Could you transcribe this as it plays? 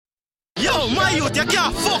Yo, my youth, you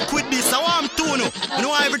can't fuck with this. I want to know. You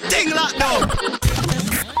know everything locked down.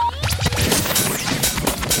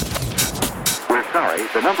 We're sorry,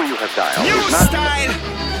 the number you have dialed New is not... style,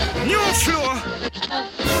 new flow.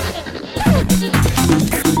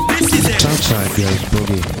 This is it. Southside goes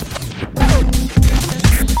Boogie.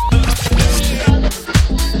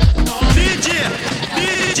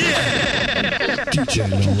 DJ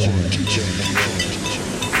Lord.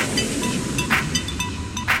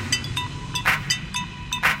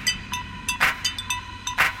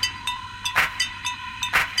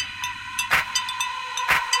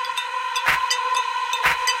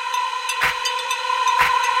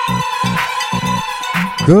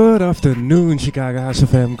 Good afternoon, Chicago House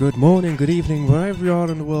FM. Good morning, good evening, wherever you are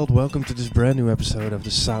in the world. Welcome to this brand new episode of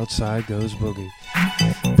the Southside Goes Boogie.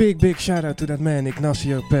 Big shout out to that man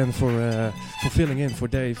Ignacio Pen for filling in for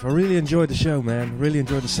Dave. I really enjoyed the show, man. Really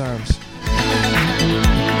enjoyed the sounds.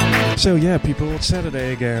 So yeah, people, it's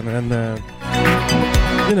Saturday again, and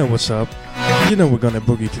you know what's up. You know we're gonna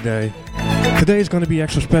boogie today. Today is gonna be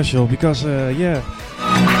extra special because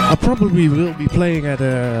I probably will be playing at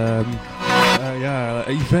an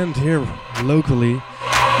event here locally.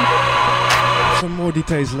 Some more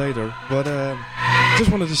details later, but just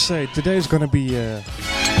wanted to say today is gonna be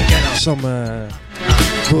some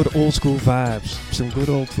good old school vibes, some good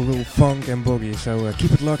old funk and boogie. So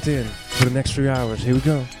keep it locked in for the next 3 hours. Here we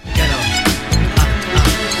go.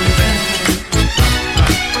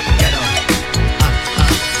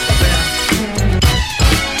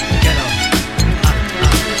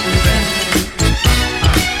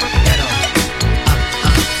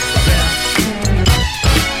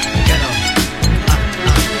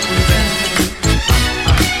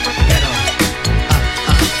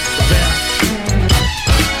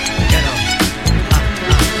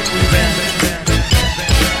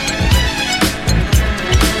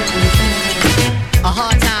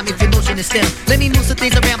 Still, let me move some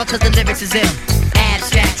things around because the lyrics is ill.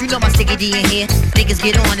 Abstract, you know my sticky D in here. Niggas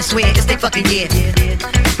get on and swear it's they fucking yeah.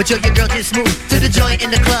 But yo, your girl just moved to the joint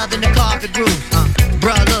in the club in the carpet groove.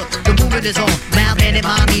 Bruh, look, the movement is on. Mild-mannered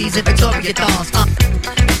mommies and Victoria dolls.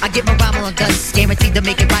 I get my rhyme on guts, guaranteed to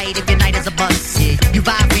make it right if your night is a bust. Yeah. You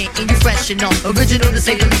vibrant and you fresh and all. Original to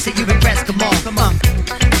say the least, that you impressed. Come on.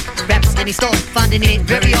 Rappers any store, finding it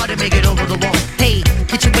very hard to make it over the wall. Hey,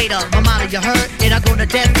 get your weight up, my motto you heard, and I go to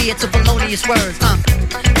death ear to felonious words.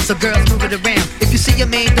 So girls move it around. If you see your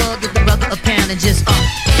main dog, give the brother a pound and just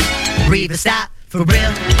breathe and stop for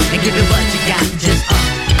real and give it what you got. Just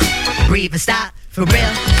breathe and stop for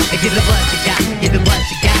real and give it what you got. Give it what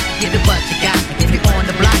you got. Give it what you got. If you're on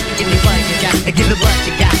the block, give me what you got. And give it what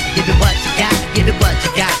you got. Give it what you got. Give it what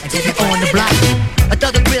you got. And if you're on the block, I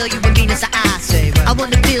thought the grill you would mean it's an eye. I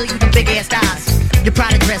wanna feel you the big ass thighs. Your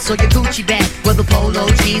Prada dress or your Gucci bag, whether polo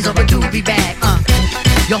jeans or a doobie bag.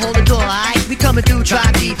 You hold the door, alright? We coming through,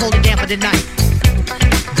 drive deep, hold it down for the night.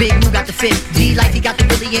 Big Moo got the fit, D like he got the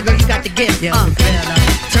Willie and girl you got the gift.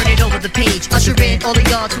 Turn it over the page, usher in all of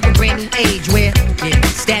y'all to a brand new age where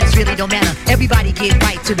status really don't matter. Everybody get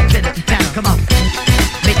right to the pinnacle and panel. Come on,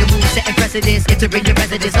 make a move, setting precedence, entering your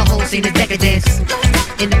residence. The whole scene is decadence.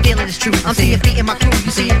 And the feeling is true. I'm seeing feet in my crew,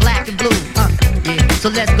 you seeing black and blue. So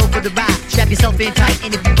let's go for the ride. Strap yourself in tight,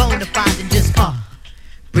 and if you're bona fide, then just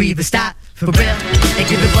breathe and stop for real, and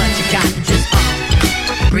give it what you got. And just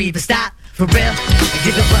breathe and stop for real, and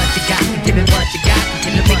give it what you got. And give it what you got.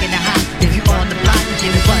 And you're making it hot. If you on the block,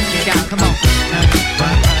 give it what you got. Come on,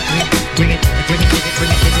 bring it, bring it, bring it,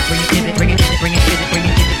 bring it, bring it, bring it, bring it, bring it, bring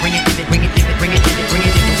it, bring it, bring it, bring it, bring it, bring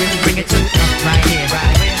it, bring it, bring it to right here,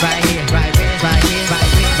 right here, right here, right here, right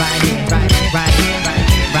here, right here, right here, right here, right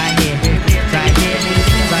here, right here, right here,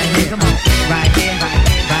 right here, come on, right here, right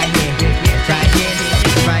here, right here,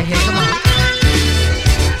 right here, come on.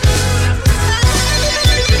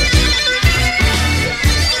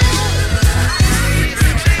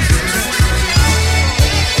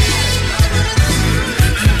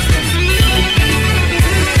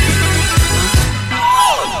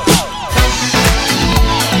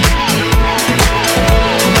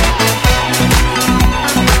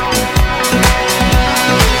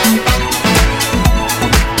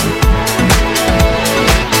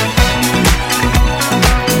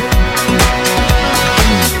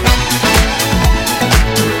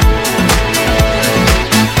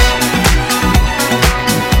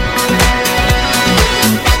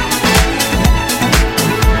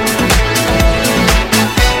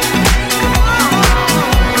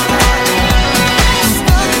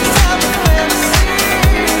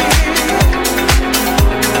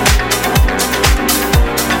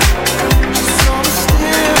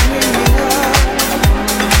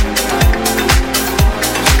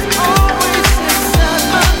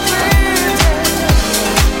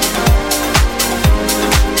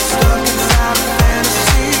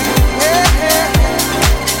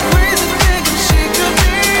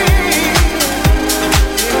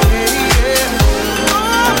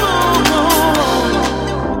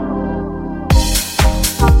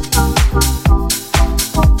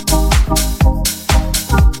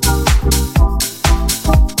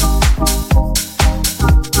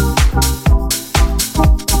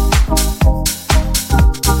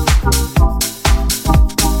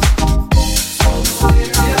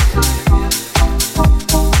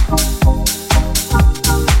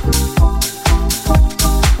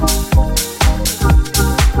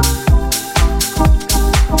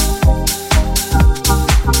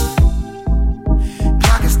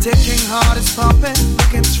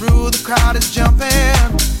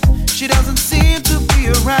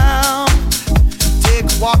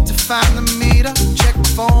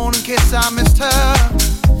 phone in case I missed her.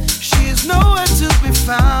 She is nowhere to be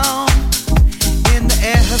found. In the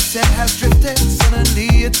air her scent has drifted. Suddenly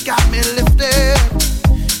it's got me lifted,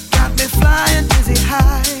 got me flying dizzy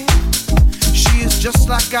high. She is just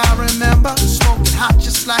like I remember, smoking hot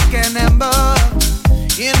just like an ember.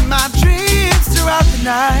 In my dreams throughout the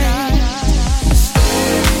night,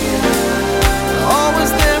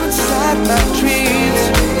 always there inside my dreams.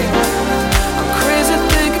 I'm crazy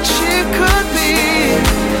thinking she could be.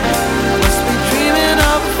 Must be dreaming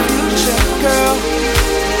of a future girl.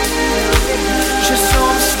 She's so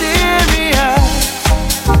mysterious.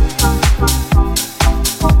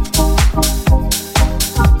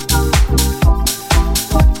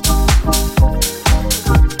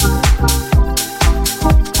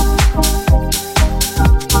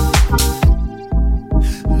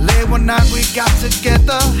 We got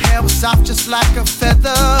together, hair was soft just like a feather.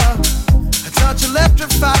 A touch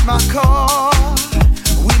electrified my core.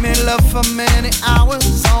 We made love for many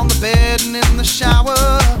hours on the bed and in the shower.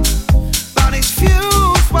 Bodies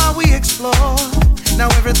fused while we explore. Now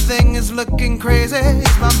everything is looking crazy.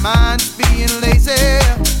 Is my mind being lazy?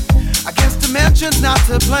 I guess dimensions not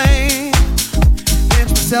to blame.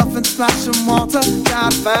 Pinch myself and splash some water.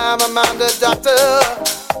 Gotta find my mind a doctor.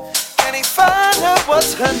 Can he find her?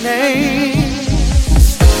 What's her name?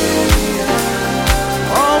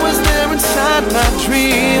 Always there inside my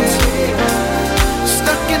dreams,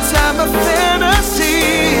 stuck inside my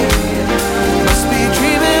fantasy. Must be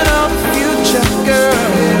dreaming of a future girl.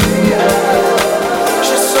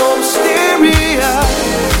 She's so mysterious.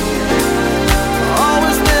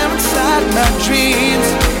 Always there inside my dreams.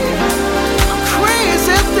 I'm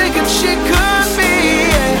crazy thinking she could be.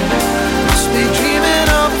 Must be dreaming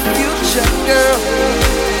of a future girl.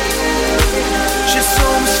 She's so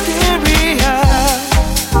mysterious.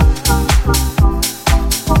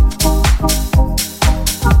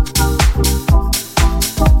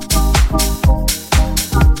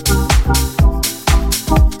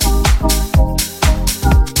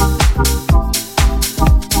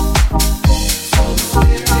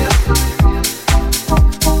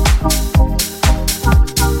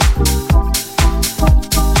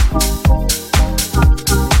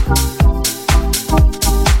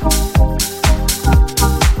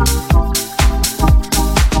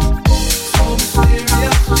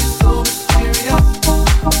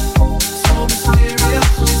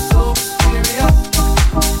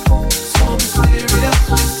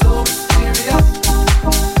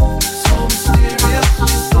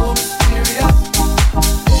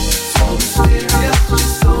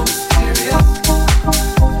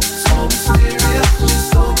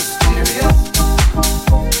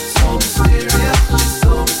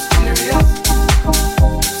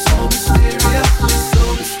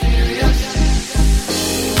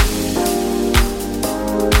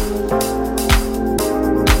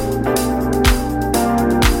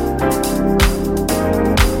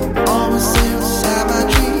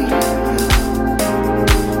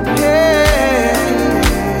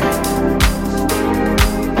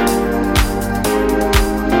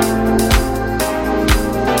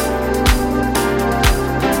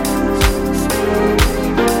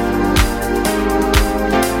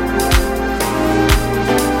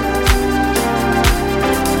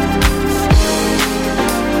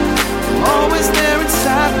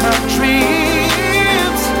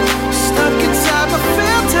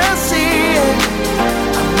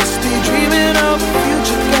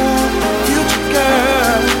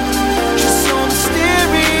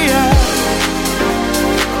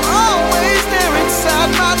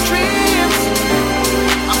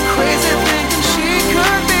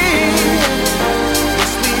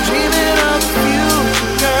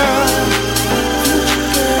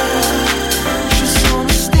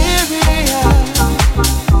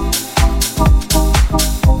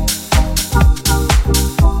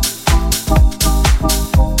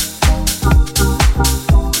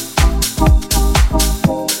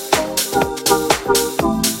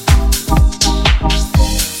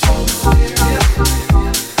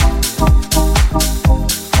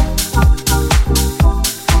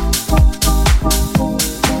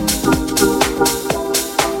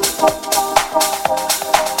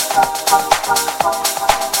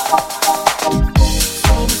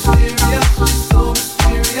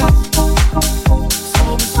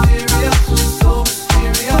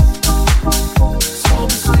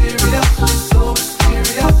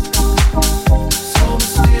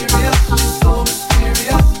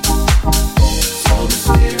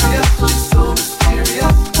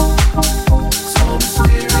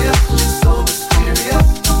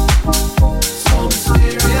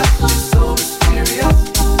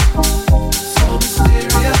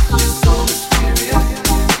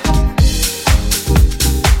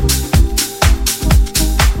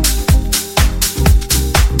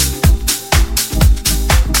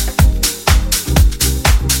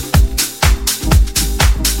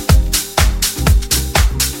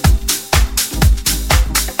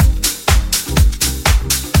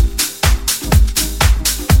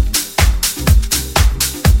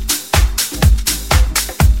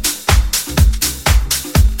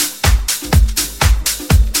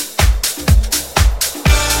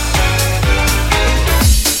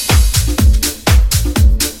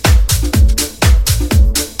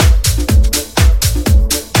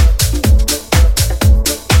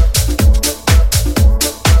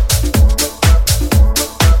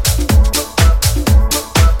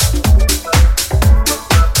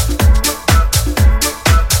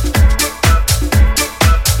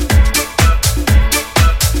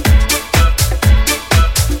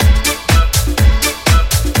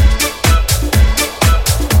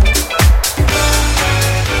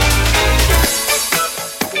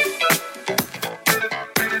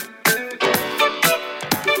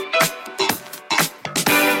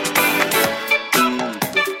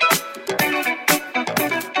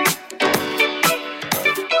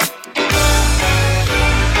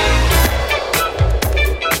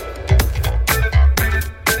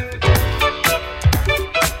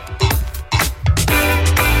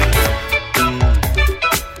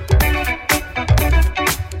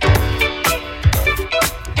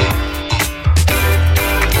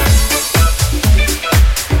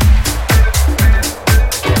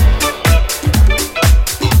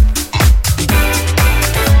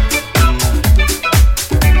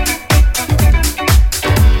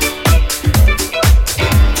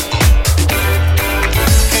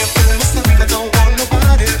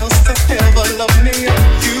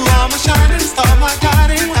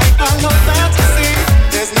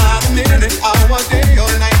 day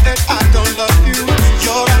or night that I don't love you.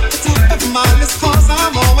 You're at the top of my list 'cause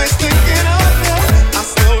I'm always thinking of you. I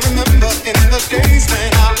still remember in the days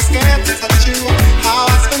when I was scared to touch you, how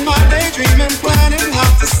I spent my day dreaming, planning how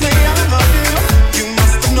to say I love you. You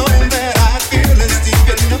must have known that I had feelings deep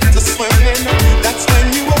enough to swim in. That's when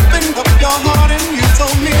you opened up your heart and you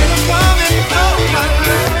told me to come and know my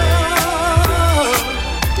love.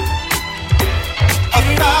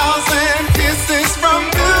 1,000 kisses from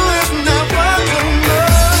you is never enough.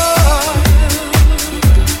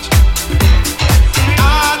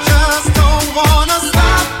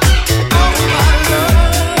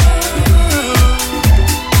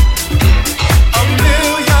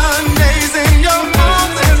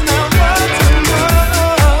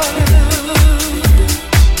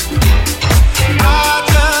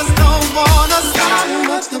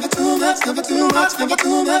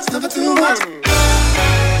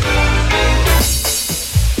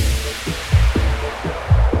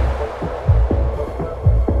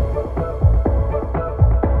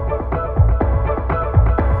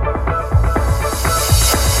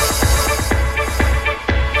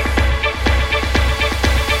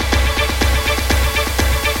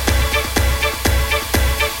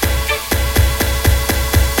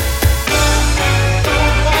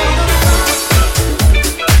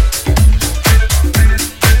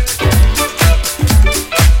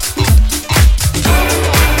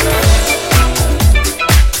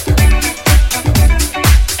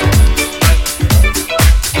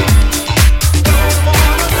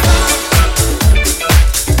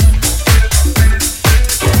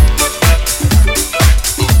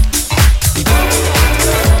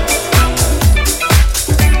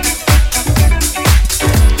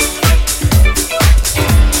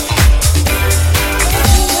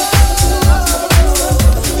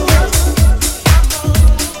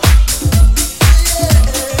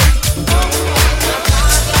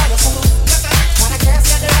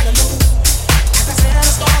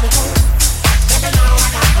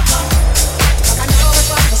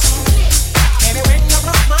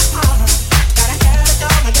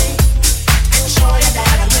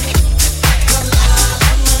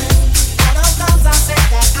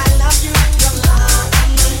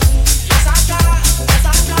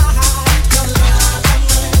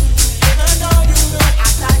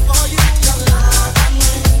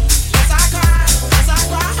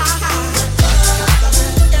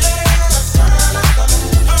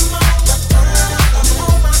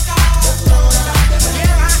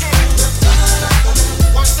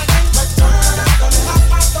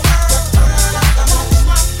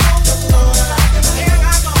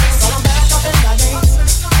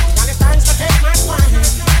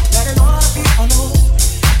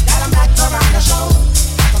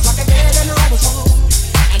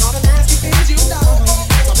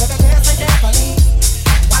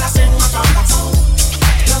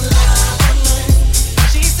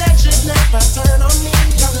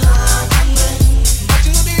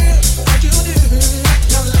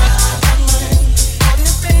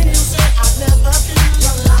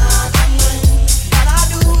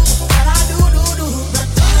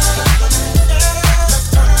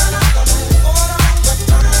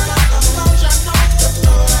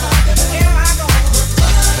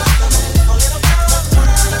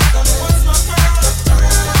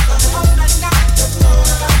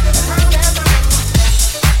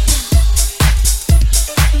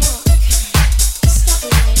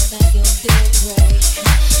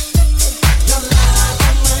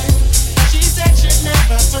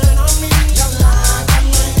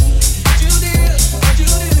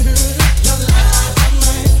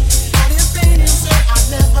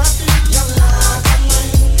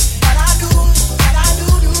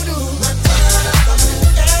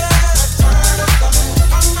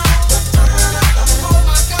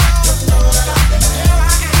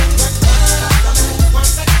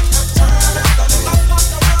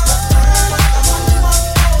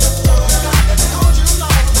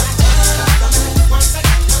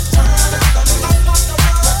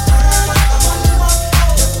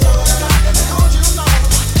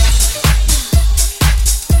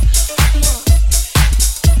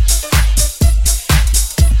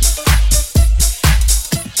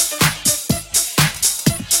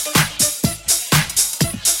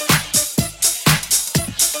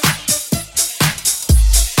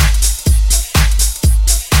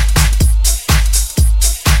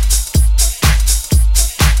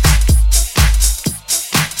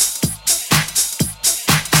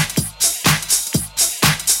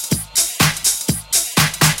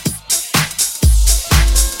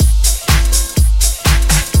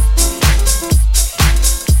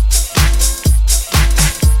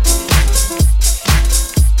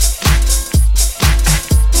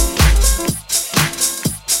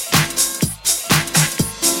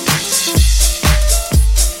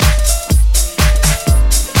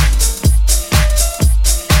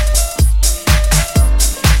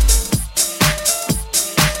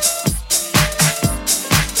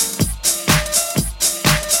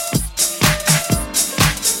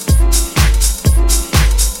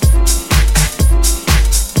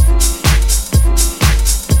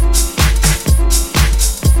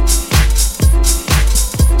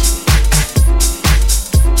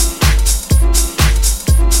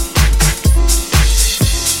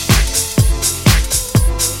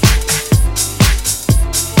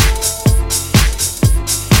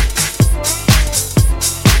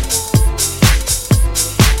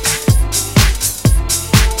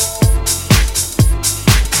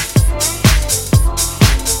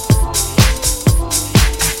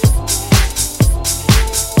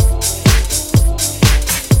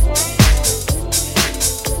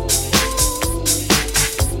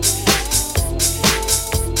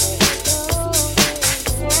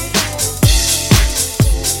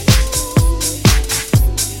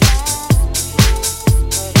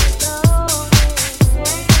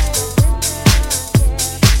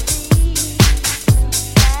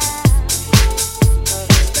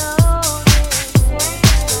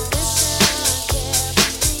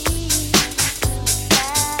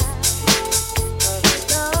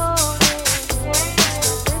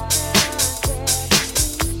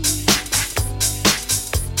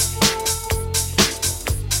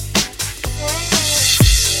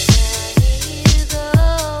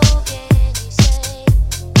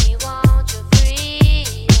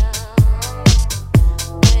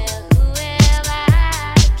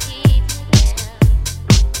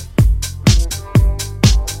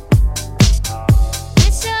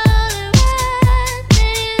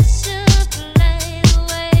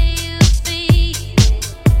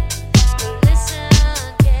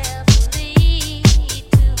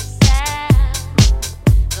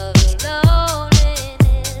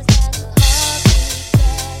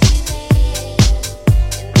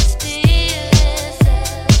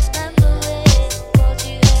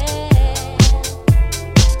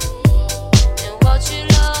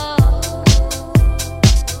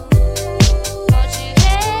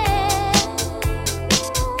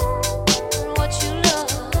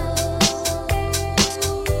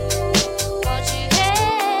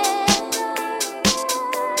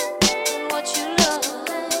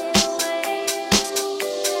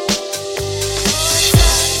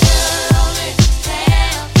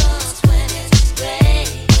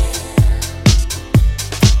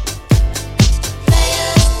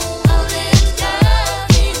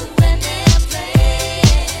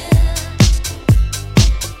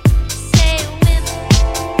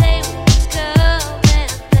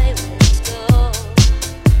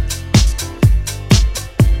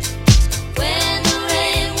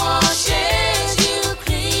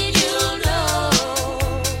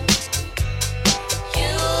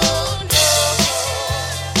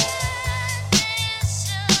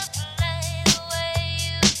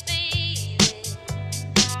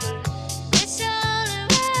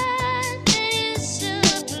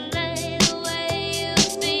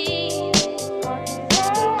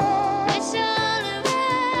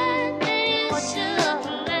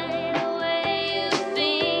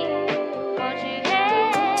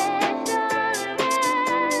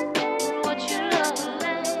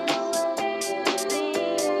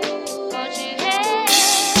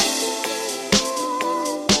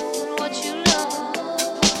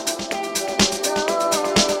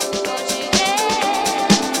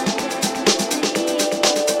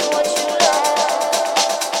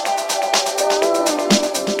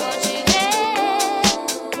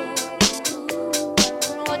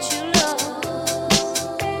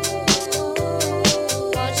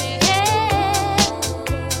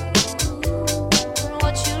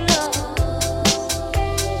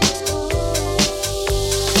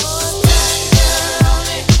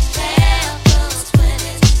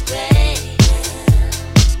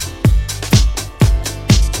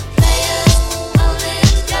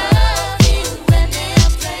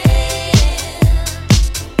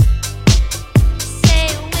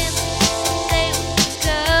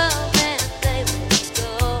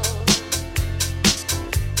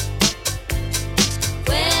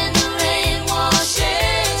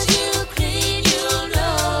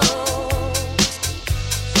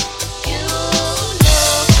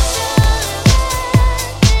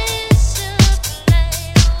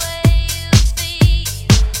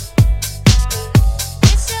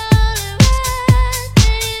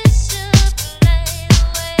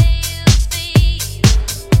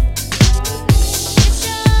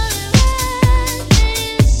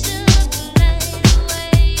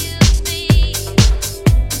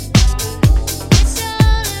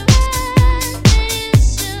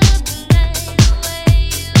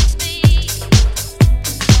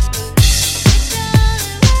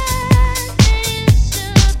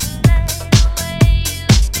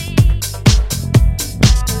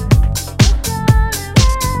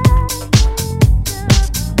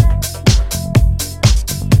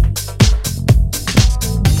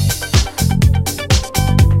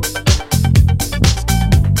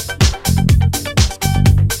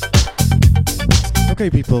 Okay,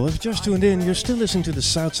 people, if you just tuned in, you're still listening to the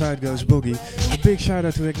Southside Goes Boogie. A big shout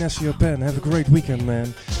out to Ignacio Penn. Have a great weekend,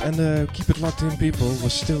 man. And keep it locked in, people. We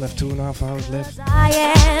still have 2.5 hours left. I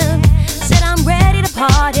am, said I'm ready to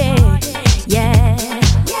party. Yeah.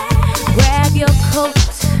 Grab your coat,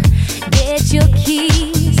 get your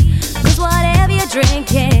keys. Cause whatever you're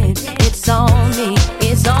drinking, it's on me,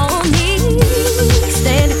 it's on me.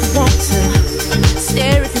 Stand if you want to,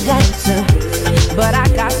 stare if you want to. But I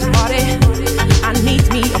got to party, I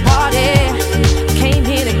need me a party. Came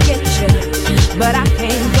here to get you, but I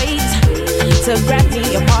can't wait to grab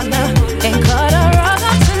me a partner and cut a rug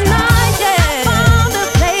up tonight, yeah. I found a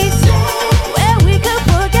place where we could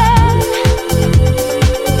forget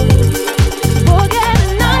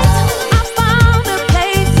tonight. I found a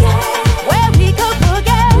place where we could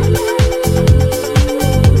forget.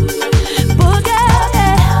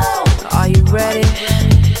 Are you ready?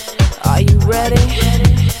 Are you ready?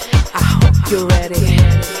 I hope you're ready.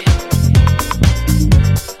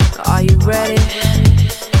 Are you ready?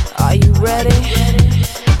 Are you ready?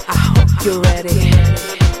 I hope you're ready.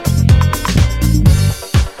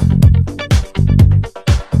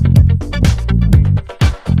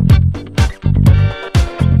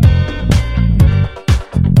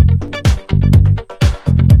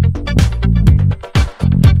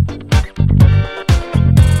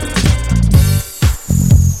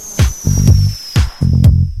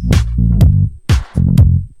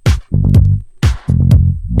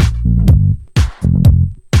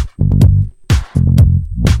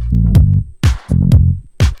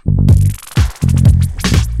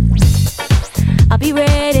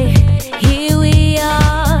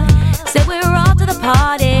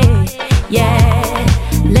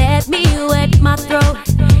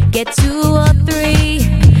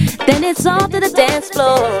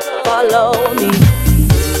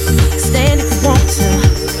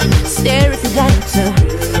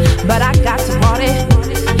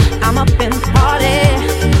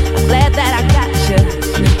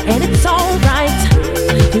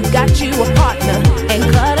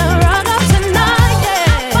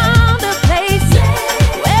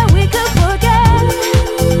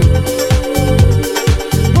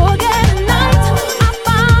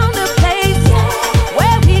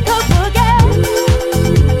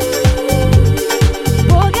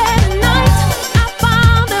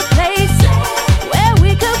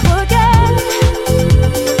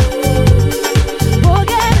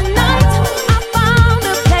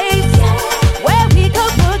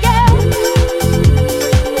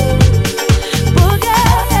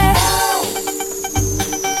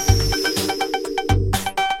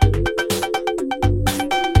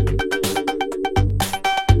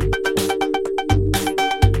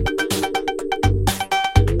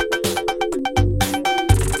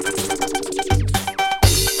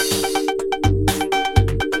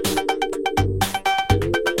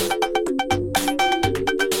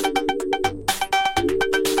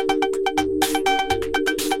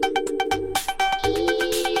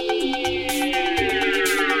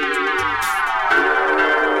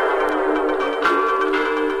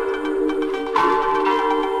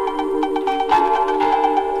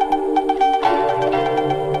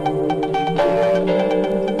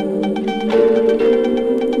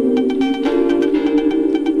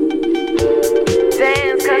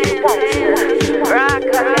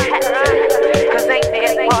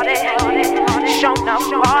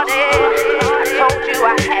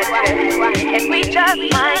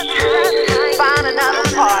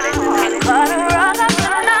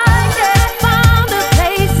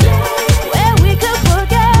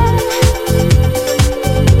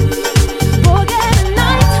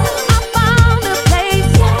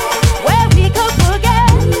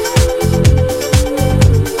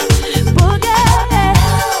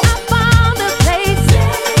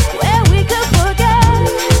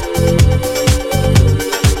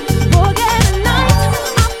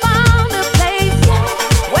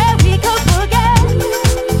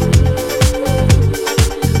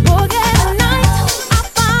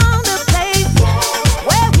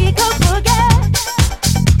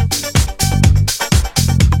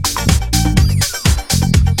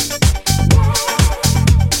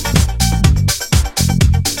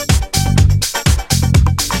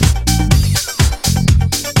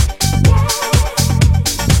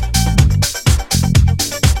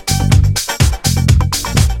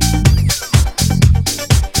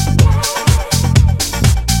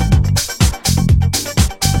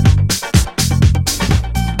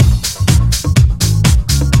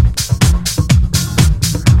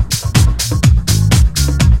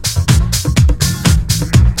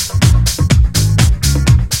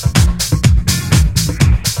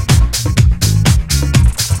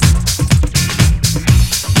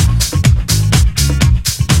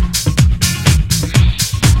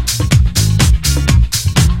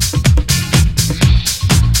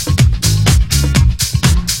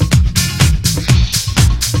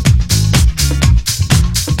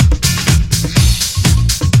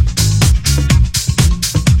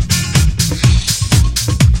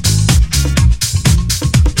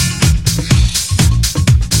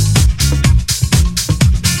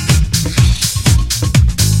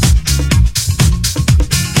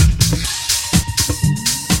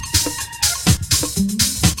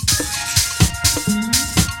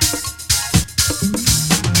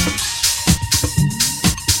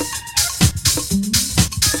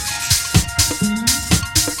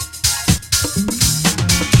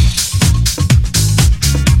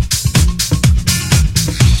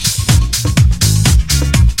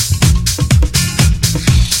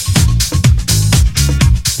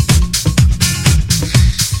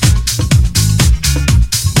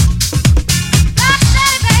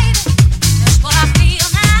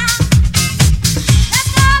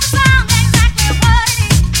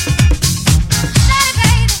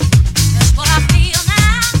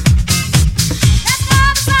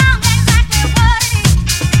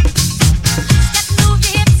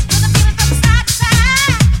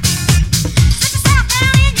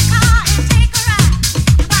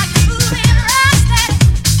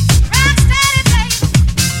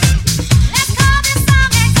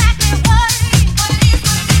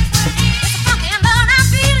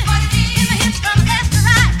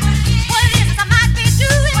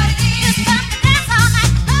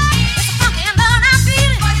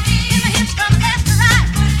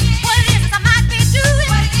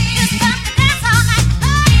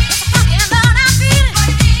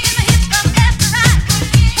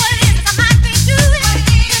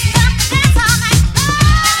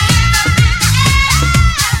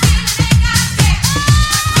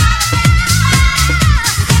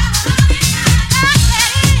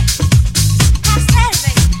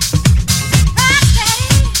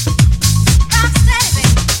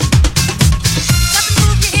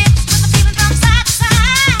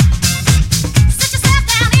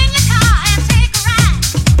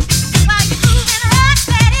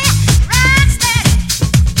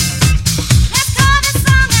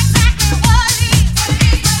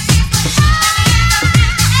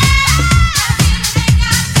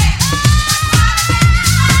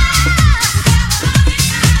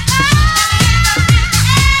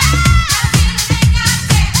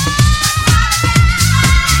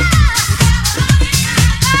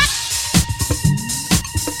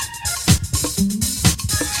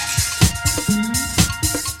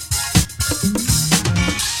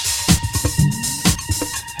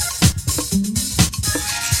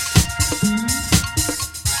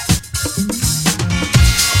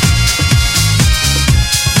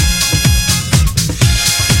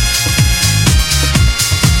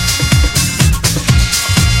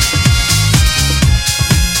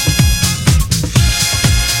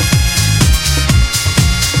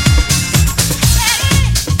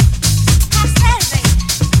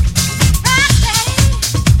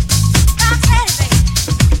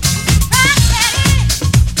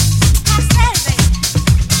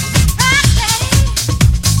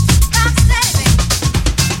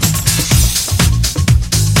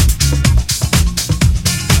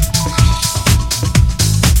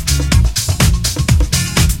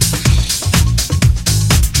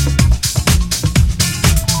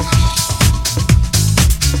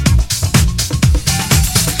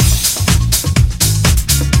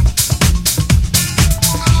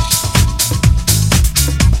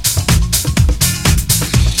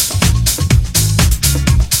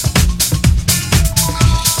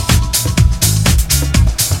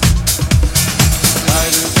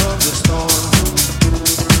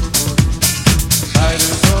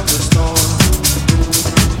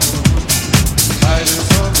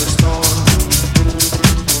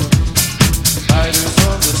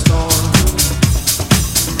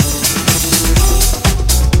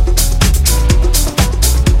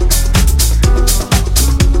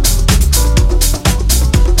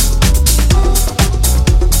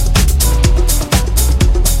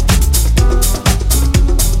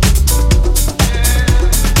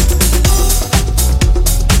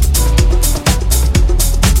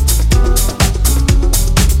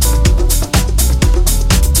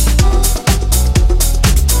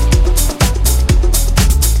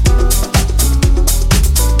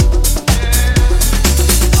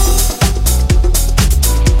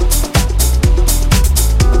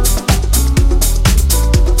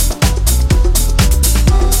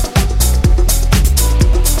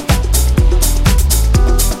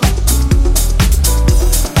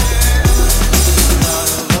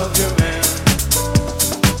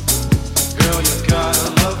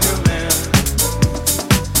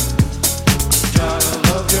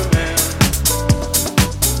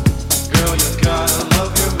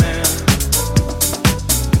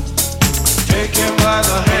 him by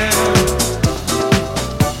the hand,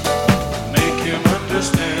 make him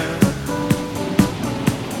understand.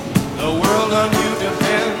 The world on you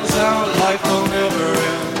depends, our life will never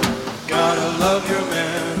end. Gotta love your man.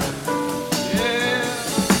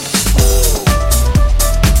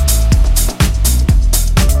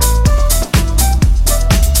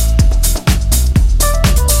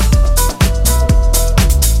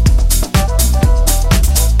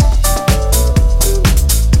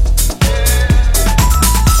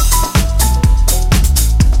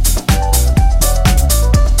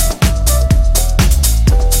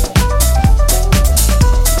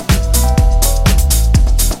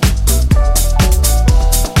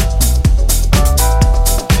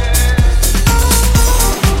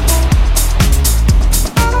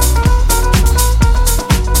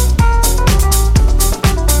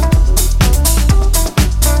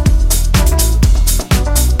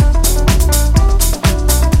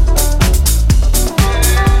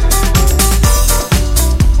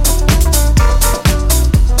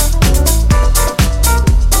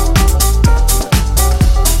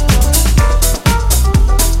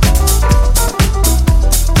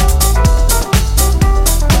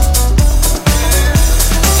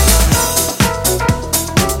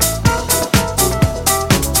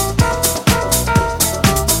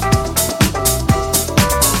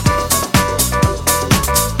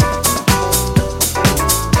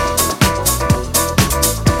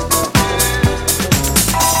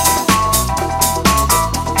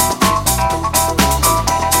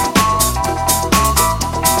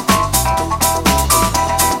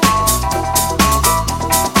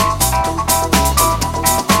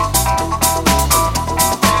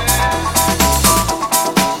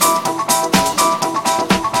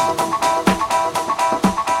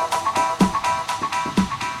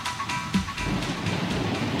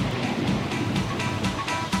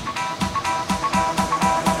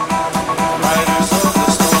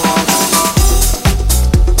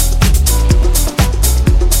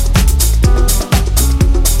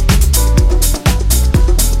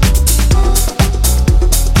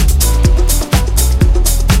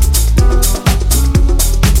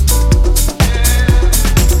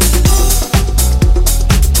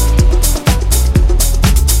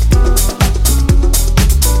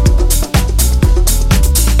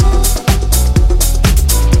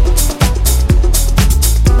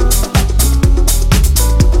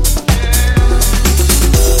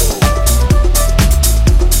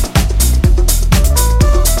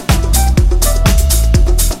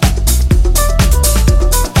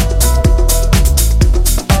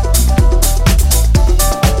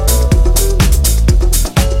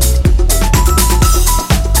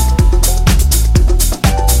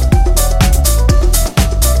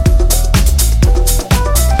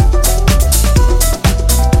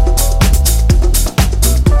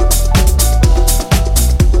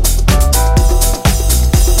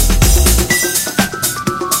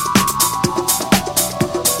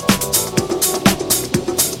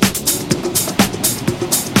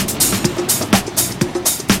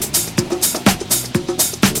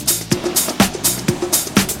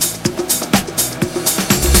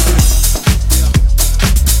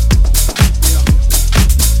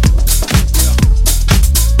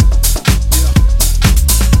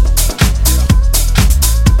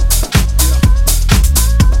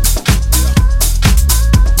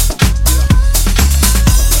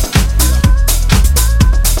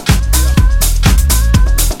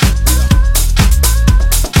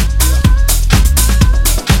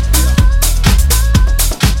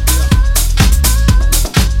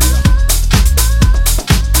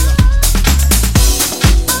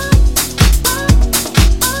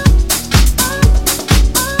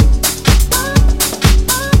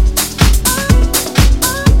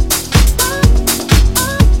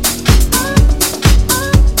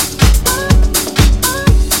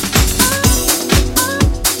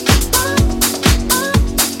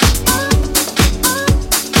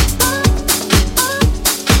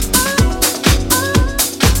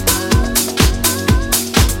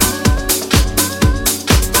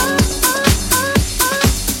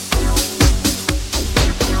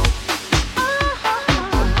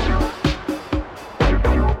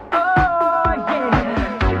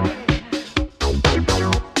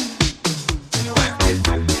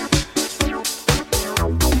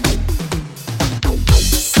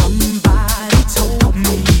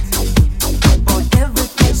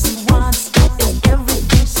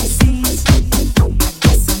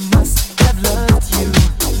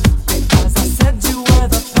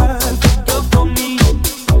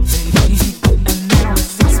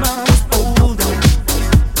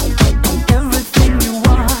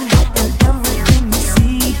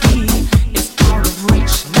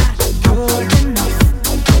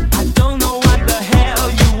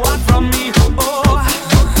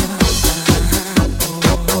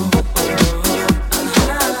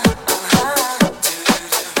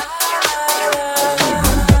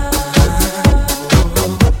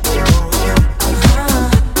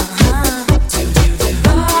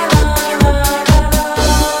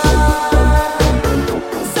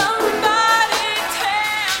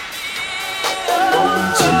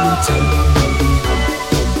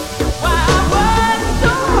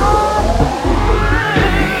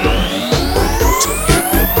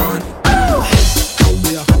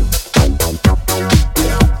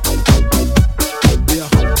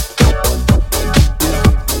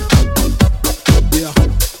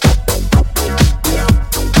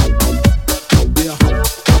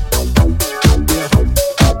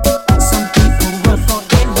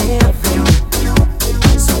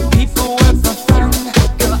 Some people work for fun.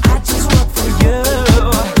 Girl, I just want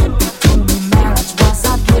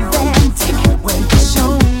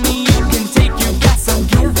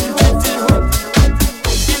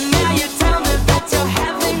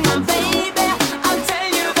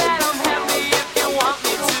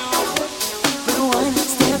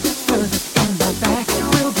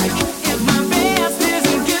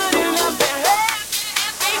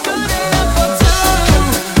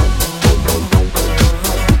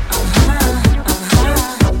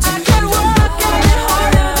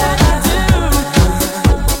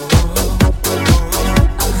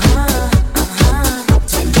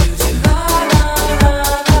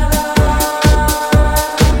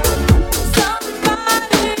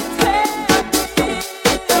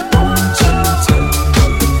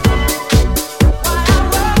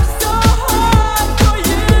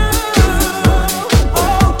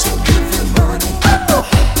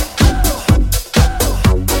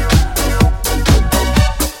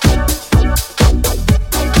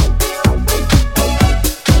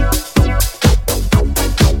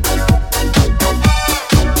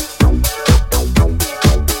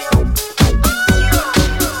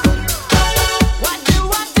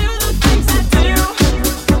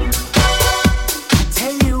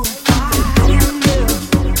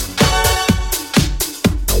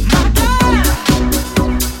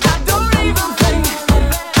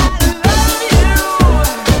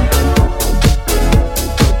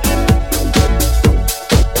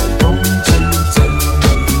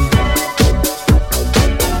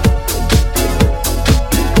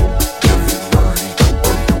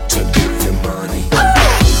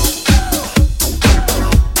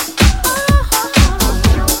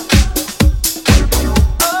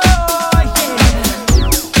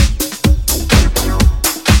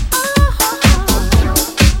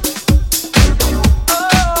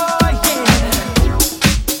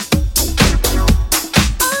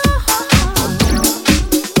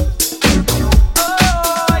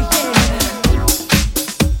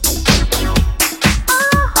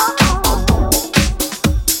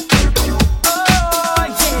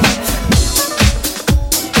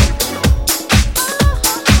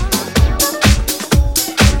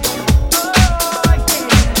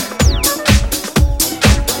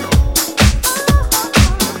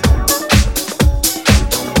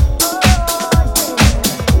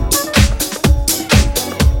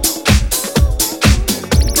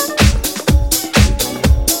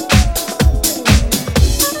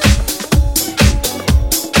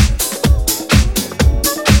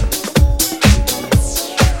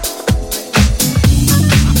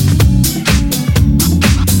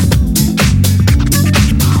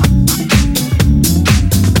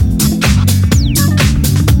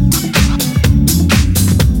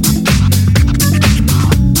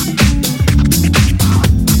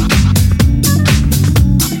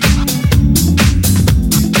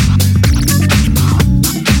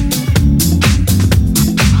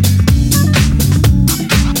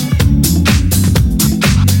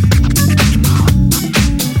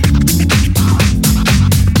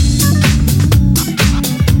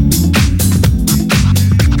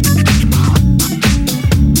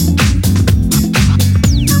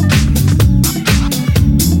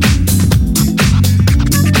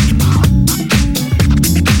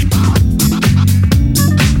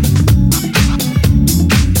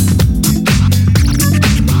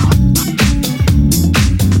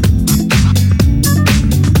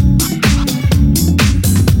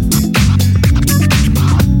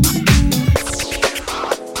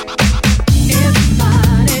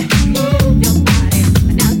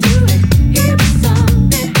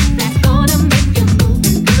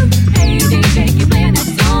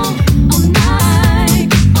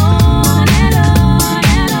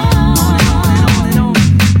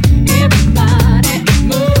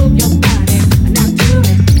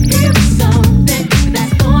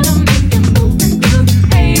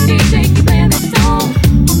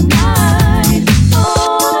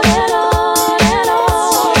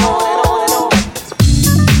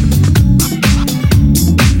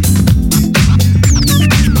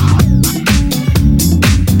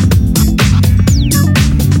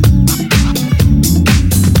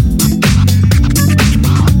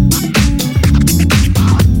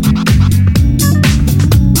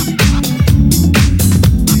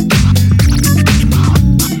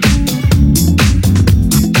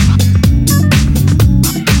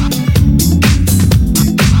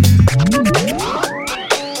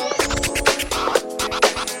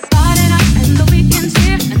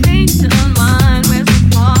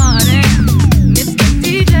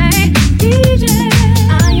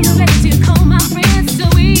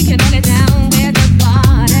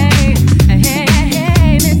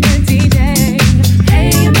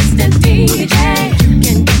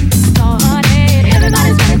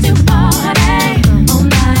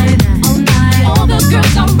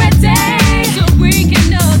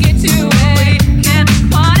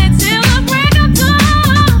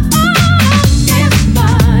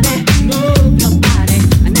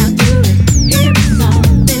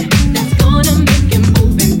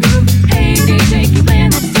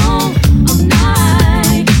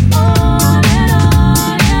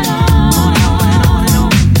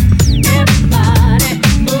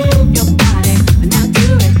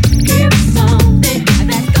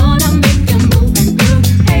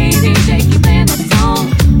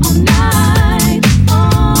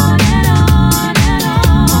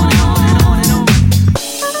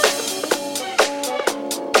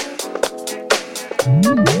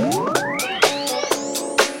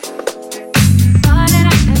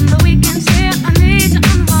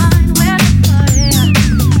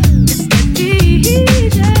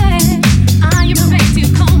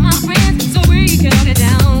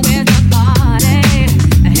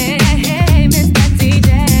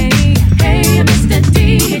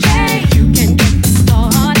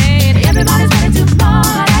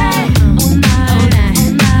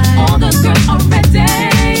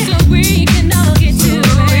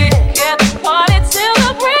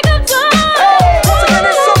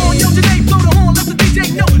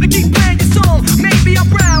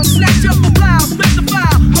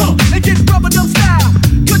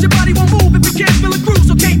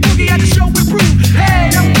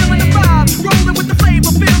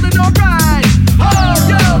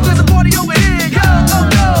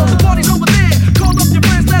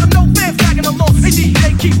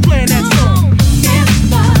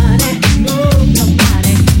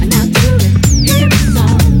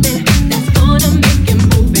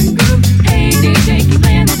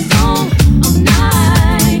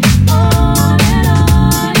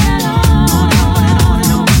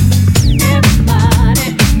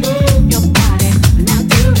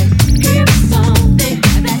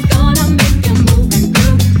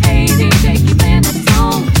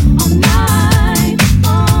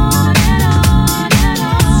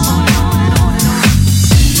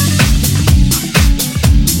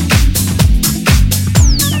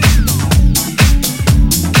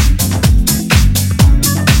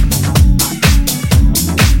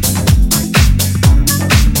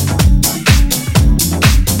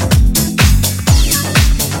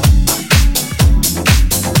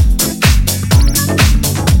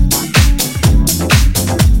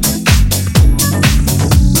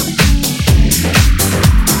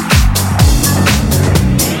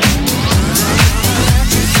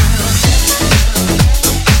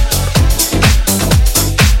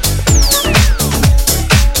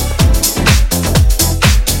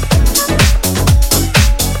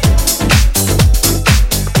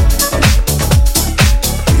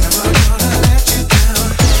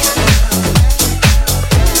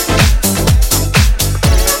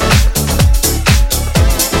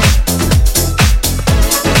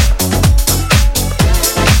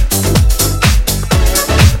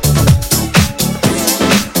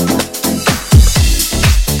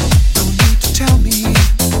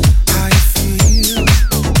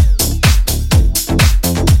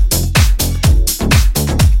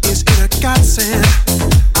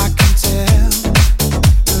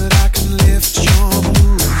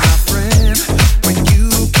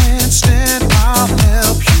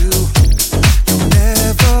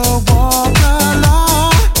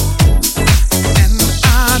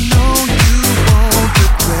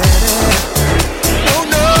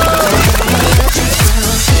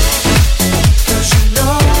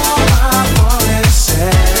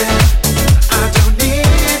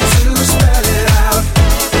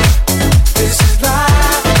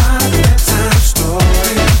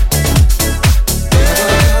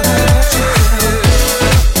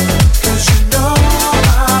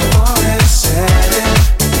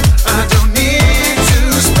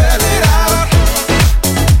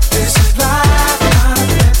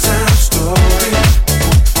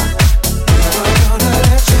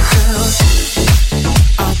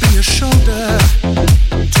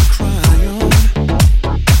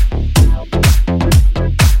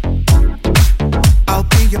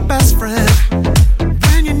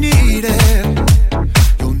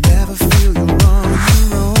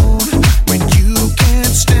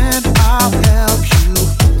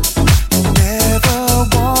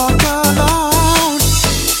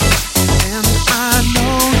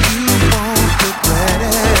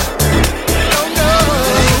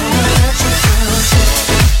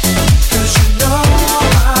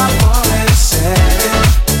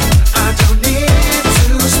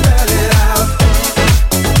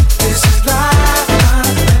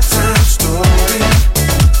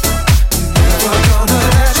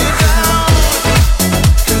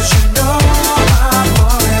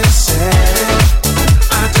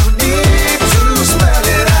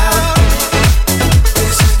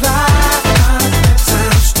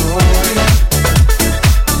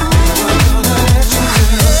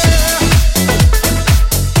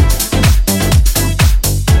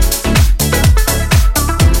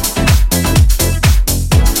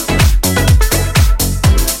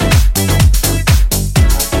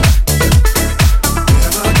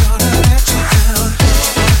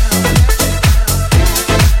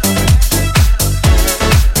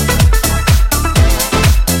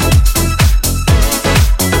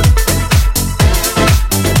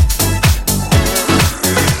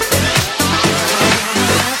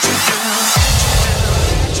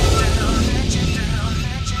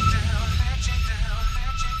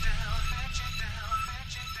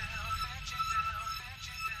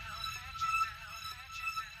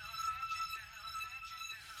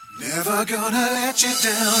Never gonna let you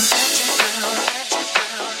down.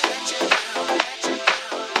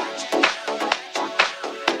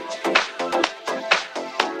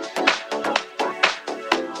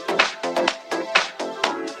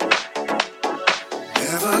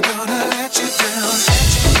 Never gonna let you down.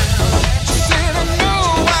 Said I know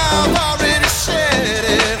I've already said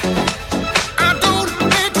it. I don't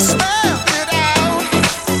need to spell it out.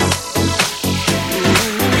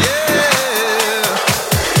 Yeah.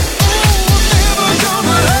 Ooh, never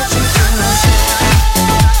gonna let you down.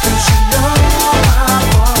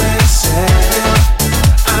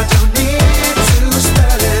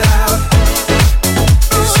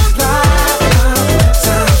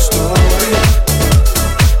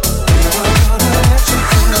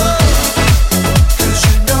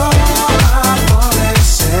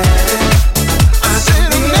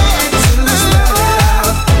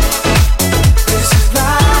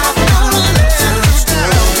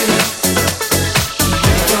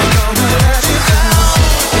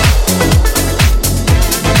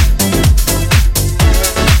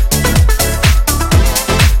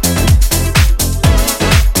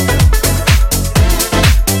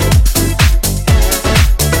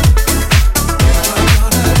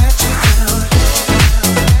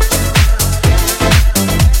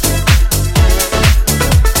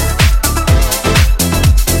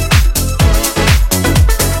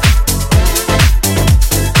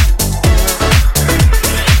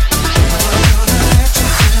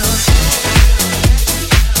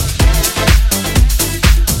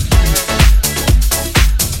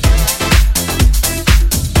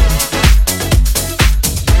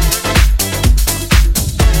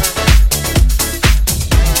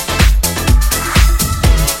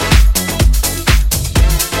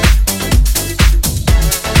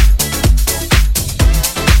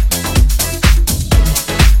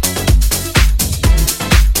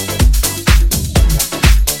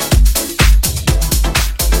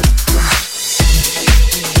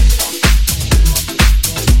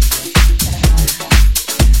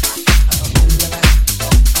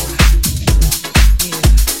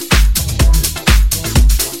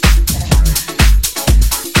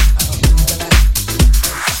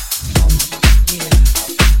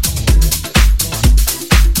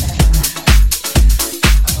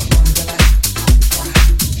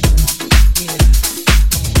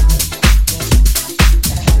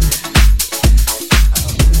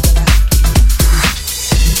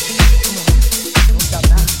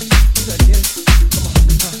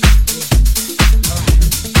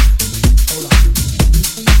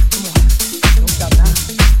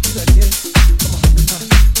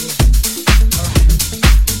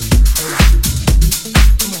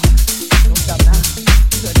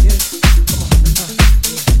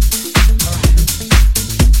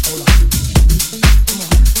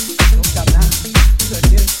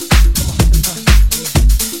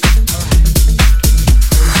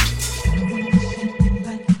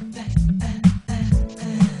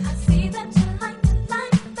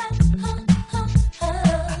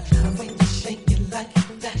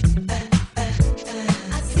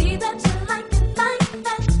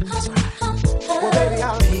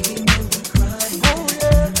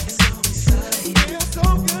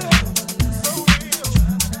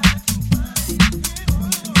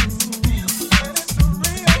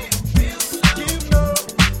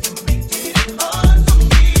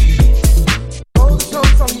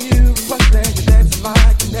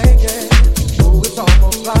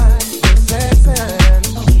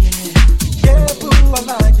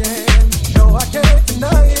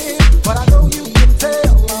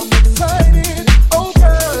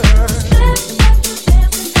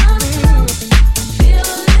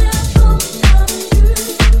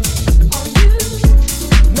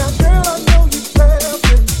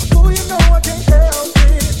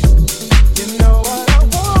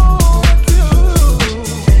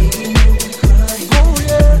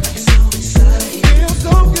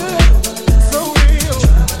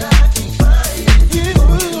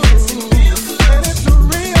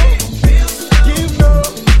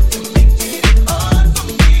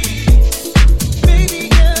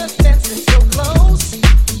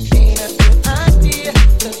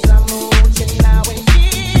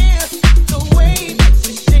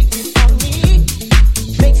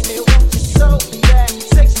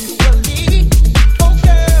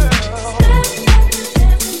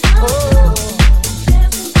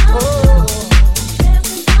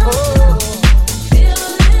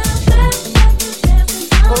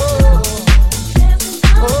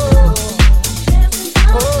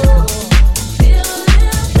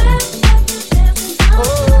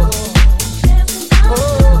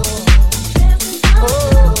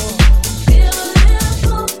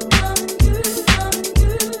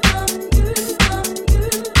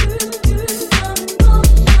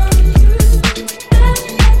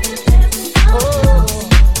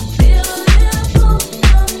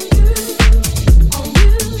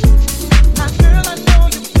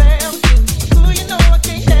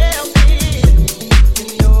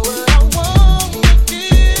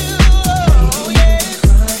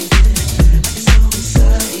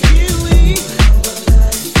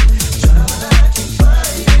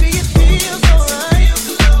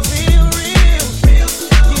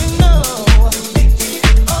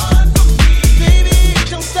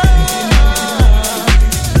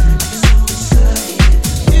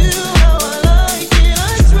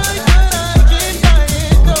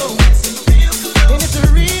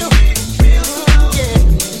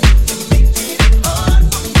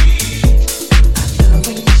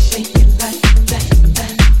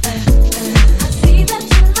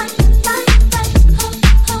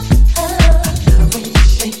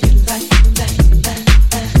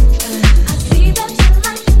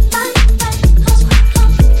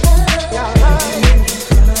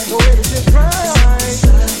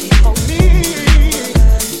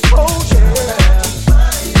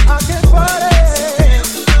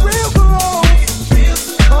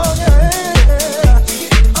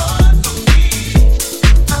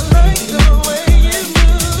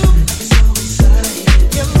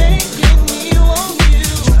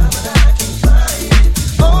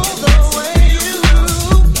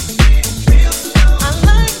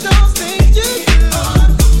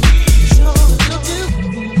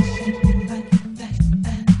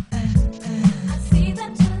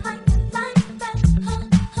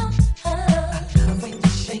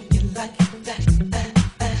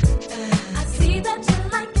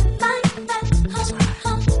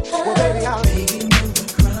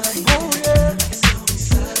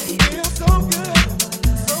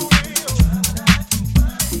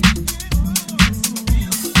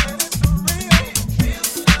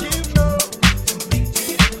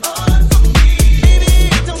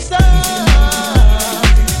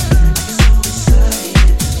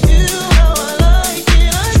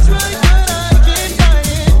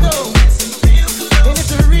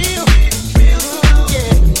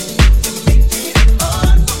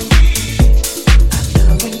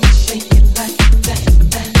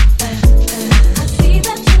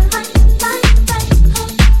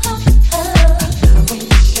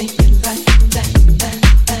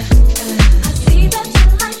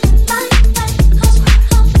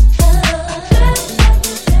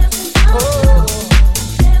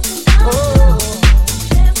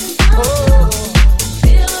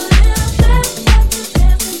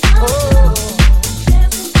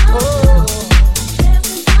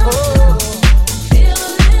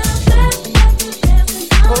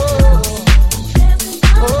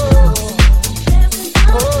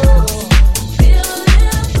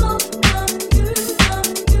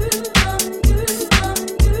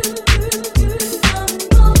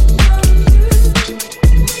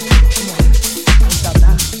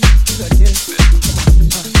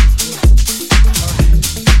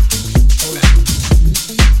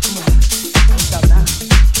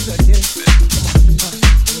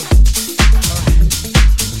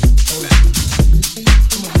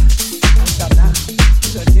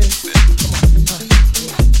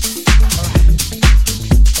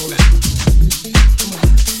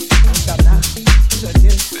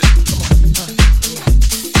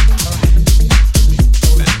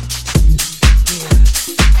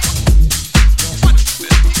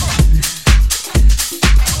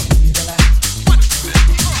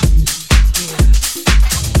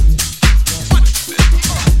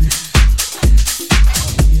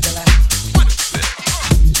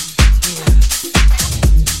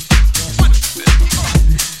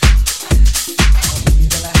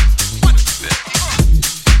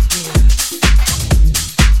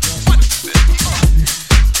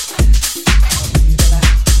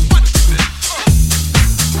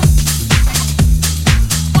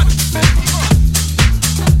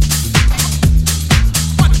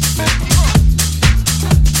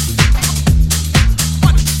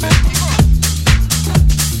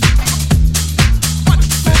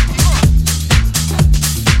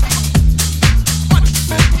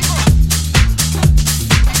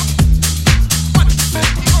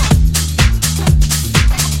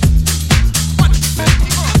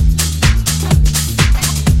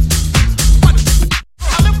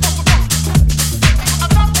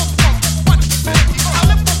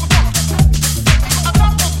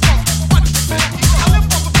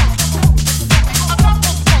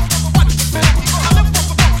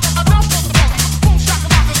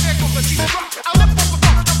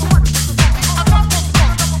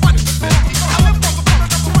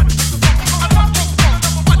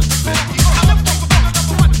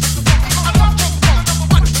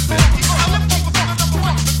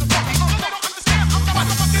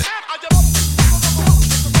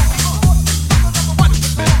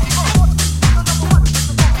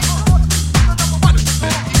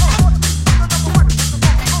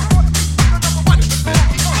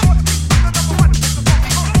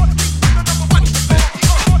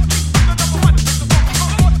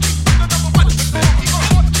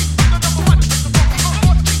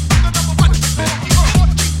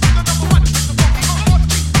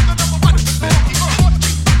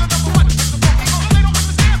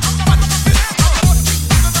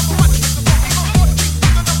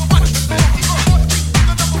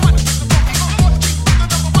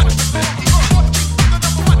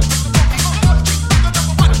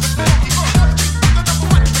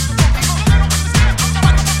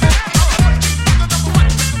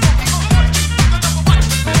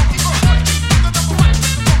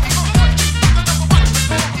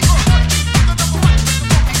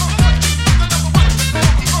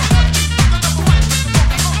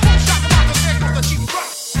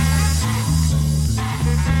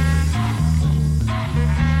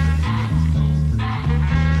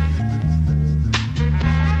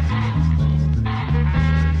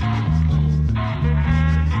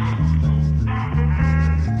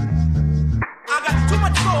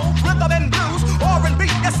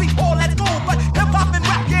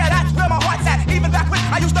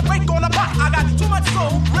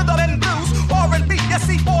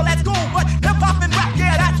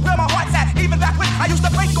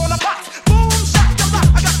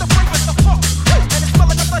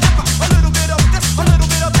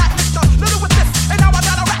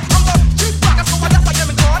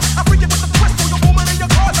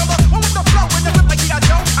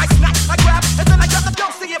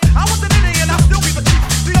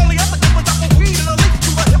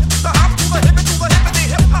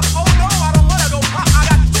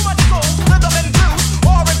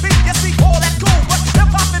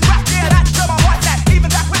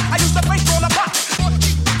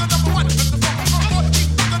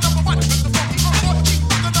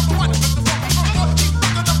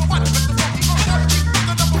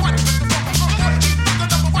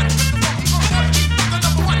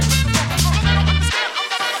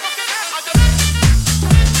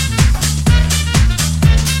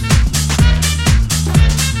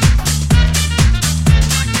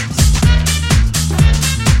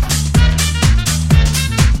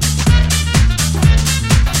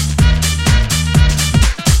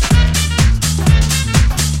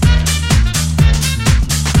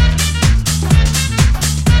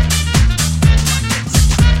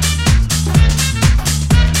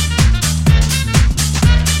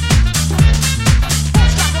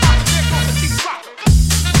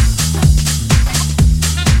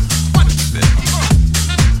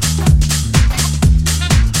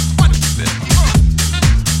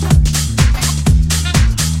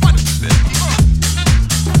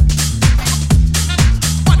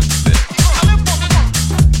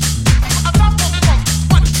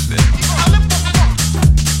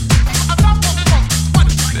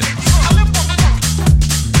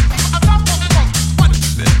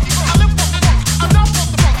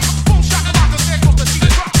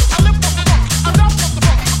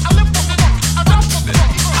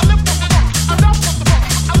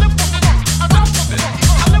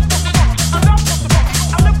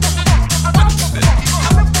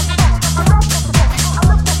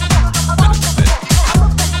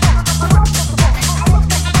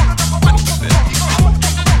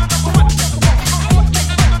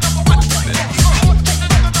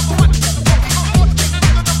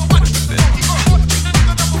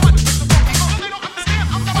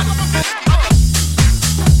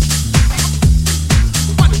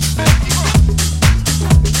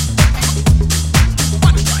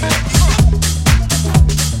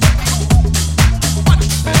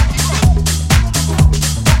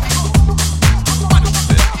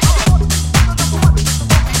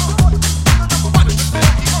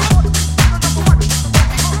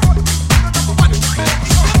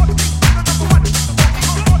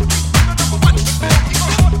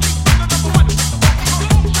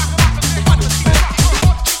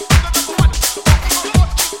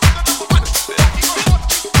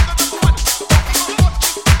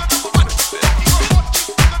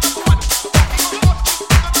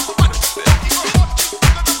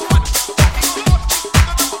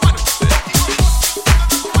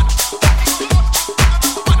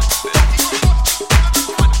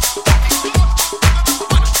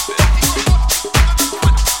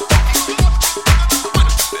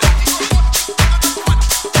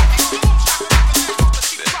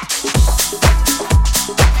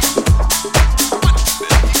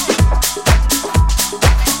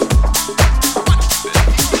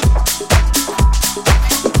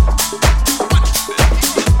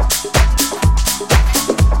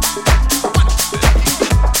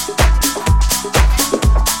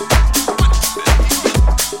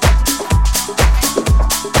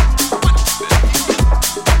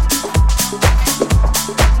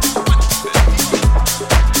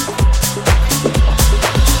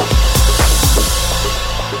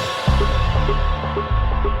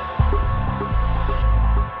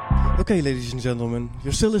 Okay, ladies and gentlemen,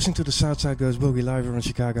 you're still listening to the Southside Goes Boogie live here on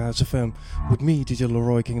Chicago House FM with me, DJ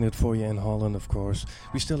Leroy, kicking it for you in Holland, of course.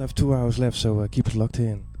 We still have 2 hours left, so keep it locked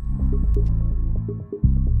in.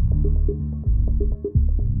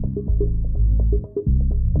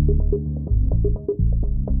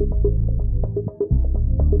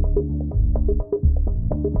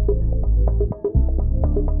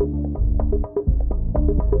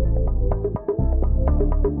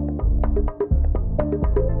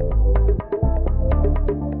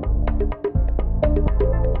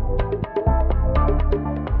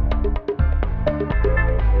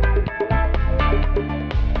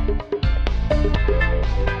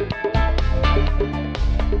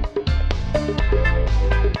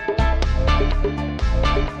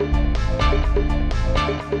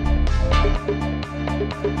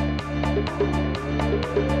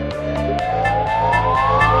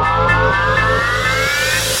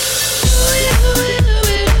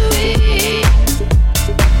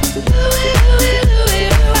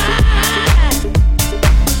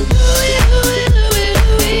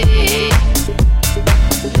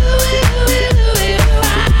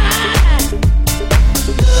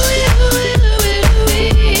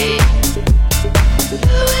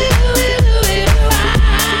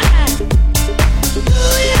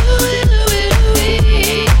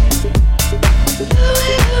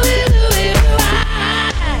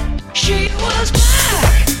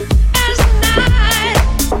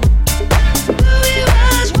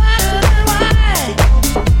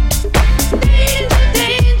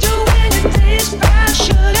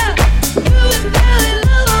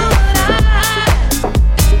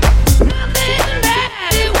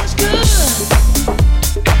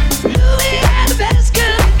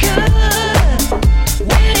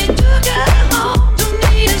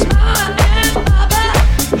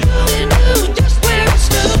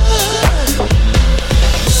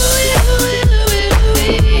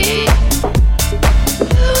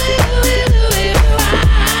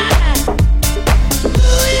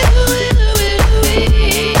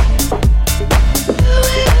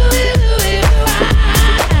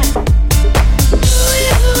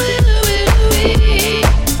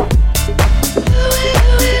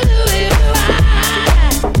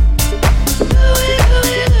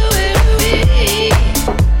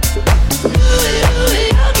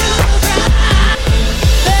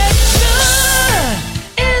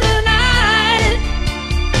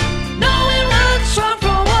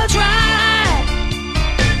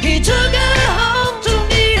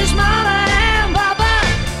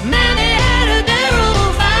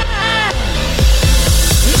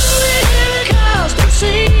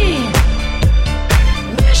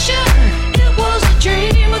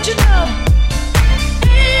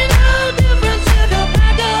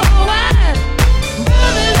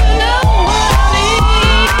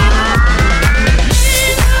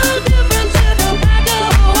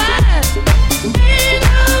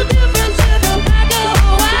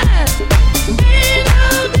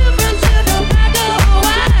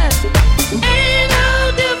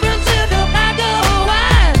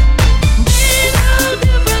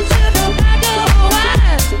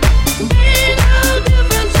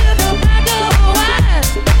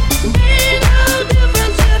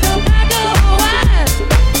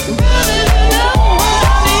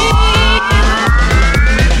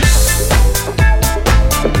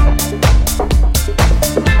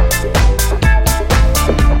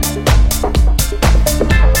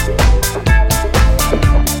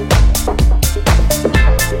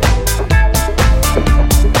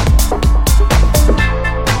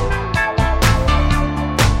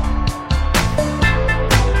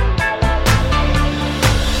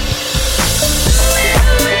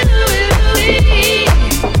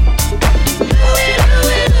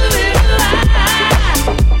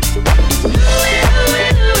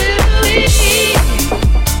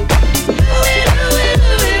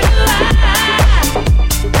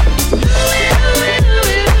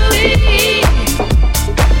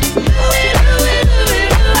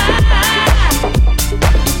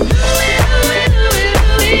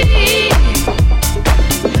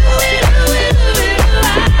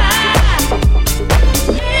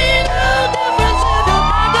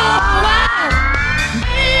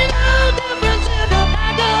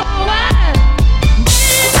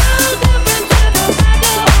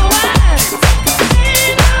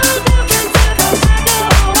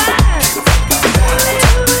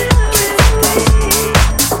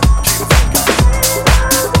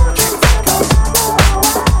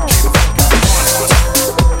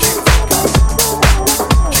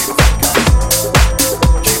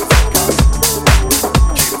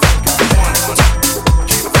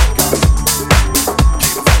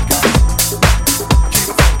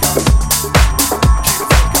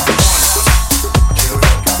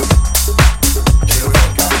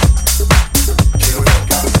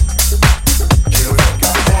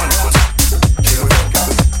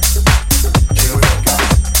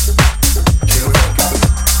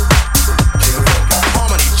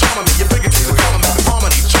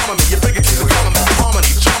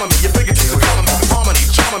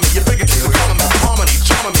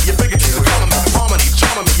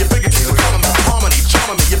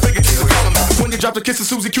 the kiss of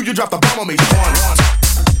Susie Q, you drop the bomb on me. One.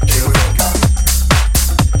 Here we go.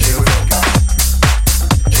 Here we go.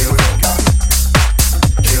 Here we go.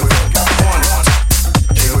 Here we go. One.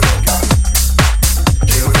 Here we go.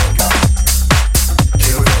 Here we go.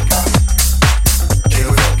 Here we go.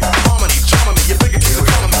 Here we go. Harmony, charm me, you figure to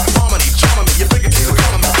come me. Harmony, charm me, you figure to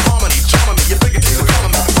come me. Harmony, charm me, you figure to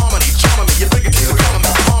come me. Harmony, charm me, you figure to come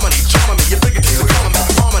me. Harmony, charm me, you figure to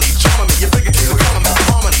come me. Harmony, charm me, you figure to come me.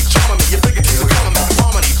 Harmony, charm me, you figure to come me.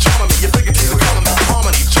 Harmony, charm me, you figure to come me.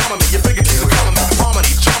 Harmony, charm me, you figure to come me.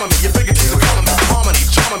 Harmony, charm me, you figure to come me. Harmony,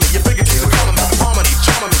 charm me, you figure to come me. Harmony,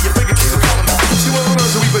 charm me, you figure to come me. She wanna learn,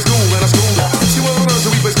 so we play school and I school. She wanna learn, so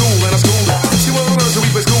we play school and I school. She wanna learn, so we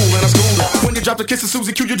play school and I school. When you drop the kiss of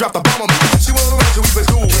Susie Q, you drop the bomb on me. She wanna learn, so we play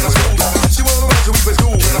school and I school. She wanna learn, so we play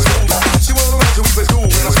school and I school. She wanna learn, so we play school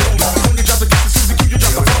and I school. When you drop the kiss of Susie Q, you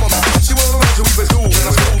drop the bomb on me. She wanna learn, so we play school and I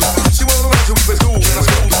school. She wanna learn, so we play school and I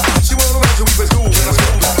school. She wanna learn, so we play school and I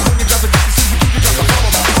school. When you drop the kiss of Susie Q, you drop the bomb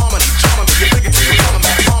on me. Harmony, charm me, you figure to come me.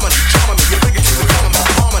 Harmony, charm me, you figure to come me.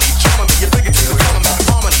 Harmony, charm me, you figure to come me.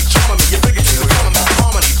 Harmony, charm me, you figure to come me. Harmony, charm me, you figure to come me.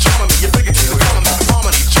 Harmony, charm me, you figure to come me.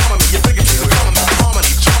 Harmony, charm me, you figure to come me. Harmony,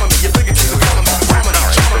 charm me, you figure to come me. Harmony, charm me, you figure to come me.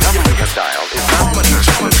 Harmony,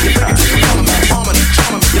 charm me,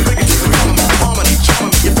 you figure to come me. Harmony, charm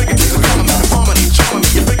me, you figure to come me. Harmony, charm me,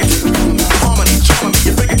 you figure to come me. Harmony, charm me, you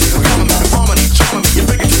figure to come me. Harmony, charm me, you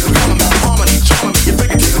figure to come me. Harmony, charm me, you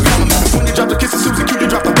figure to come me. When you drop the kiss of Susie Q, you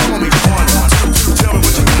drop the bomb on me. One, two, tell me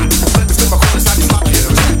what you got. Let me slip my corner side, you slap me.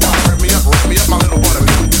 Wrap me up, my little butter.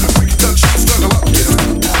 Freaky duck shit, struggle up, yeah.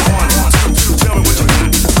 One, two, tell me what you got.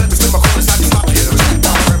 Let me slip my corner side, you slap me. Wrap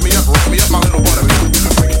me up, my little butter.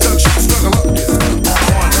 Freaky duck shit, struggle up, yeah.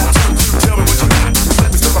 One, two, tell me what you got. Let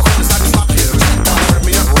me slip my corner side, you slap me. Wrap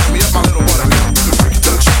me up, my little butter. Freaky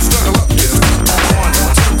duck shit, struggle up, yeah. One,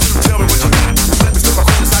 two, tell me what you got. Let me slip my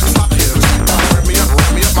corner side, you slap me.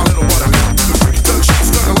 Wrap me up, my little butter. Freaky duck shit,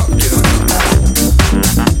 struggle up, yeah.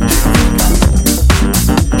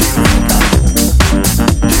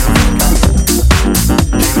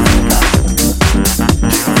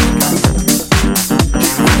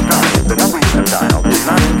 The number you have dialed is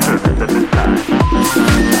not in service at this time. The number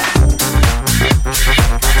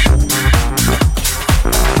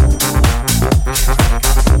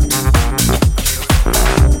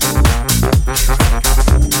you have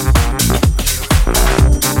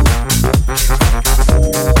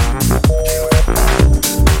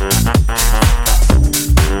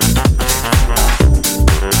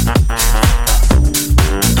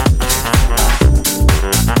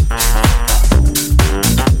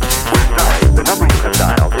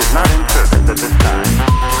dialed is not in service at this time.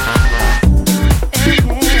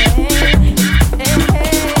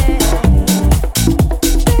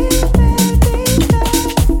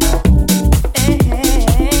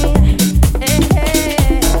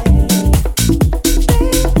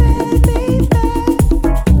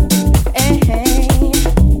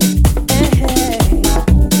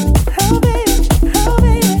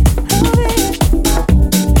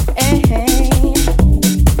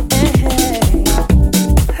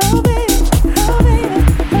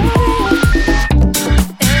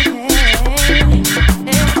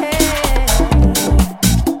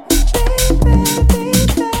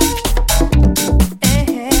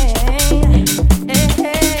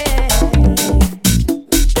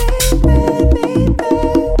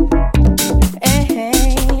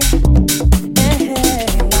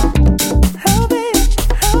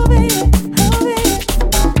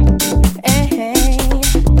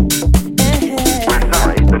 We're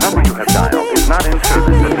sorry, the number you have dialed is not in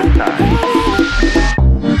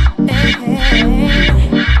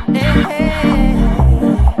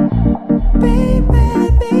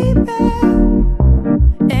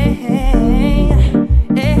at this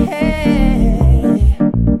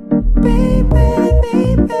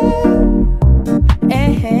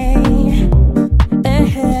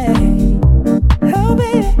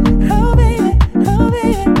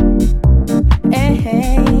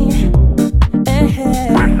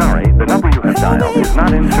time. We're sorry, the number you have dialed is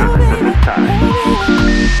not in service at this time.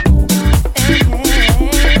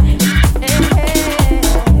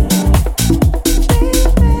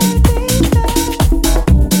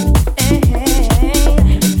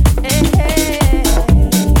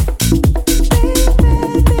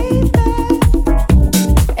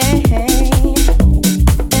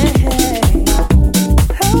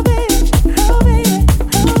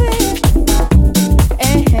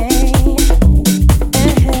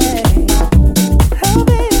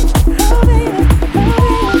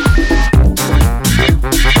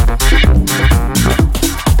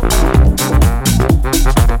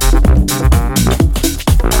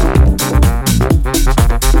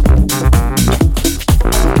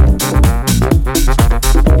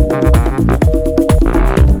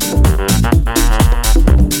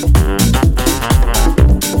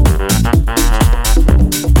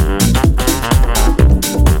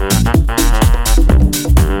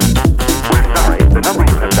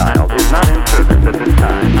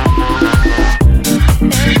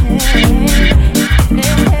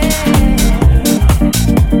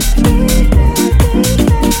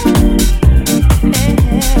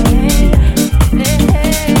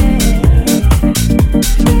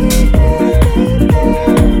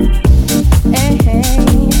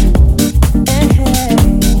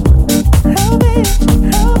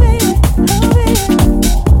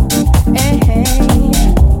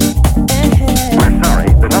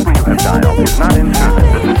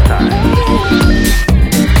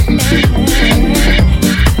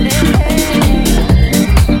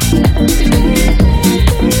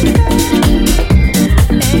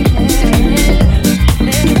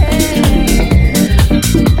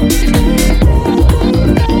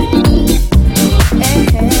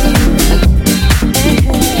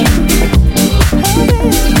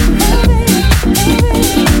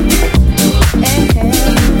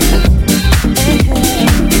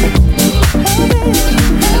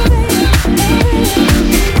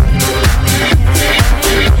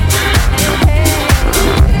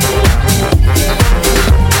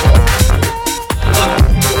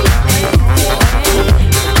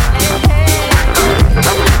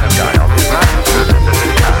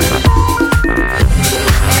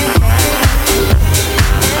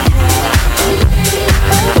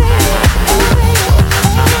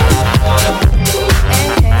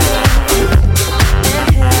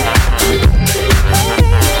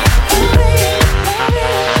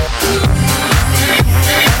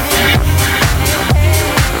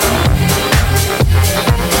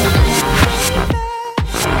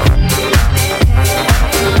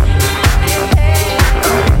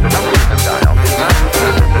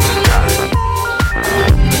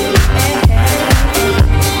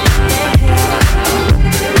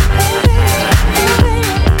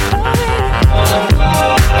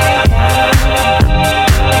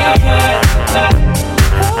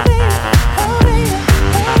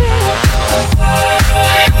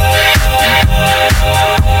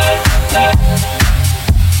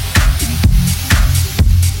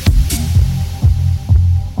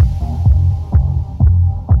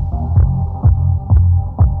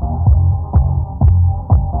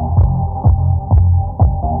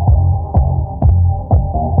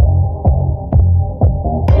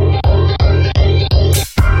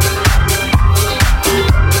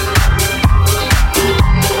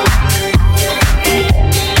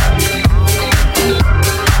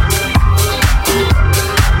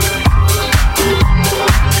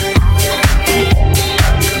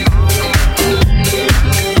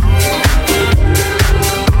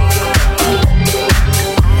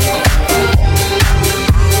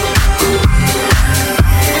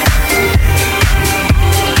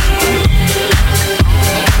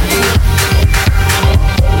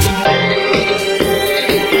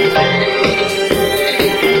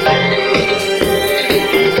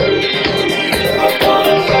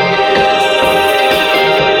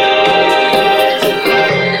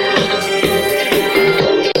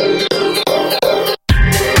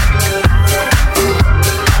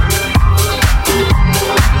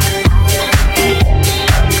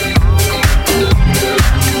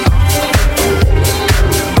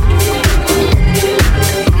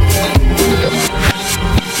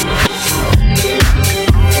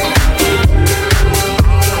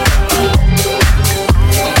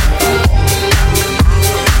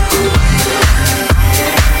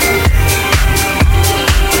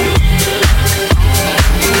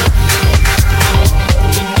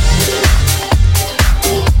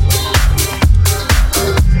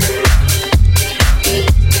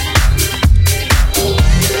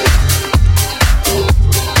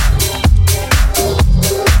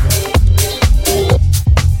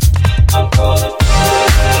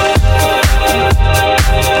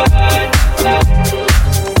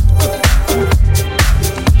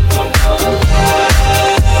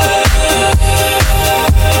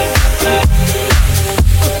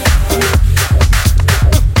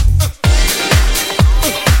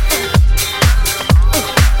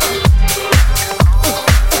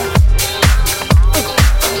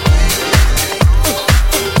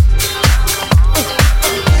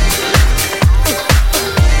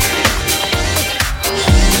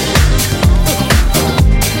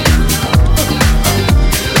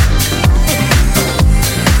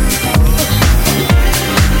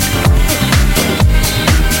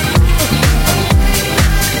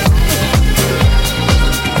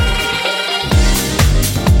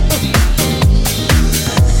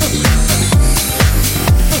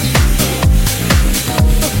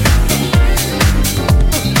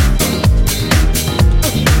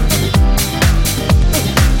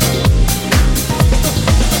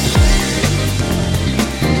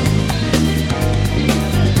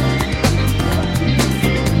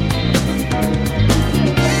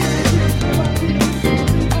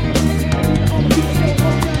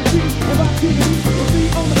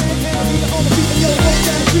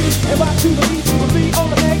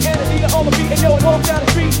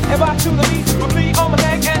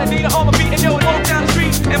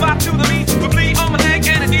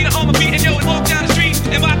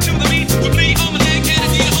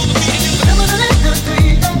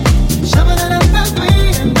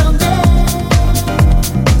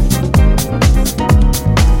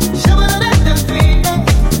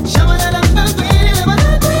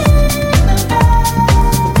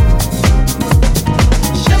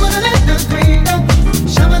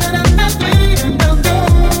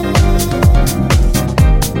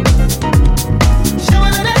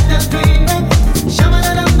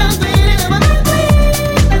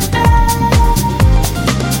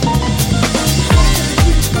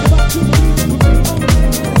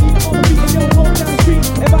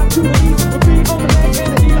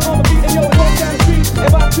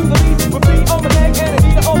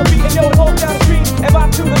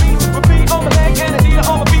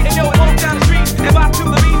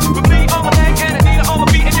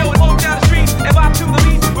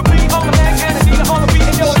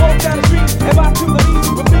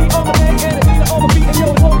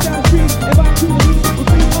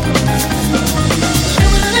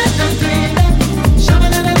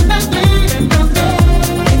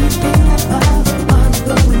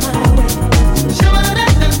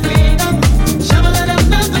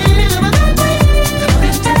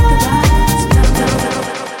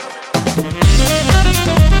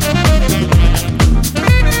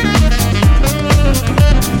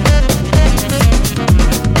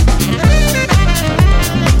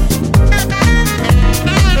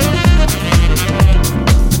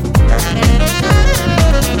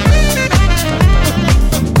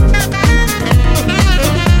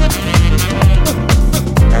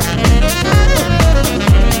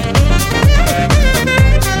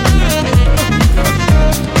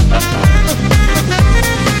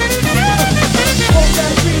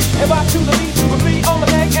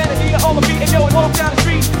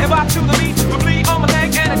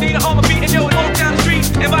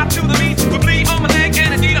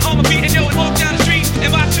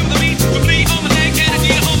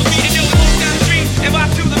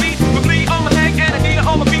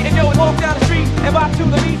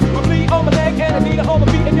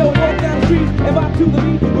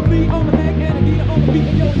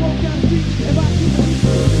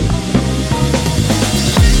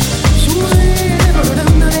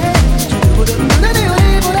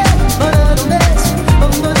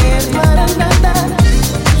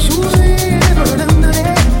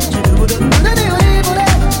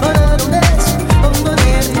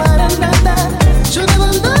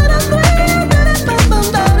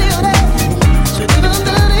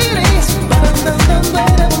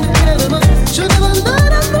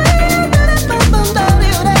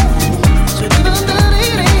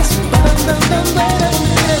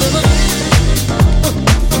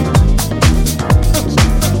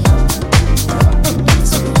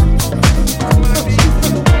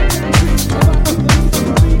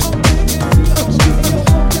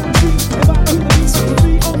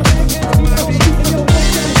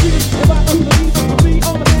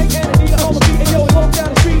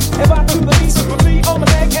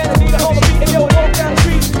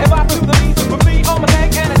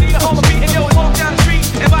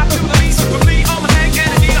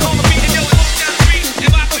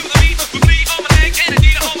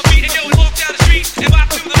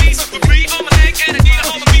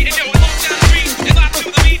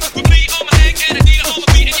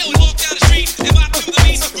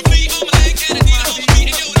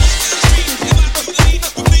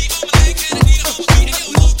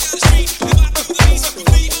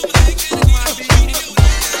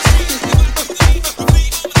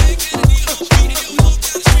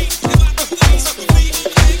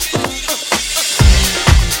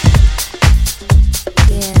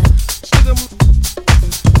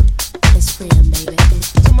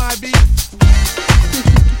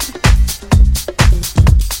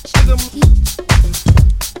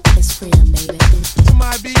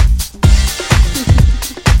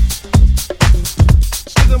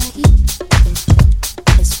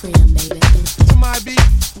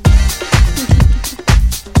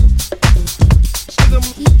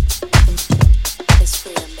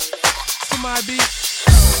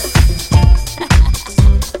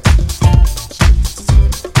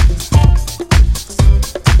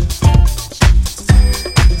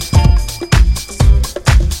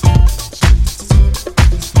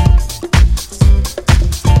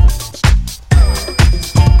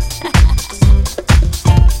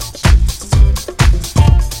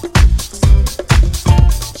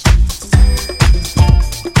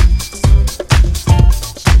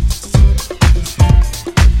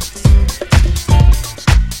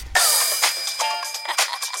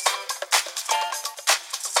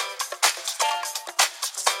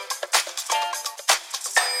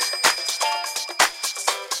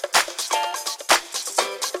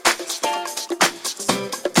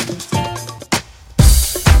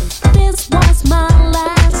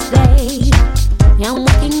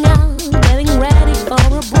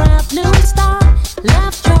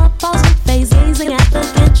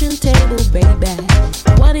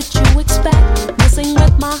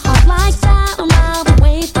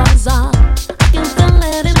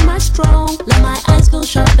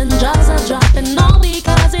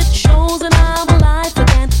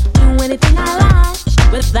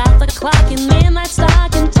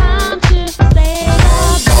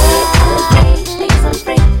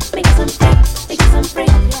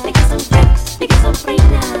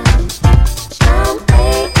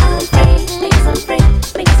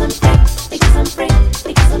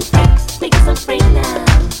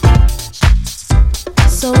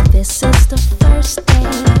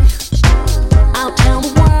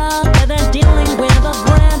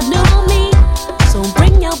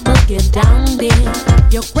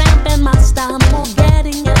 You're cramping my style, more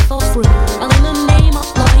getting it for free. All in the name of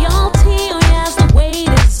loyalty, oh yes, the weight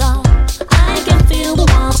is on. I can feel the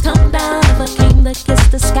walls come down of a king that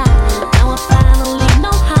kissed the sky. Now I finally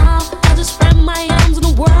know how. I just spread my arms and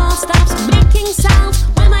the world stops making sounds.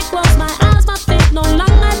 When I close my eyes, my feet no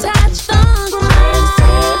longer touch the ground.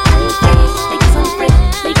 Because I'm free,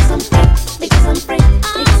 because I'm free, because I'm free,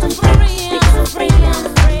 because I'm free, because I'm free, I'm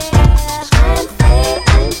free. I'm free,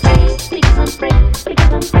 I'm free, because I'm free, because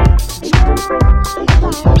I'm free, because I'm free.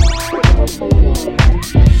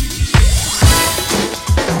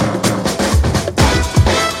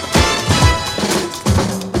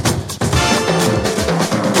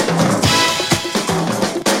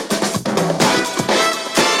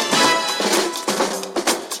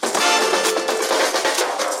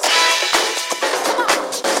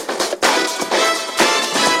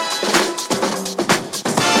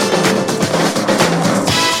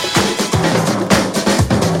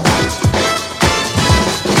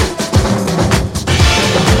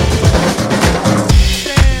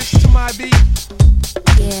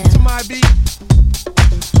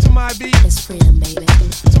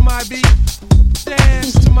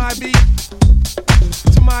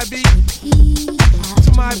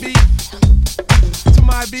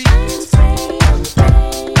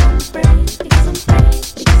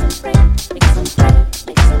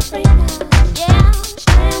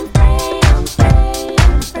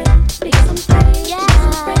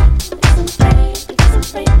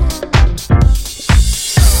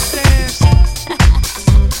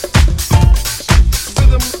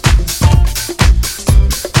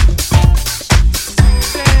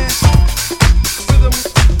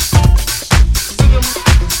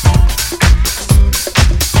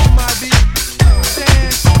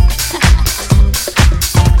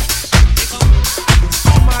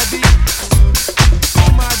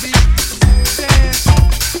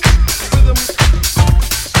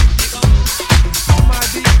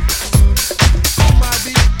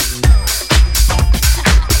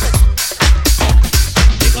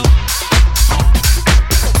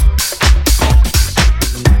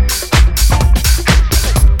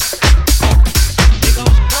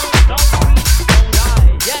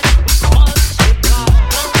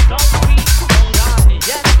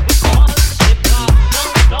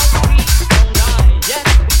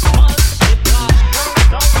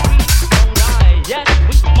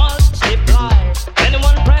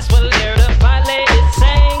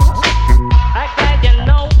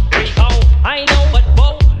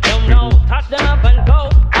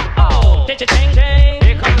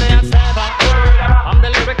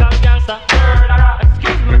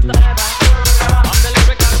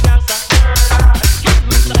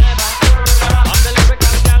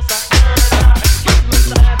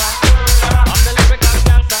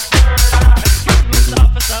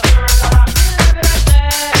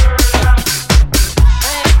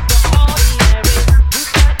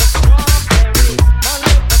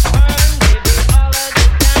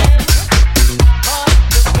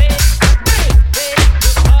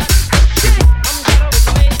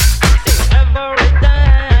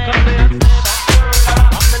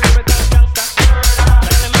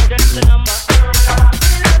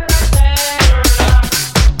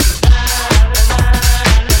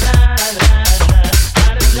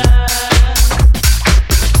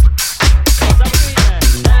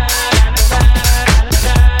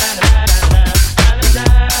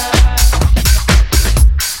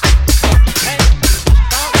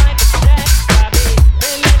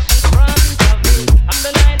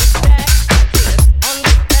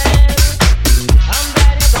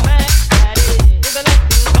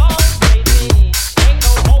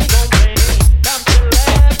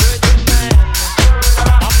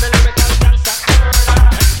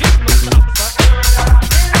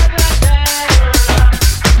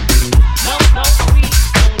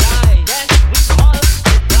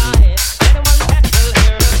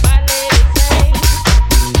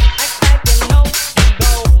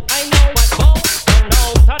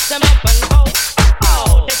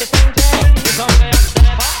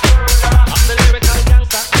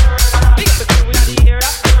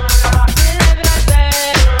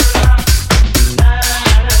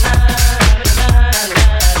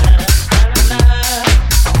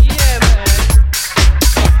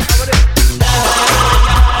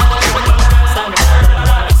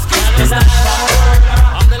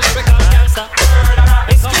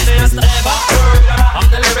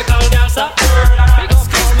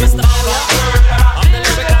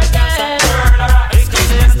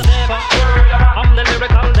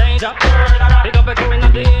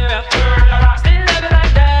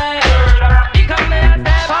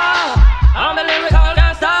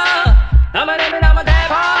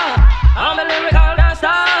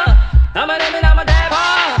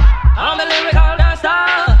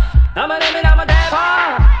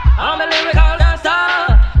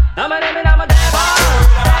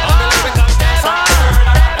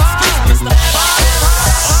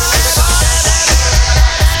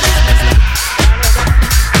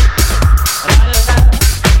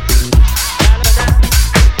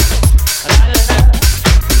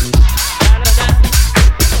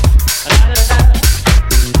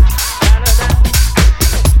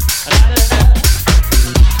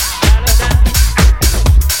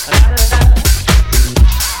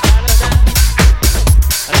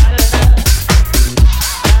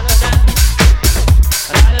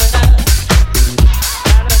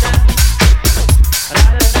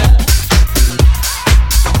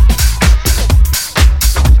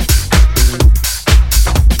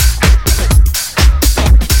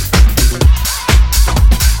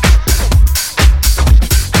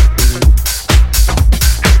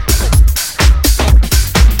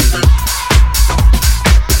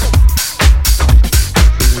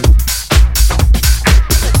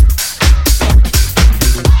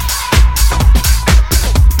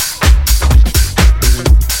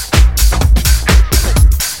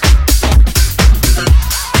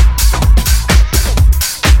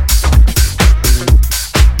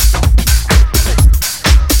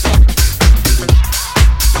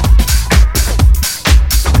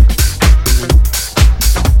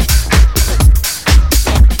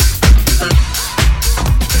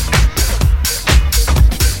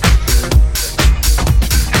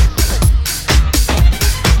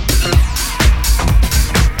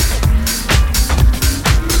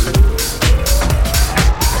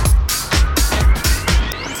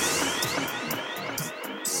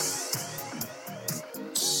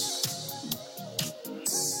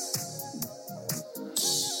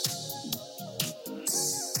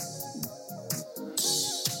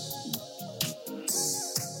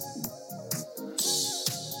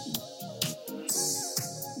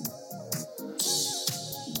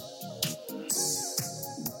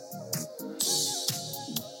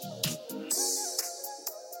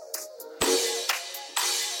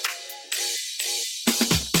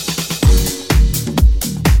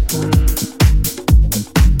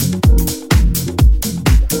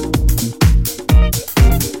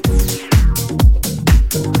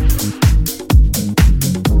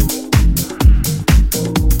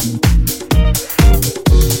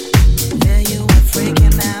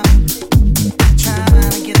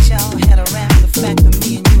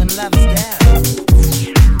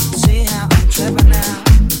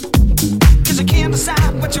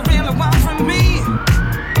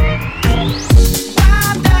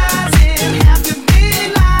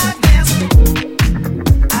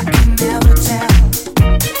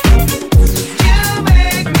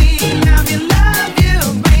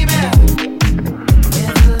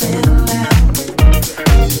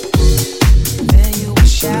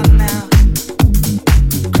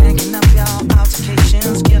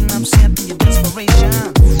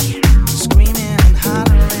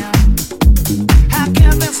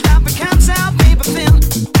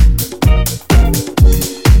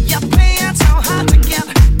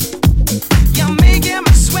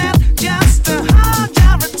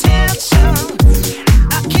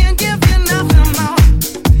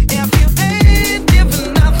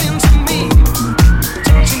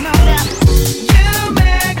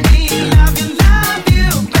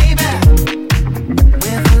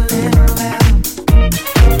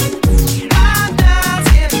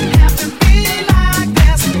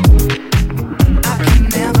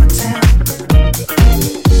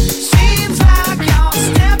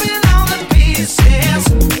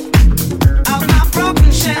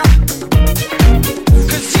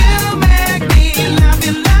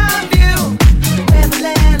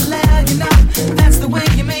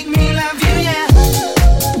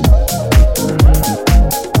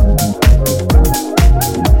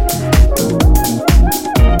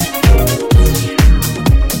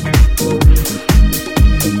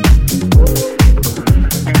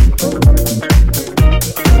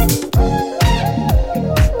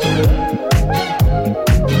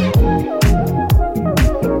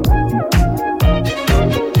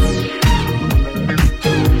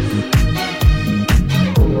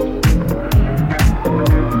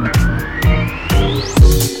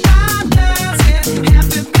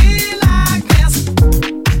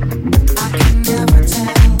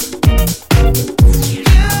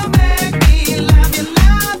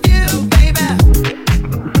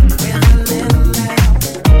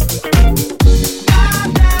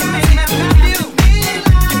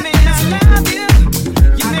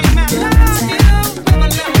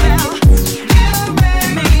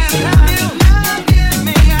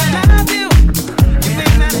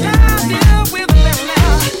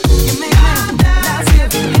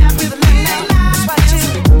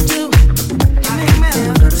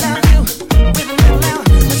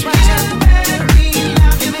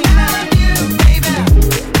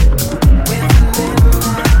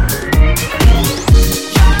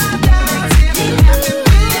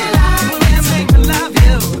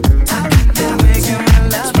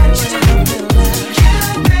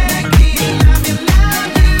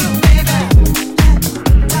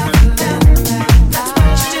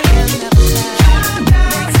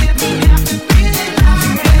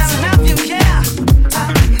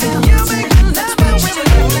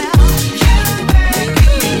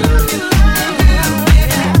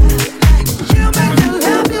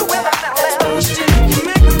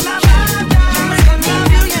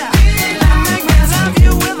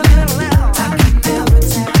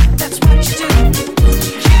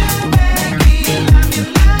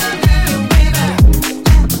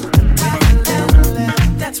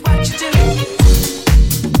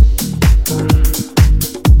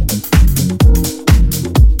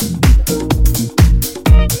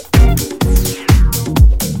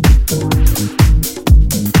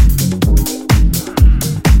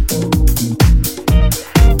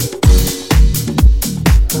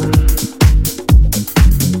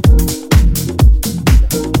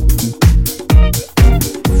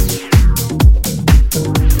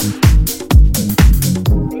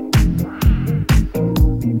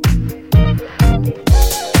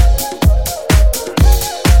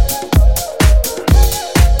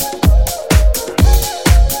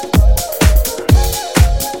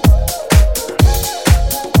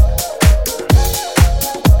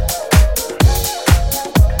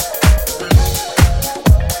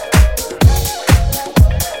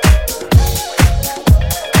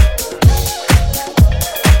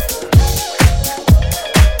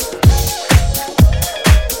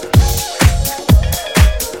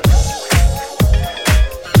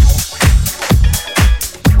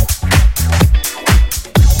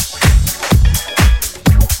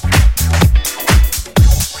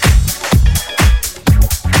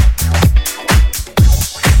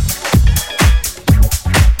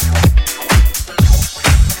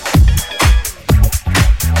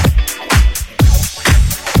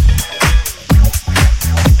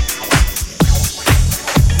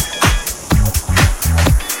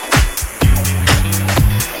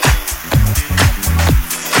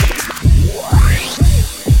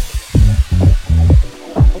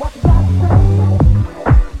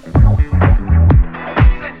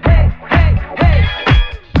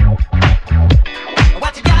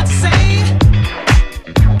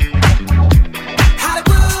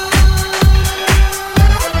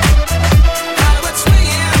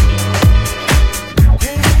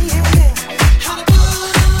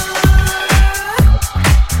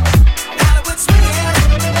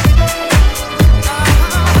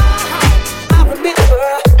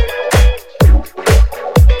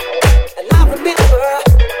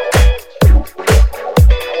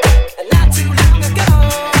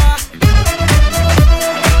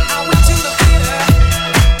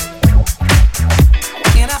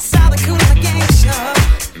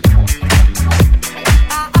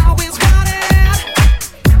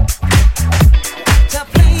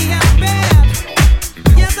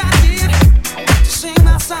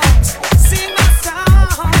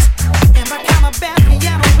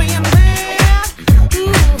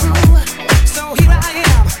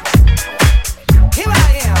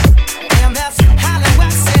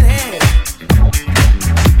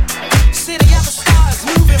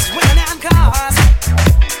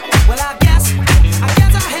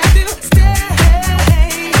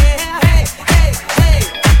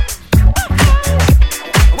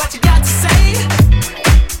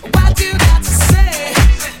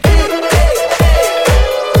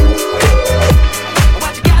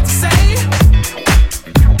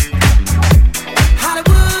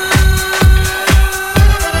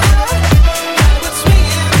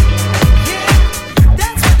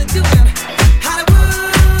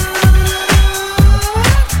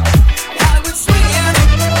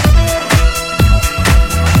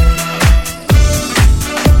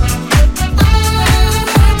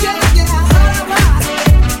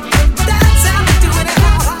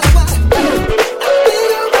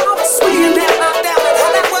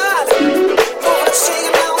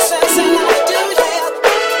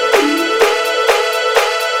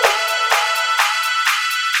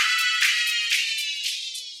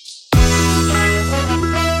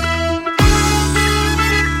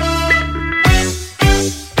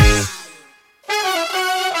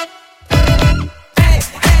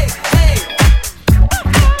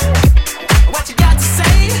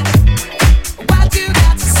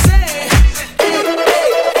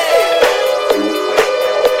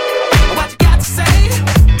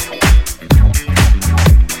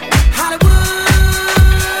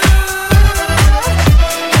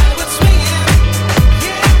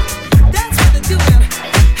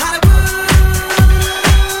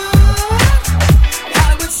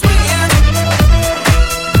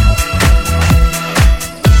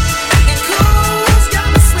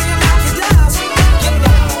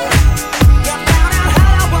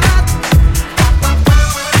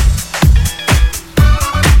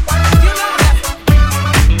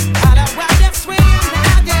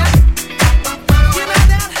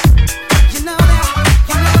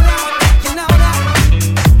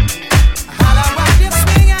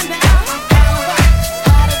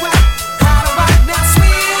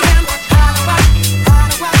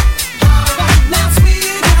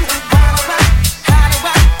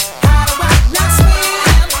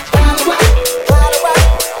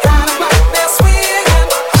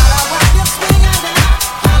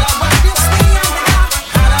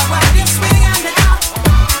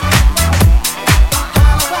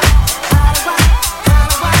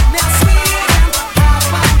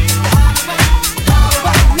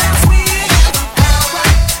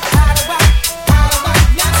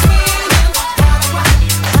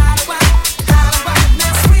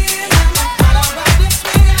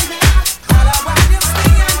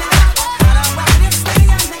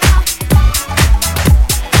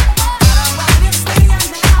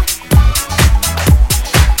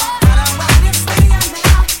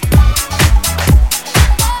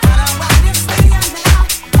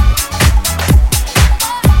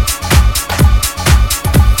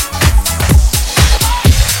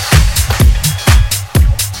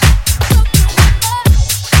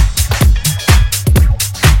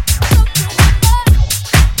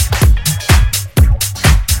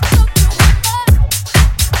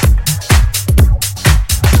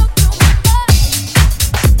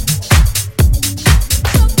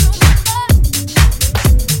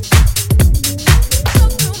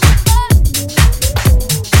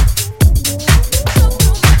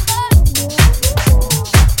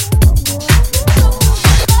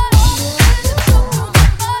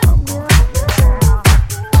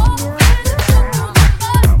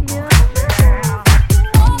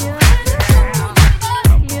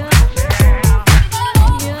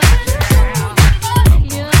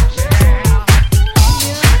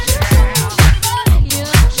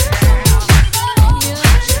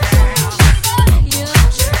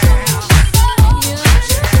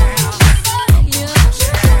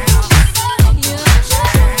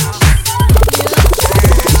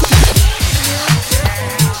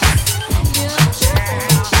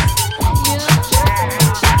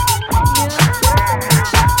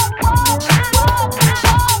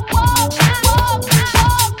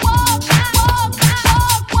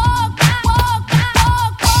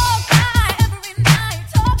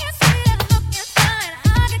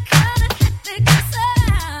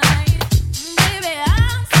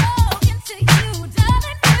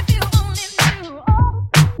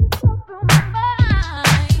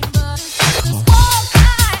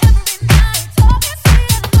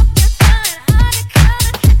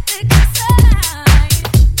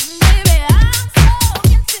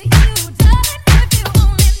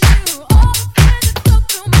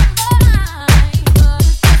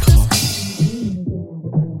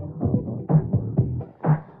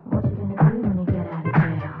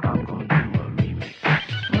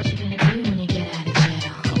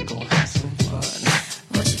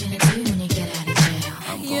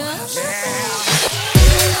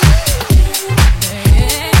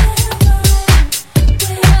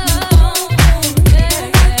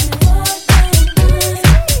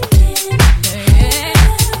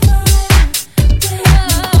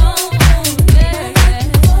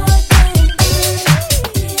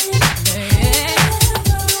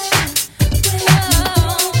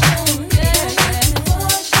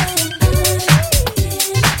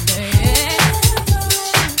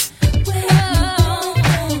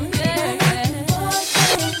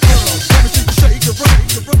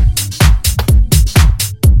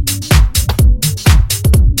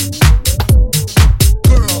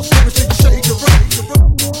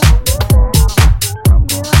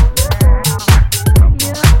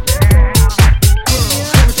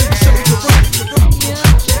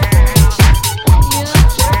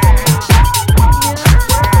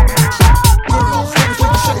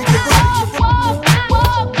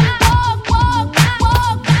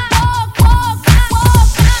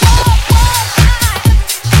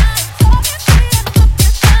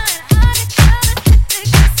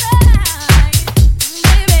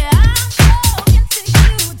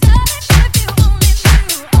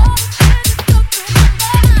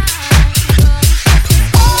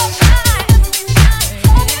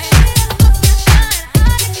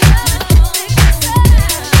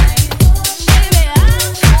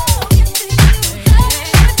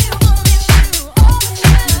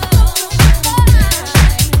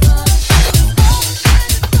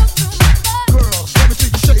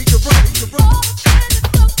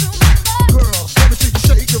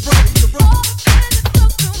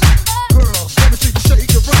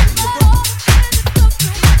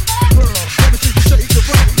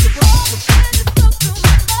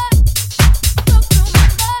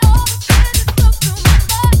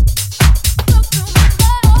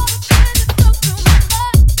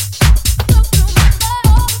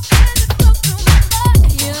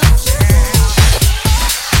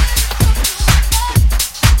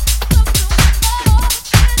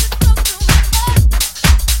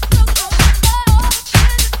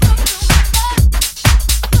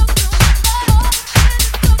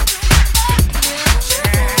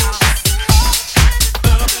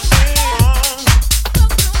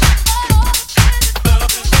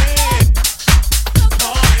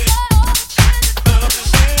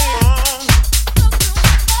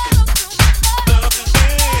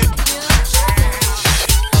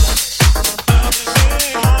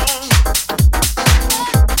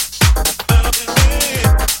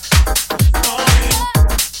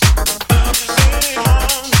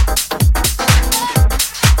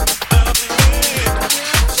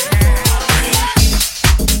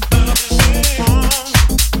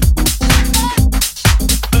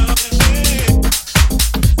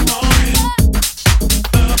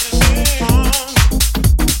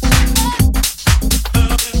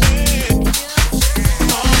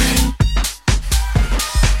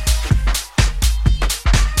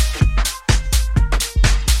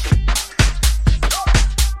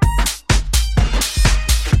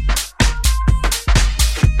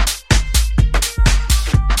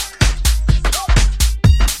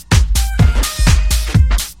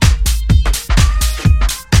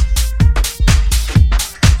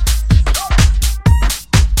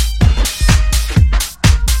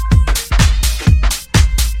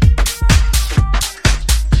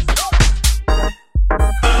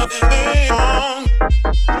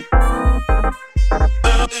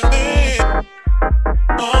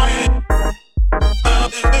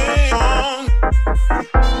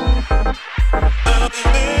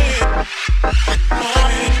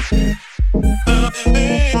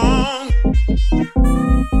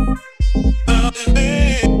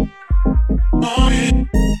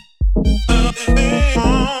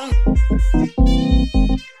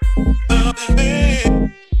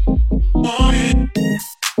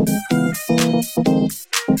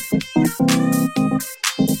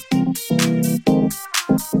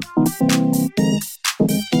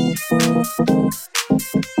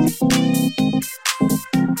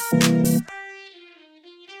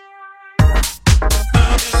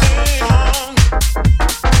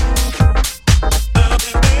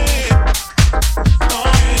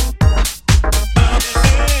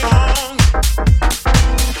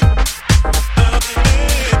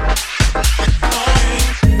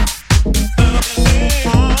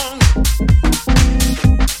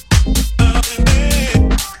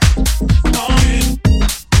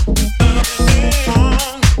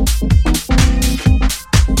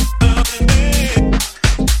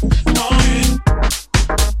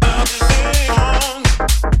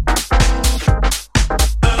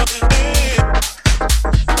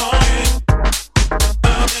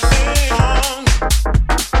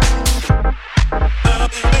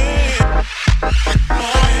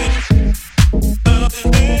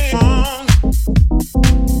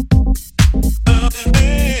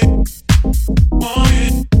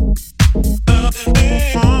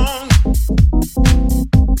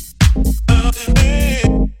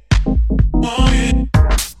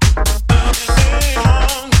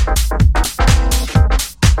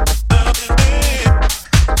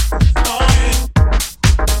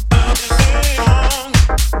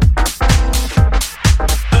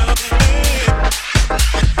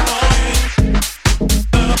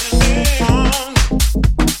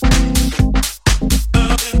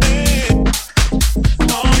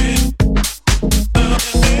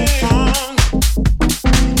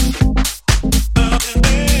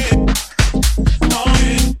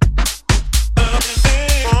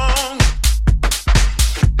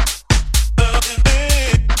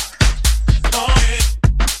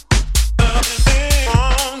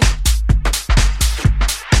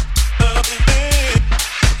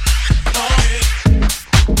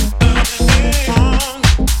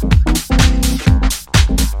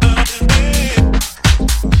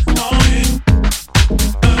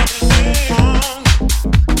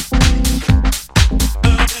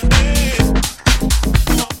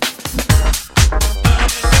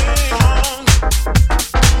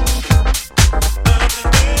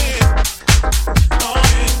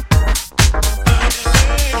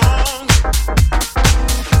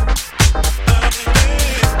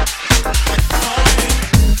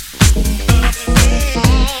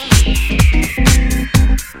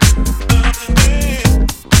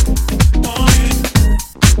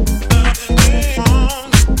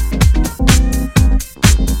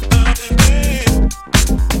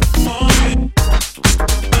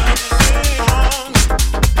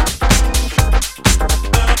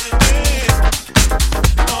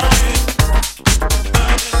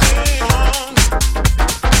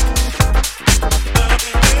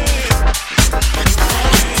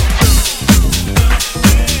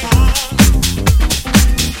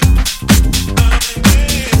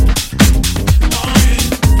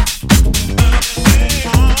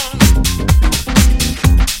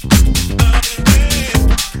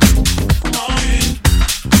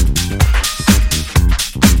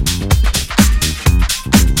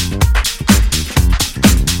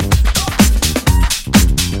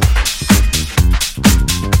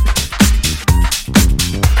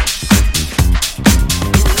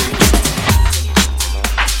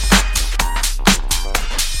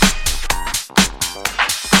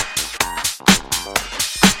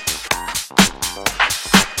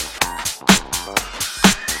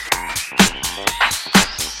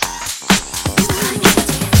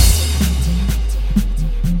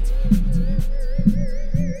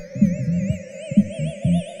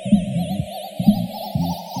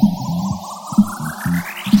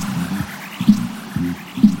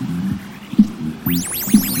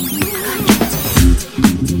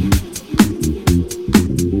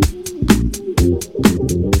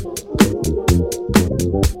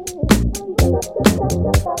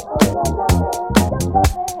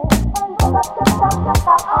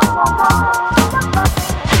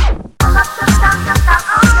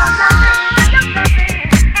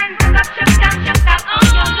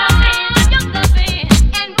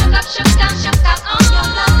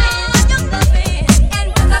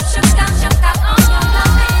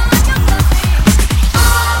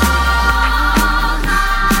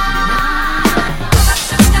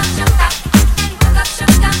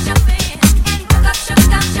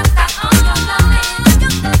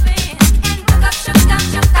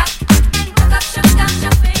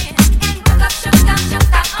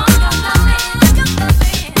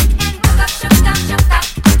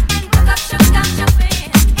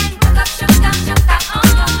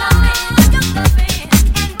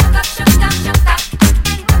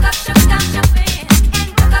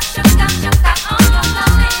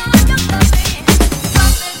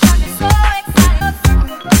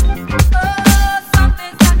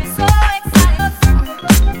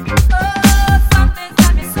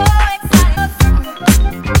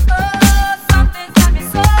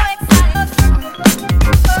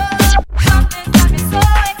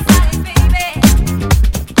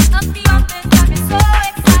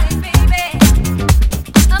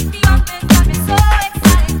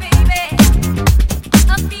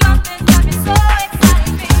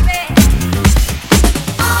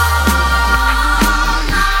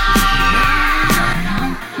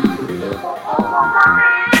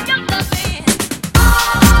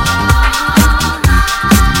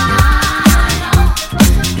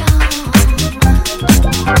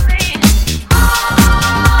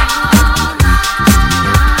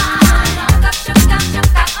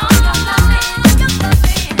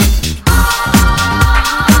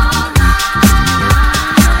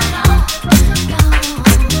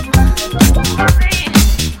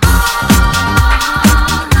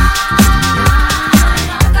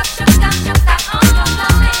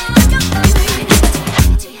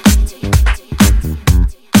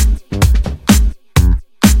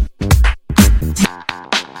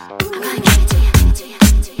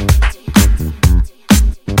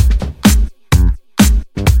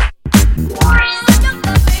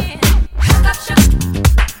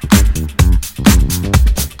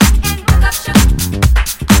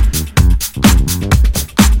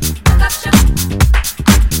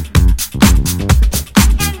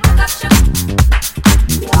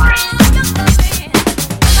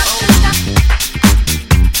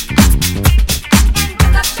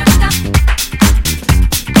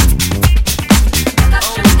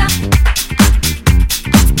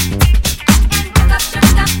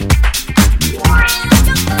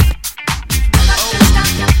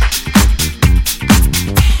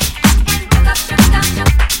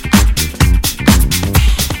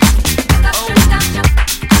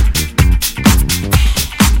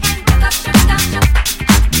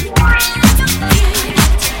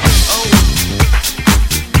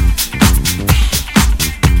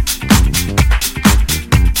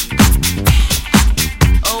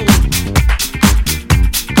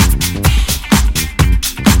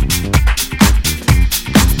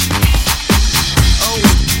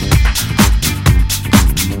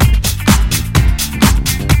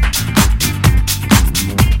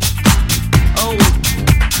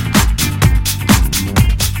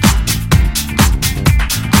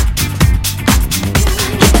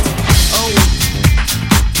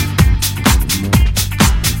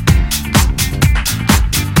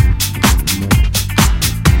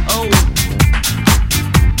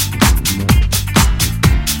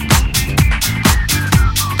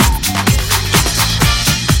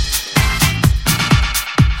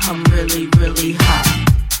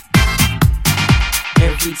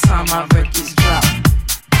 Every time my records drop,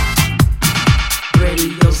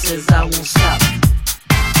 radio says I won't stop.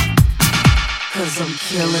 Cause I'm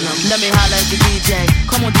killing them. Let me holler at the DJ.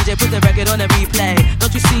 Come on DJ, put the record on the replay.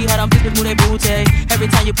 Don't you see how them people move their booty? Every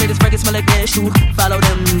time you play this record, smell like fish. Follow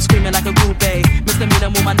them, screaming like a groupie.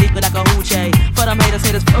 Misdemeanor, move my dick like a hoochie. For them haters,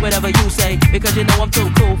 for whatever you say. Because you know I'm too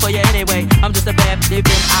cool for you anyway. I'm just a bad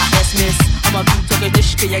living IS miss. I'm a keep talking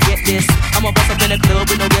this, can you get this? I'm a bust up in a club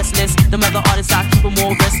with no guest list. Them other artists, I keep them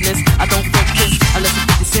more restless. I don't French kiss unless it's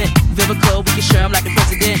 50 Cent. Vivica, we can share them like the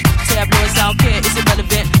president. Tabloids, I don't care, it's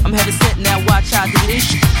irrelevant. I'm headed set now, watch I do this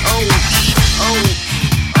shit.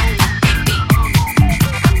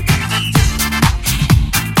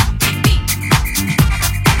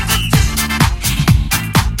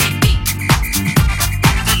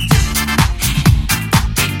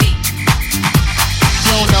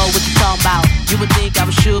 About. You would think I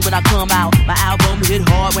was sure when I come out. My album hit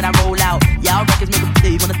hard when I roll out. Y'all records make a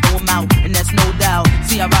play when I throw them out, and that's no doubt.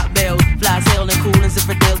 See, I rock bells, fly sail and cool and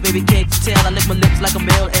Zinfandels. Baby, can't you tell? I lick my lips like a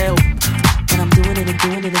male L. And I'm doing it and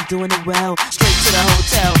doing it and doing it well. Straight to the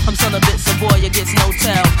hotel. I'm selling bits, so boy, you get no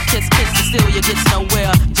tell. Kiss, kiss, and still you get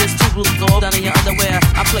nowhere. Just two blue gold down in your underwear.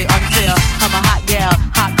 I play unfair. I'm a hot gal.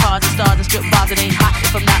 Hot cars and stars and strip bars. It ain't hot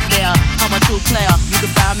if I'm not there. I'm a true player. You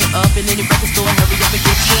can find me up in any record store. Hurry up and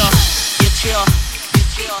get chill. Get chill. Get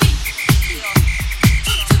chill.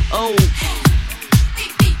 Oh.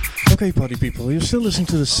 Okay, party people, you're still listening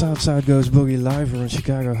to the Southside Goes Boogie live on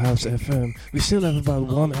Chicago House FM. We still have about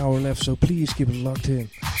 1 hour left, so please keep it locked in.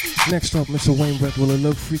 Next up, Mr. Wayne Brett will a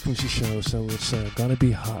low frequency show, so it's gonna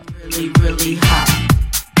be hot. Really, really hot.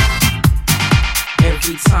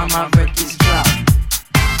 Every time my records drop,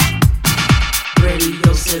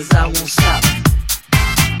 radio says I won't stop.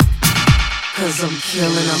 Cause I'm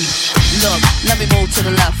killing them. Look, let me move to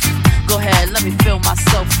the left. Go ahead, let me feel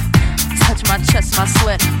myself. Touch my chest, my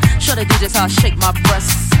sweat. Show the DJs how I shake my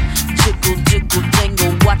breasts. Jiggle, jiggle,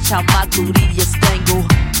 jangle. Watch how my gluteus dangle.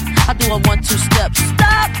 I do a 1-2 step.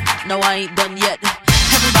 Stop! No, I ain't done yet.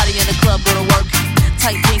 Everybody in the club go to work.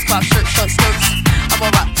 Tight jeans, pop shirt, short skirts.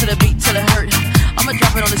 I'ma rock to the beat till it hurt. I'ma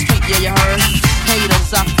drop it on the street, yeah, you heard.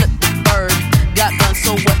 Haters, I flip the bird. Got guns,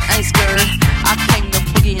 so what? I ain't scared. I came to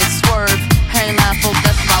boogie and swerve. Hang line, folks,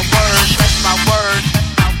 that's my word. That's my word.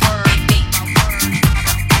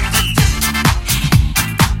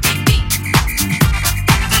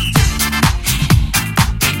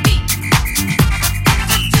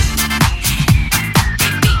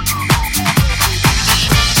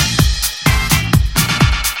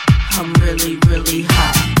 I'm really, really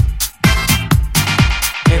hot.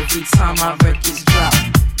 Every time my records drop,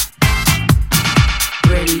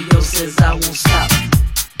 radio says I won't stop.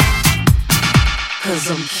 Cause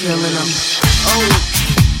I'm killing them. Oh.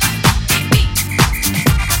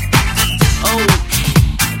 Oh.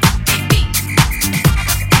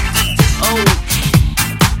 Oh.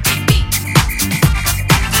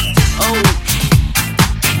 Oh.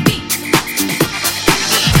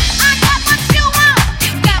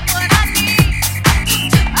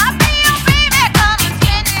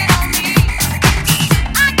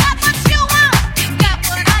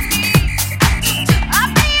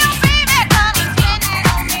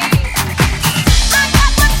 I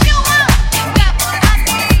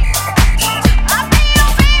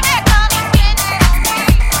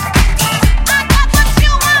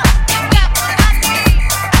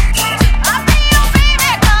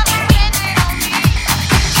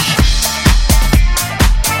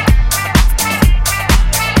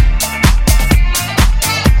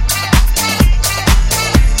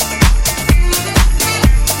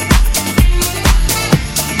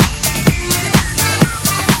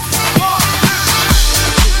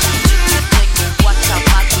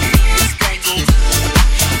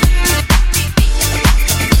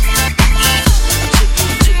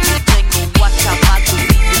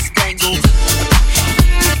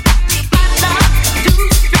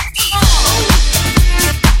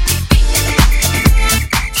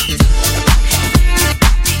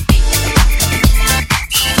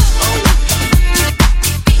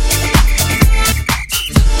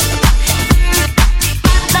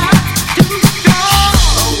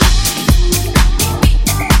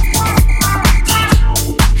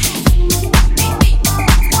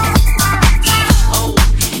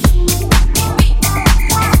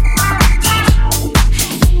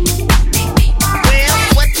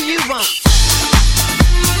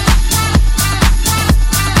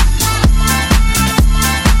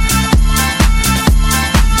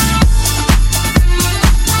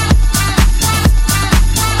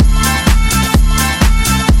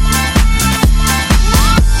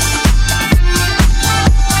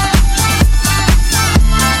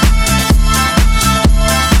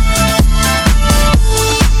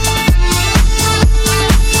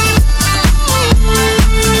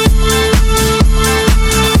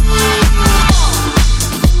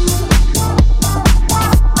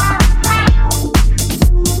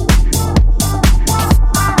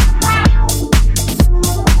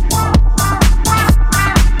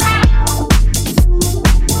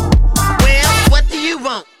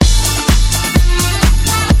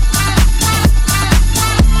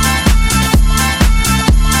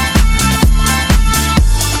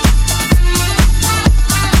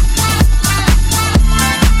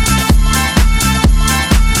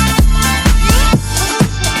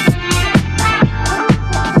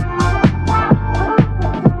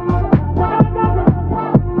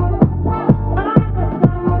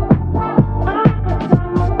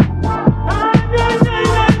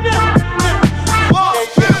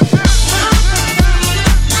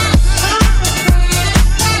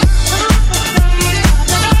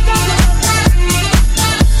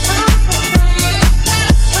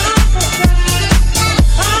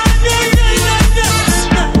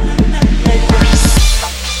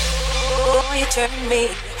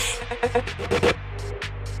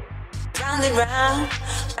Round and round,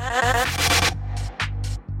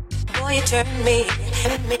 boy, you turn me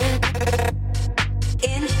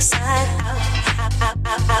inside out.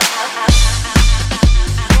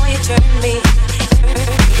 Boy, you turn me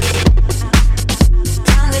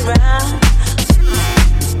round and round.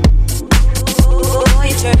 Boy,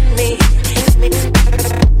 you turn me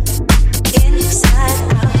inside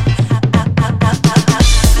out.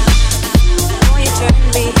 Boy, you turn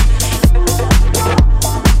me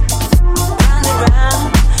round and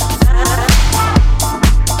round.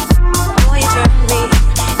 Boy, you turn me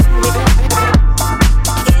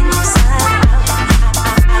inside out.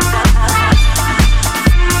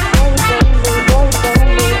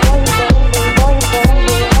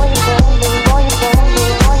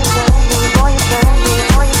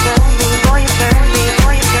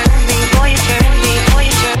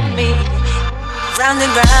 Round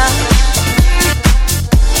and round.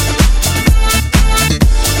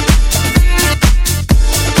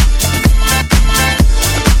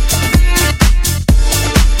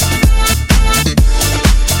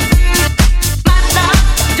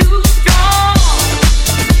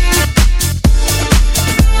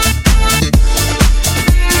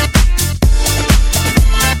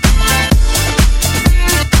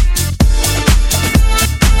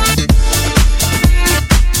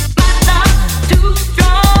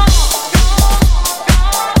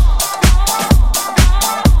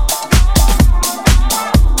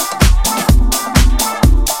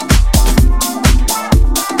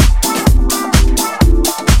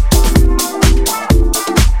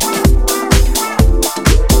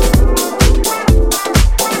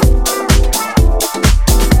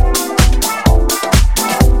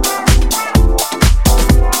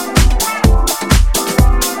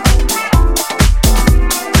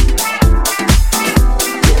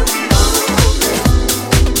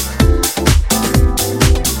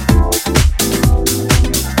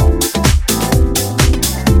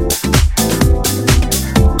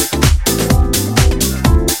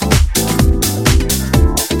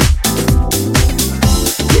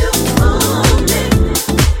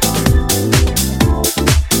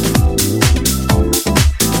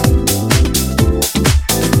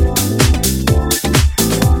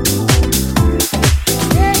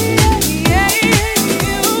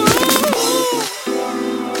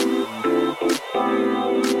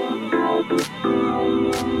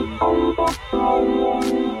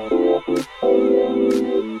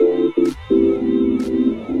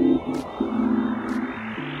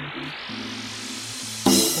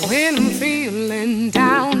 When I'm feeling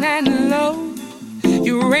down and low,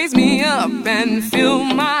 you raise me up and fill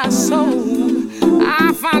my soul.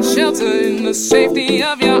 I find shelter in the safety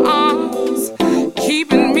of your arms,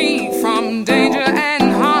 keeping me from danger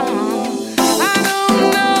and harm. I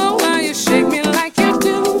don't know why you shake me like you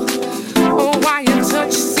do, or why your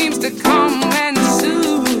touch seems to come and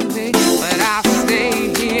soothe me, but I'll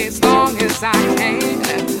stay here as long as I can.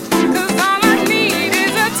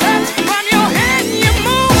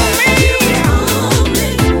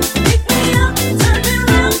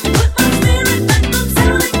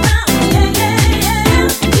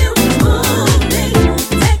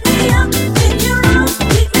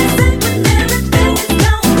 Keep me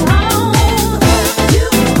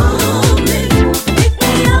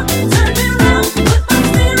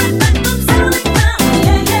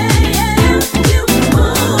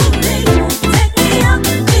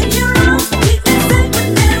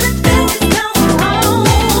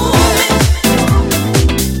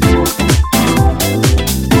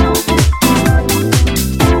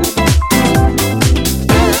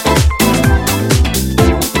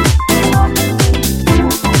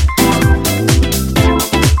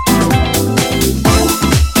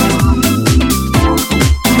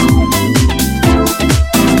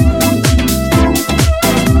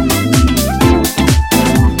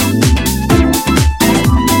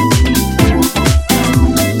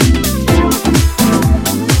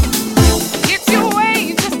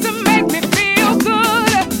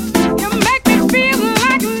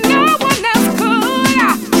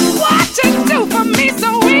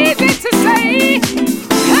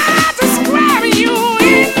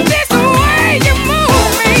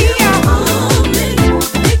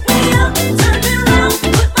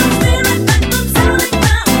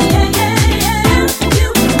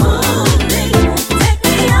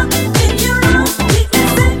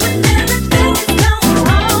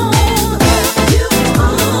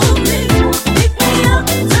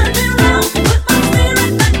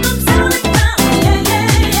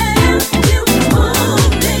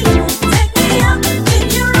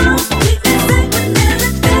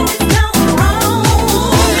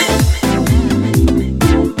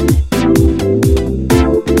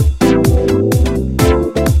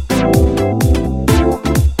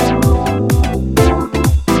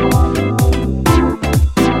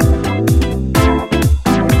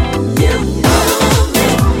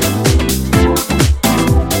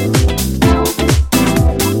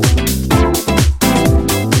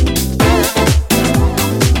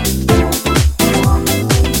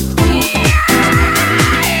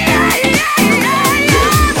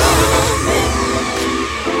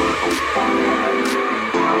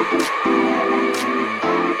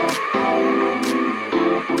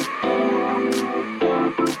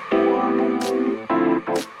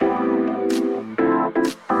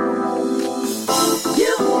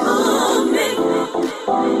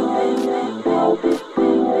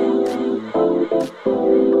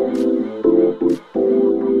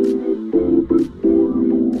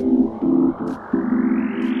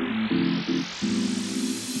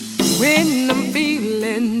when I'm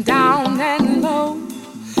feeling down and low.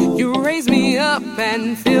 You raise me up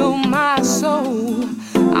and fill my soul.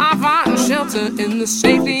 I find shelter in the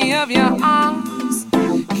safety of your arms,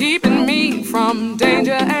 keeping me from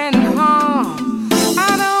danger and harm.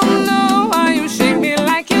 I don't know why you shake me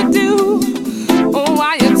like you do, or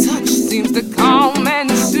why your touch seems to calm and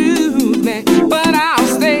soothe me, but I'll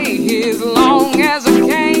stay here as long as I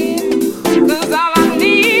can, 'cause all I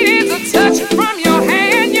need is a touch from your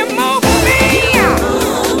hand. You move me.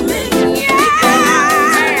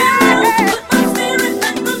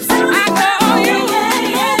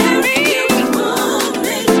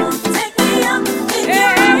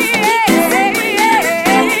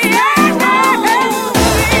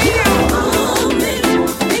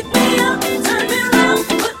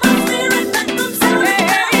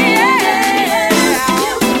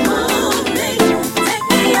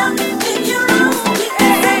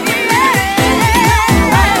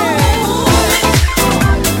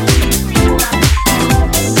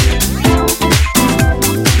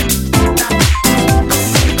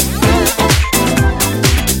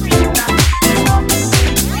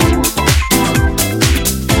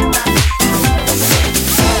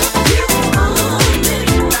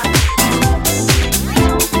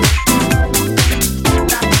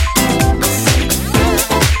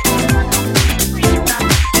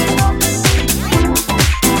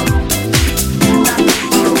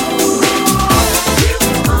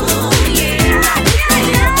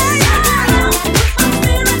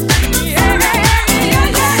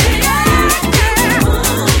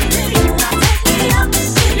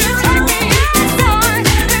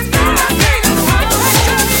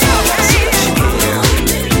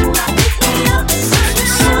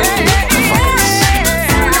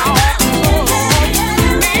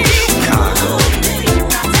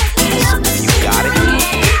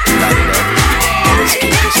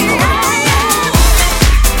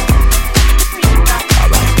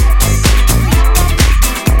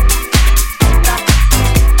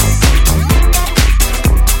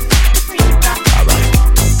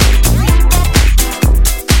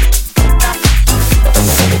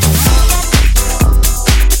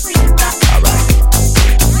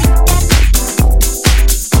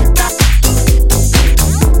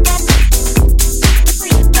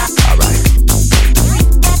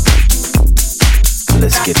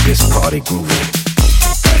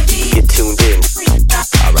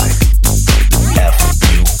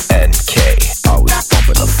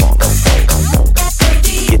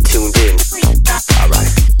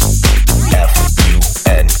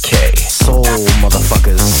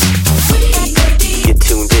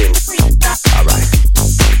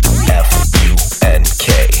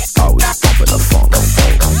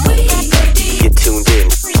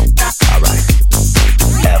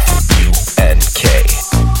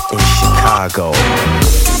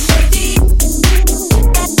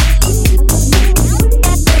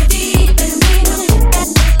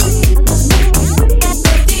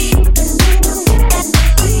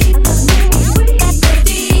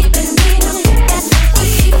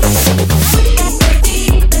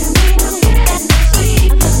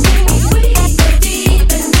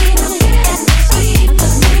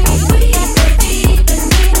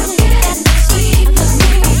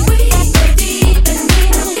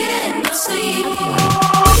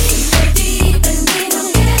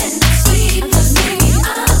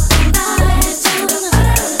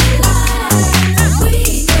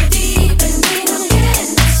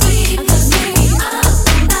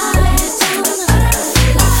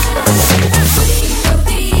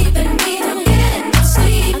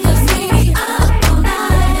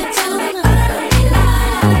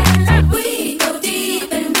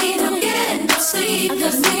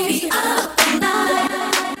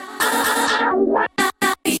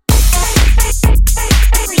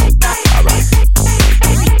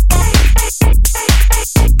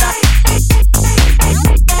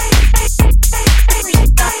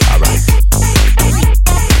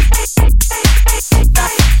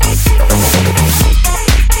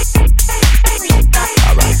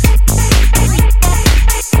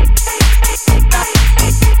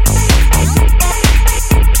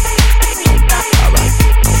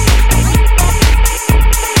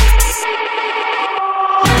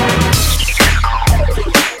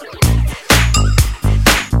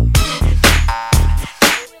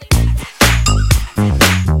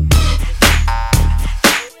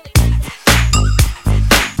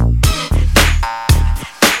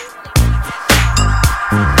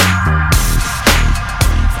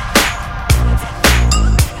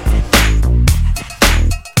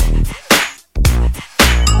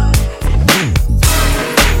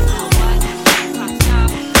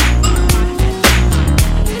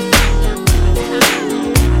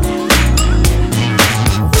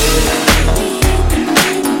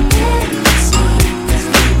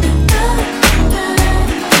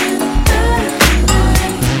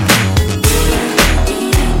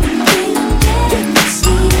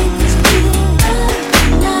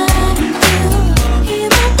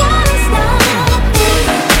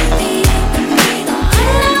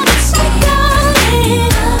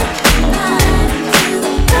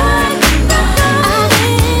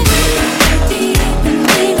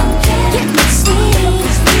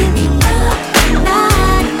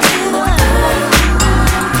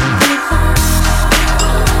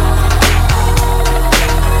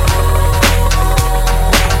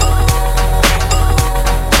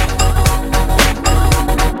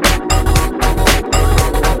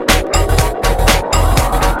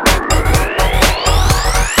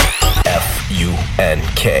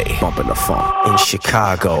 bumping the funk in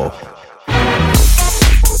Chicago.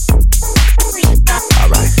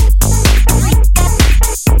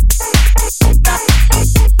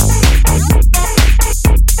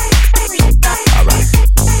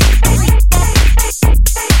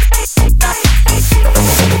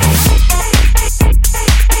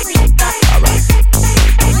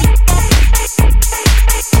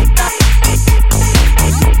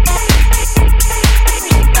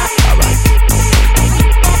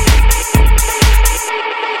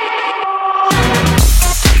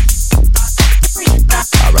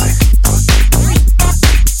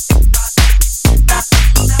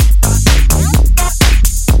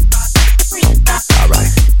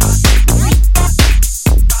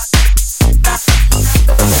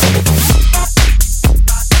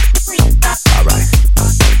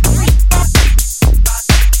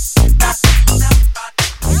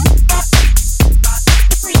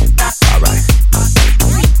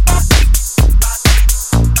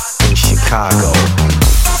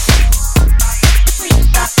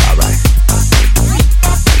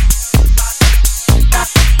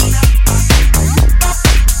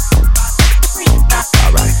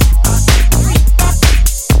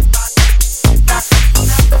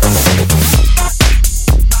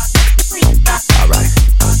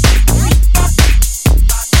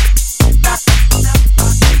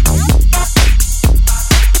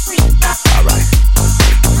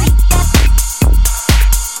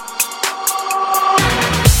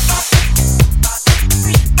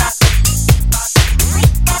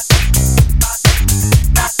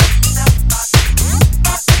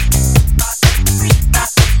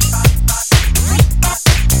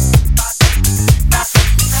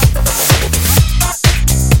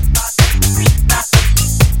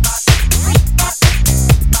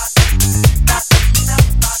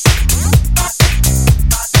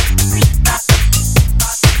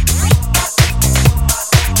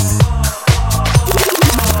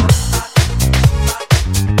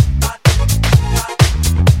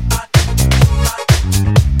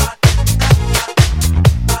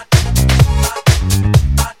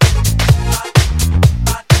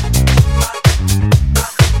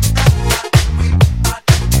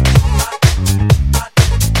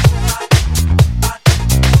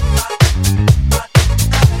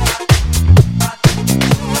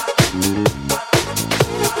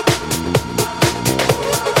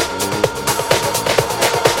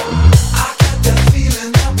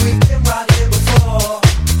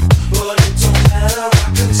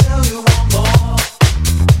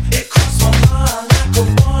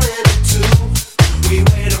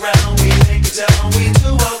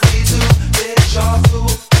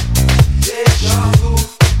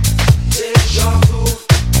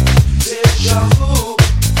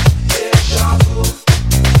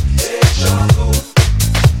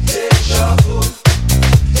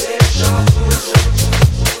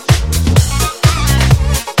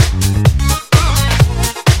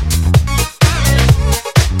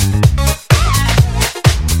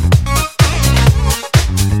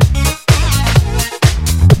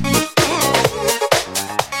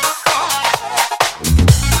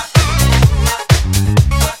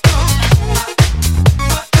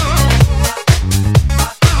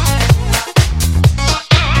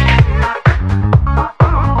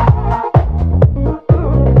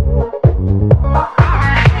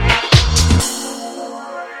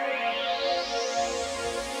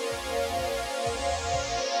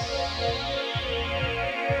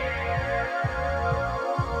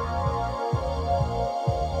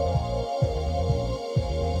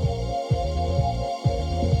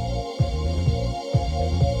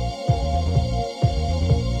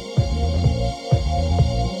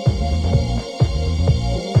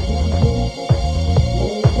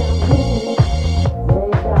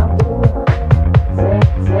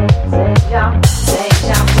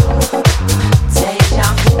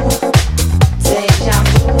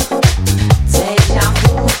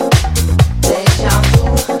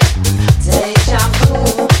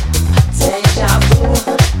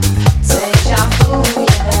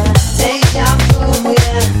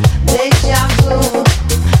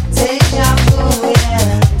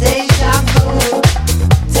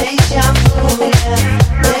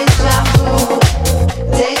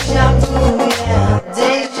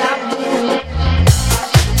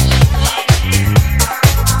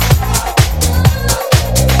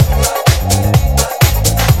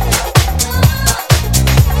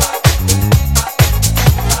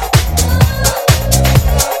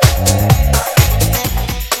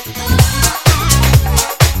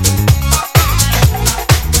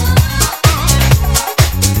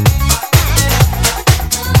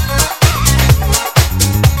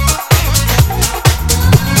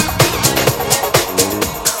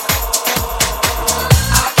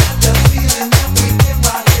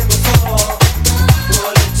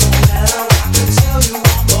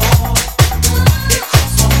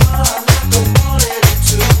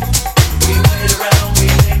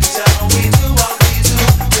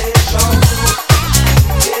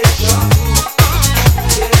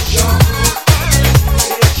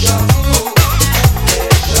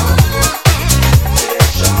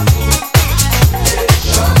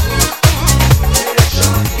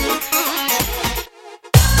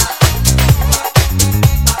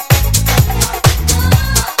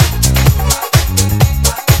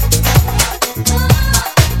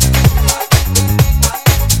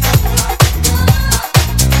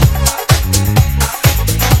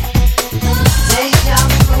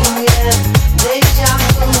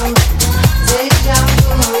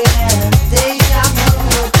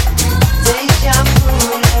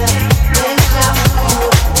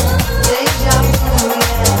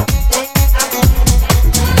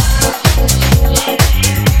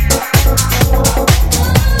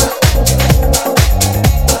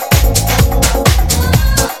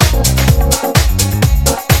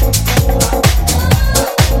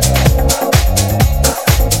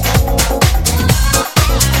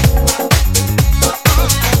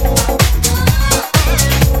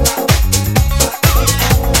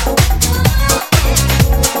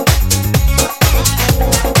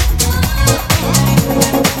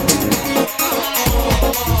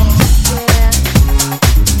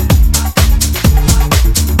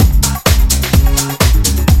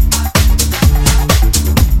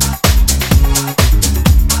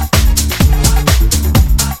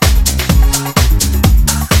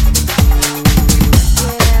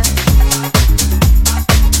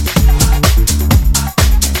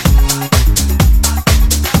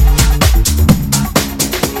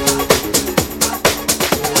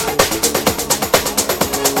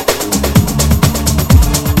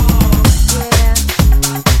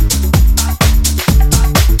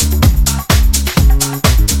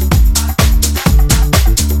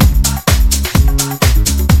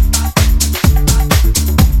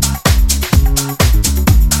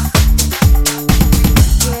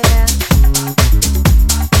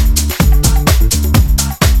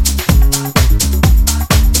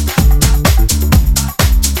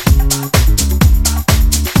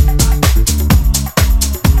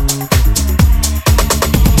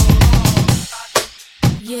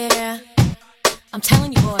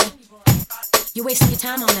 wasting your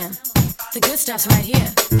time on them. The good stuff's right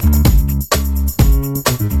here.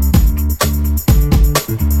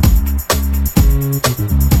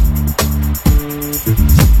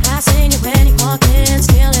 I seen you when you walked in,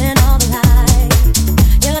 stealing all the light.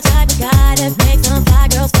 You're the type of guy that makes them fly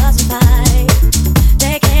girls fuss and fight.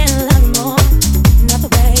 They can't love you more, not the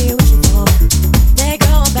way you're wishing for. They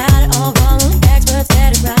go about it all wrong, only experts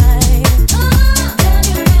get it right. Then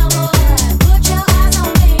you real boy, put your eyes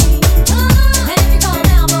on me. And if you call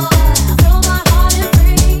now, boy, I'll throw my heart in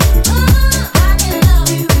free. I can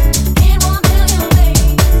love you in 1 million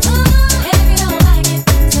ways. And if you don't like it,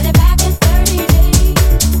 send it back in 30 days.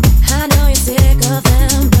 I know you're sick of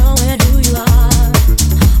them knowing who you are.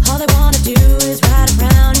 All they wanna do is ride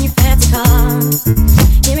around in your fancy car.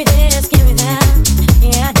 Give me this, give me that.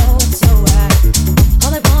 Yeah, I know it's so right.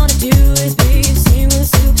 All they wanna do is be seen with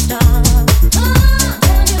a superstar.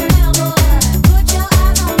 Turn your mail, boy, put your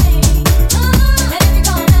eyes on me. And if you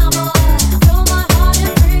call now, boy, I'll throw my heart in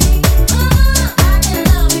free. I can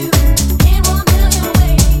love you in 1 million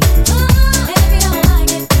ways. And if you don't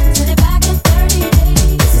like it, send it back in 30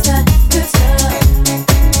 days. This is the good stuff. This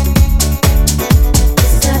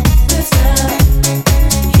is the good stuff.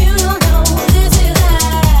 You don't know this is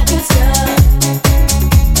that good stuff.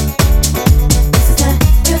 This is the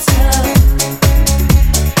good stuff.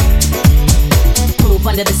 Proof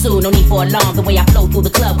under the suit, no need for alarm. The way I flow through the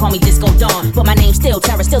club, call me Disco Dawn. But my name's still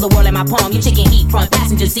Terror, still the world in my palm. Your chicken heat, front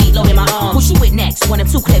passenger seat, loading my arm. Who she with next? One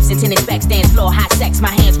of 2 clips in tennis back, stands floor, hot sex.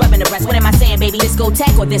 My hands rubbing the rest. What am I saying, baby?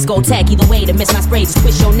 Discotheque or discotheque? Either way, to miss my spray, just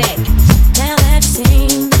twist your neck. Now that you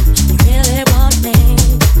seen, you really want me.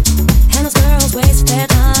 And those girls waste their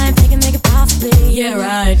time thinking they could possibly. Yeah,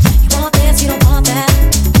 right. You want this, you don't want that.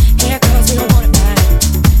 Here, girls, we don't want it back.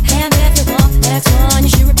 And if you want the next one, you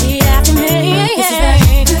should repeat after me. This is that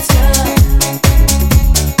good stuff.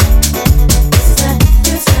 This is that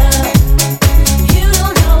good stuff. You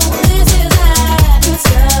don't know this is that good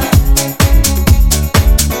stuff.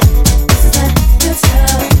 This is that good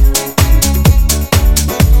stuff.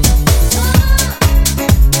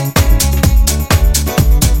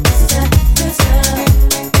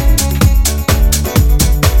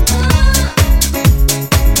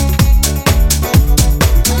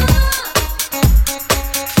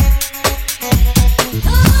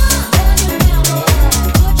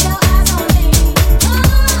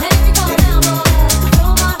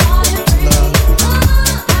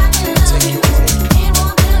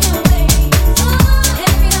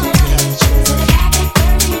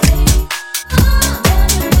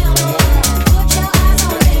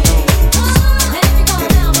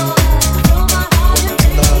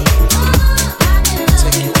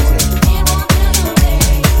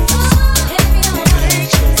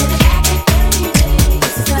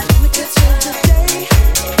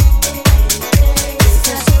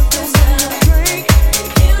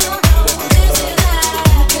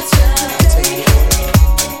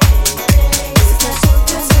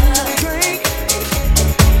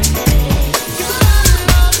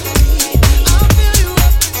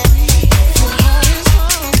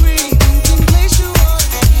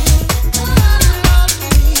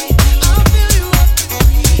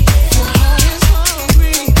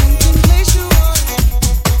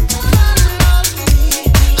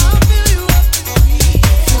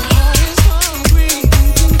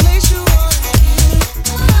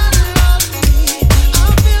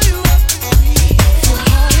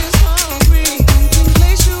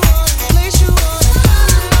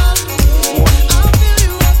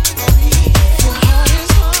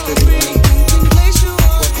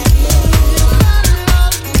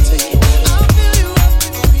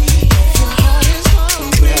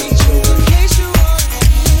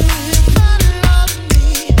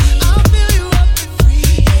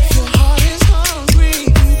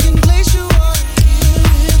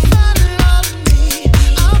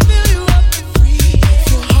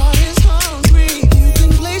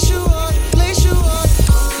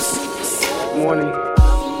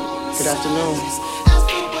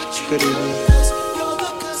 Good evening.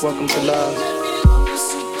 Welcome to love.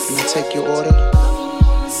 Can I take your order?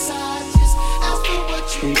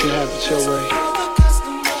 You can have it your way.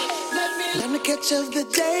 Let me catch of the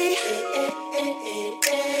day.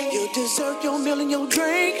 You deserve your meal and your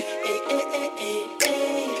drink.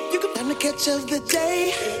 You can let me catch of the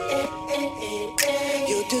day.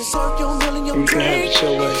 You deserve your meal and your drink. You can have it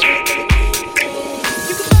your way.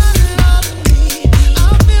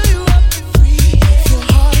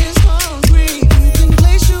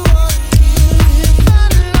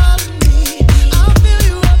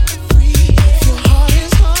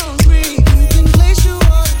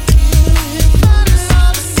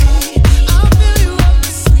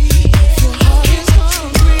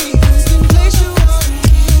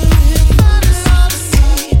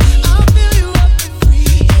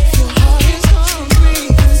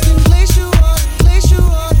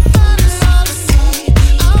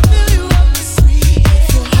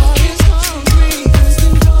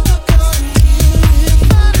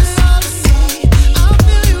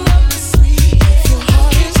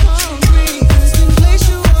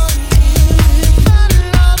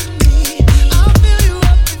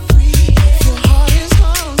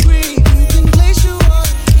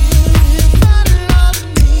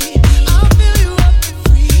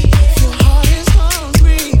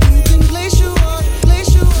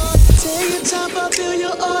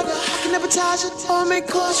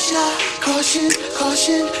 Caution,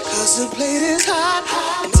 caution, cause the plate is hot.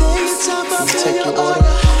 Take your time up in your order.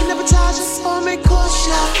 Never touch it or make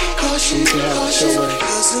caution. Caution, caution,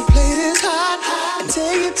 cause the plate is hot.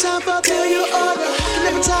 Take your time up in your order.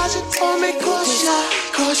 Never touch it or make caution.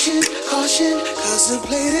 Caution, caution, cause the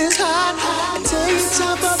plate is hot. Take your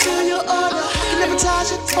time up in your order. Never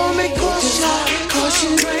touch it or make caution.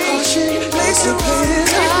 Caution, caution, cause the plate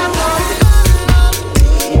is hot.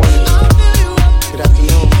 Good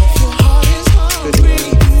afternoon. Good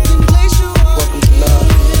evening. Welcome to love. Can I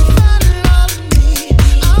take your order? And you can have it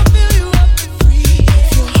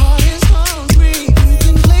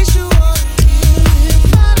your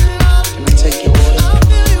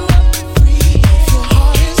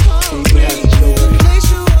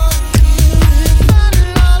way.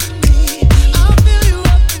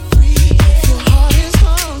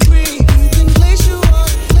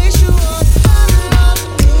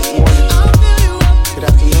 Good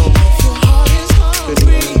afternoon. Good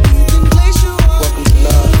evening. Welcome to love.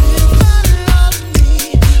 Can I take your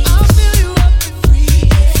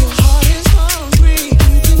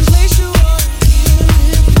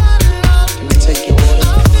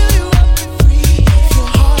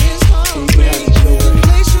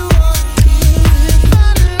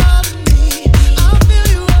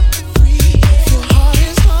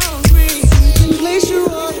order?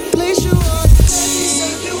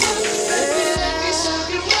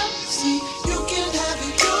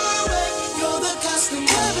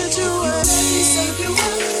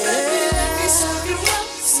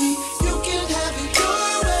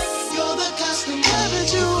 And you can have it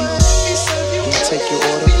your way. Take your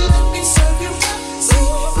order. And you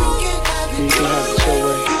can have it your way. And you can have it your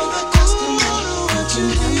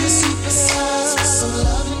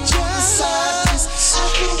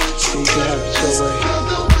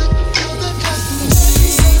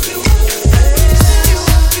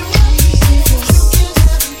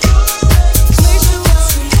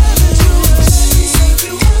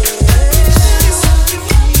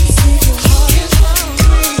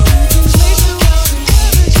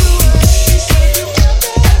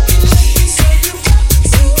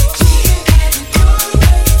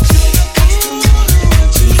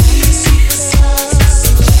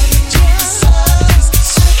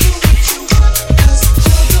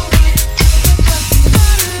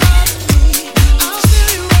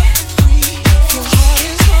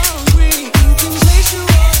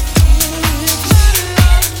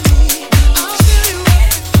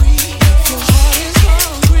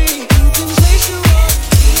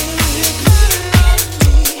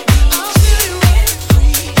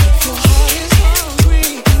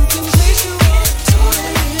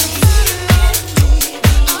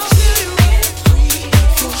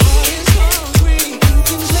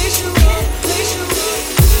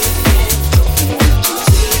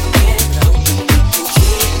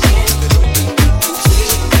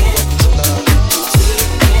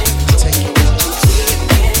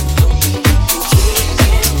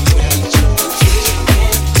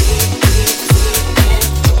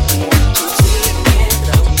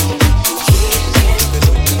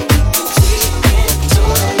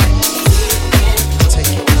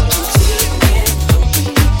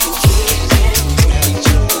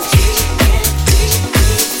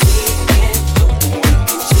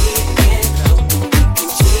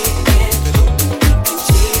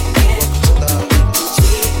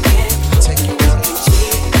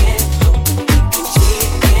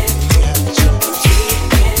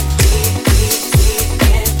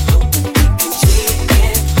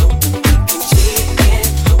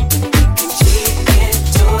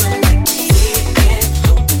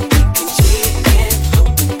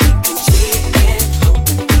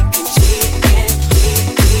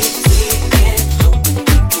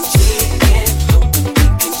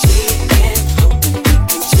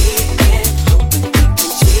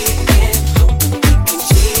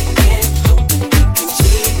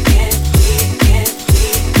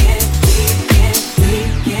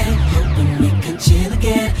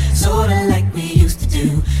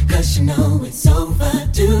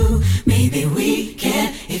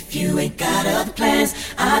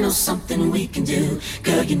Something we can do,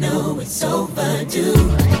 girl, you know it's overdue.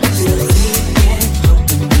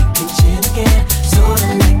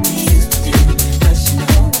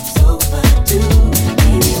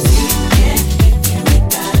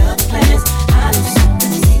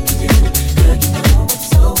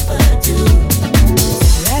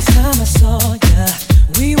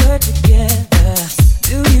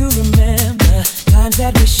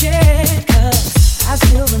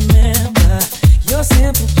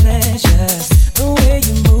 Simple pleasures, the way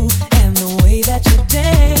you move and the way that you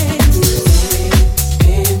dance.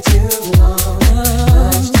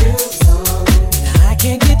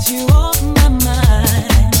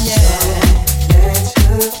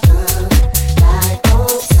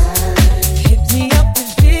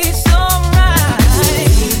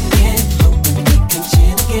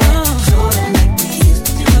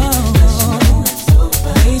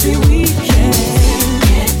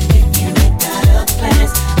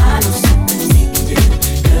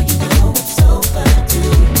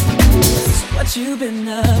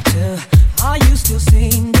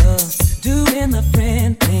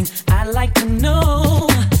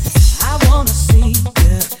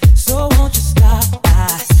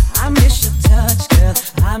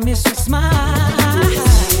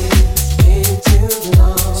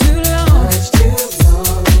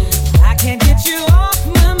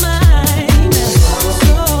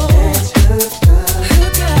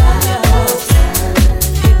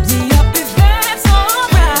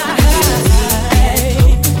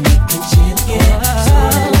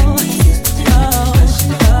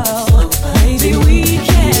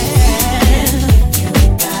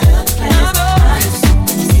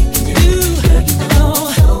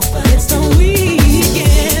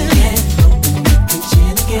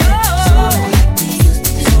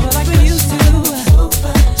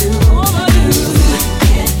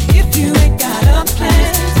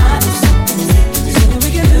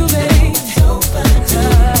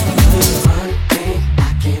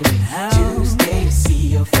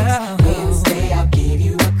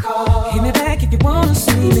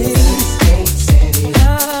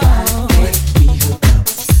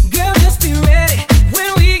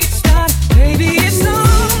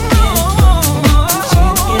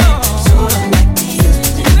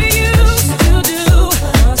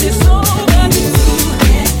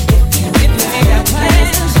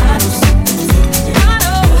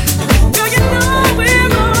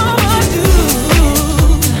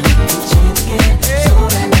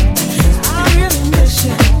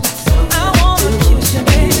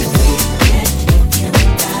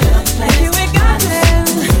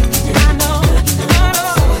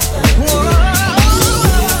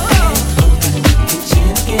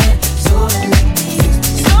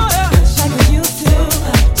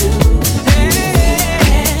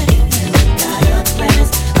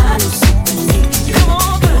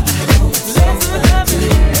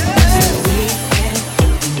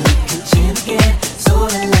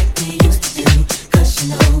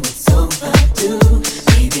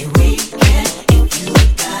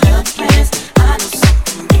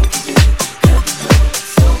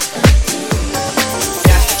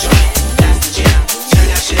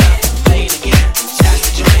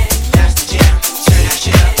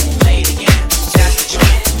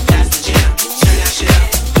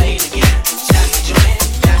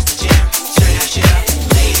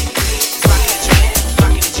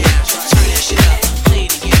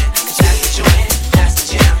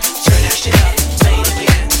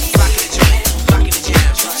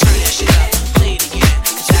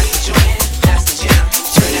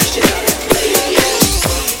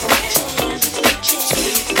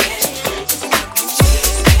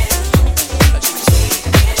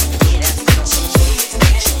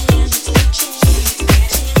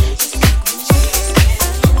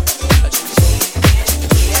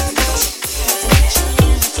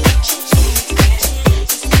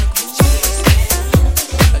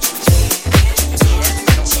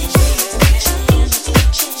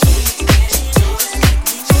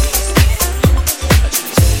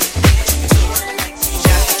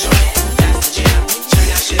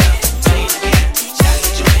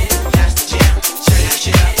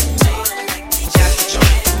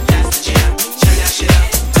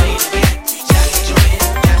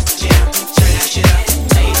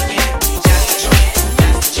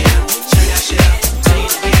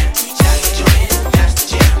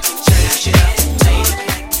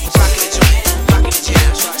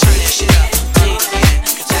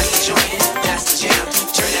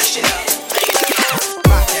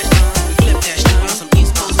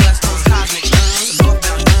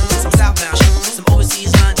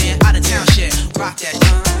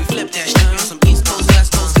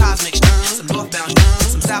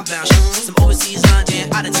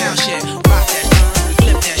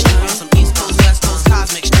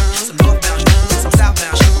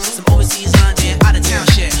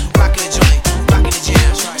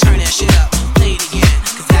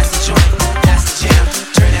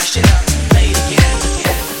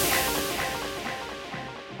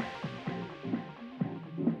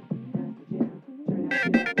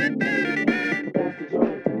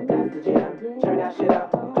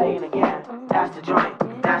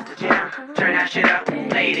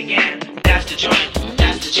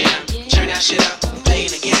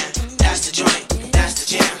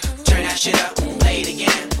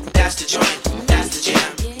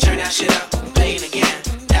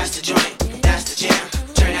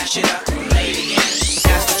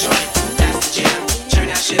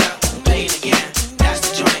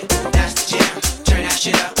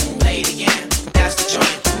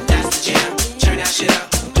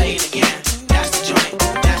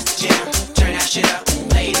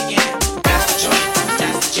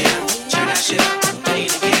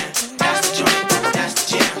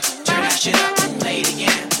 Shit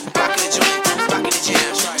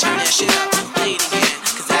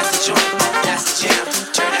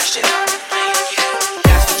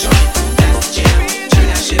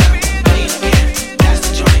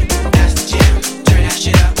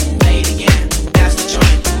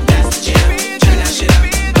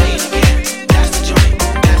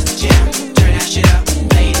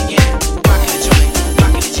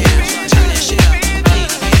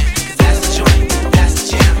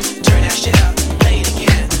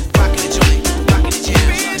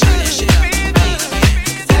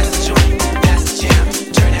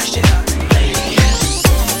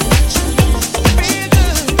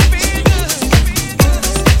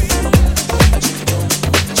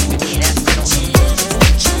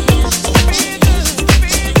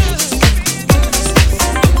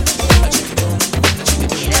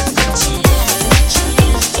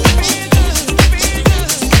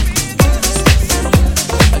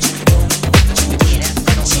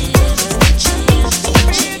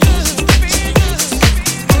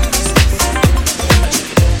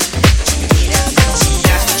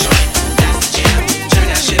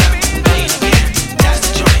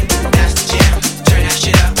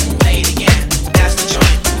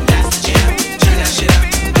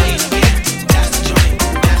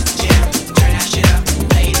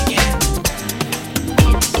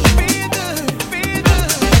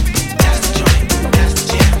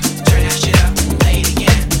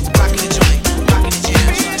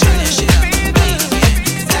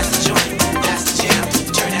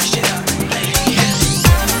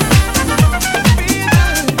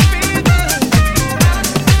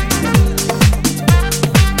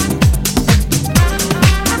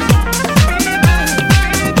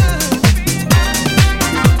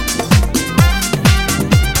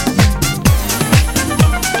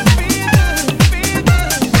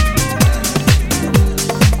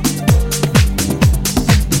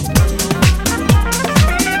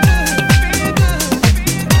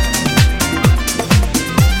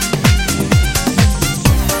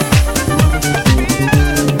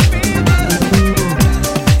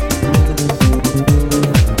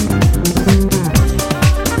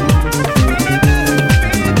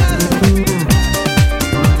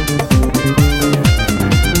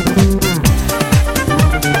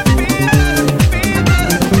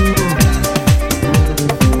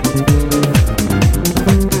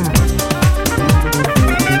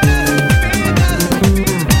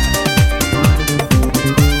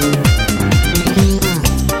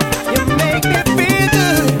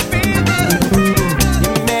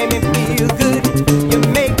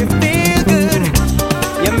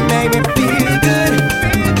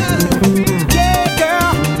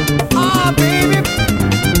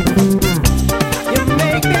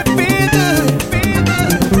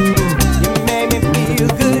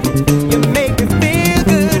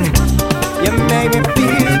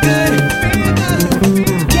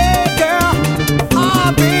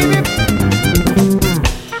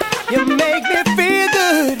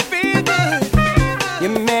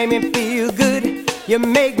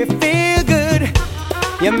me feel good.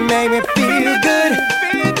 You make me feel good.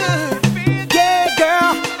 Yeah,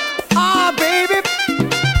 girl. Oh, baby.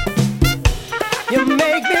 You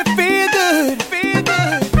make me feel good.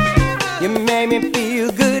 You make me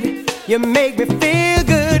feel good. You make me feel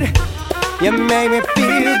good. You make me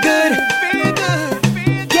feel good.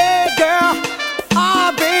 Yeah, girl.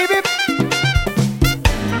 Oh, baby.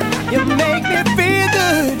 You make me feel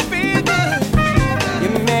good. You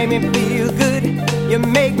make me feel good. You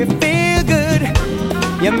make me feel good.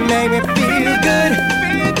 You make me feel good.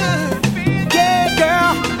 Yeah,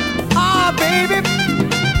 girl. Oh, baby.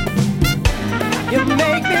 You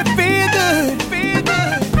make me feel good.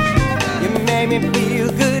 You make me feel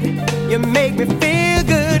good. You make me feel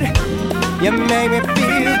good. You make me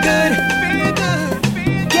feel good.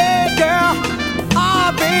 Yeah, girl.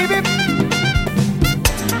 Oh, baby.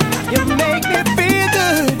 You make me feel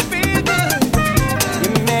good.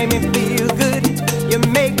 You make me feel good. You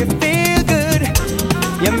make me feel good.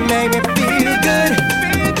 You make me feel good.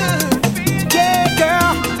 Yeah,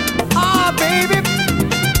 girl. Oh, baby.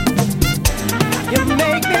 You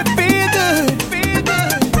make me feel good.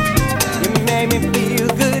 You make me feel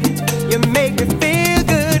good. You make me feel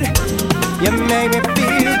good. You make me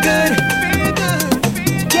feel good.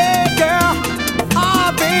 Yeah, girl.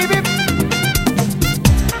 Oh, baby.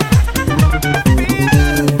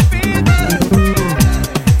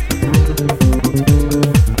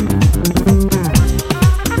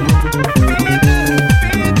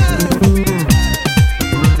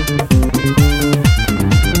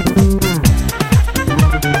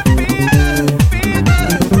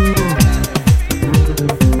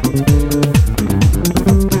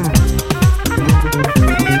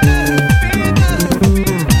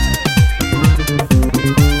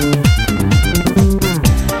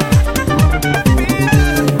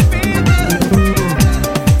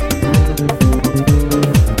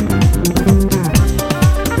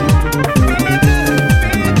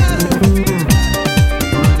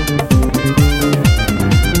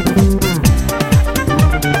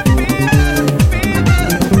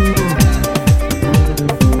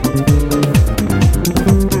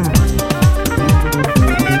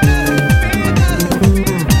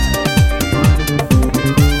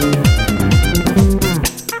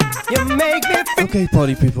 Okay,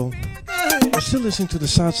 party people. You're still listening to the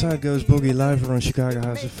Southside Goes Boogie live on Chicago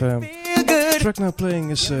House FM. The track now playing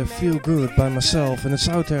is Feel Good by myself, and it's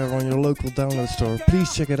out there on your local download store.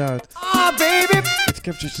 Please check it out. It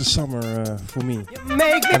captures the summer for me, and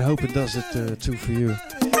I hope it does it too for you.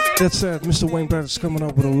 That said, Mr. Wayne Brad is coming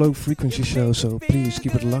up with a low frequency show, so please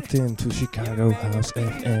keep it locked in to Chicago House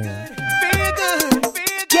FM.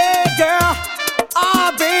 Yeah, girl.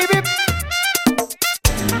 Oh, baby.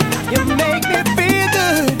 You make me feel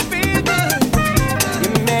good. You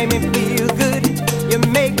make me feel good. You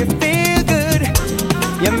make me feel good.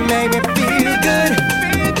 You make me feel good.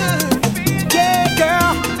 Yeah,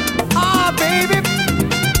 girl. Oh, baby.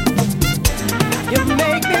 You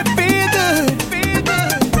make me feel good.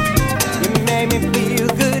 You make me feel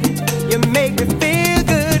good. You make me feel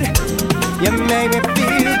good. You make me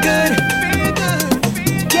feel good.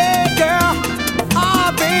 Yeah, girl. Oh,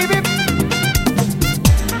 baby.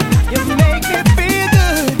 You make me feel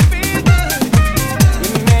good.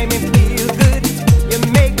 You make me feel good. You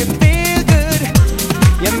make me feel good.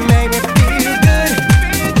 You make me feel good.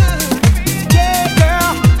 Yeah,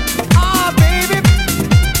 girl. Oh, baby.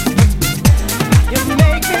 You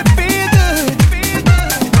make me feel good.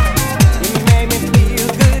 You make me feel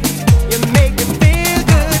good. You make me feel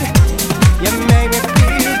good. You make me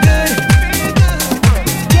feel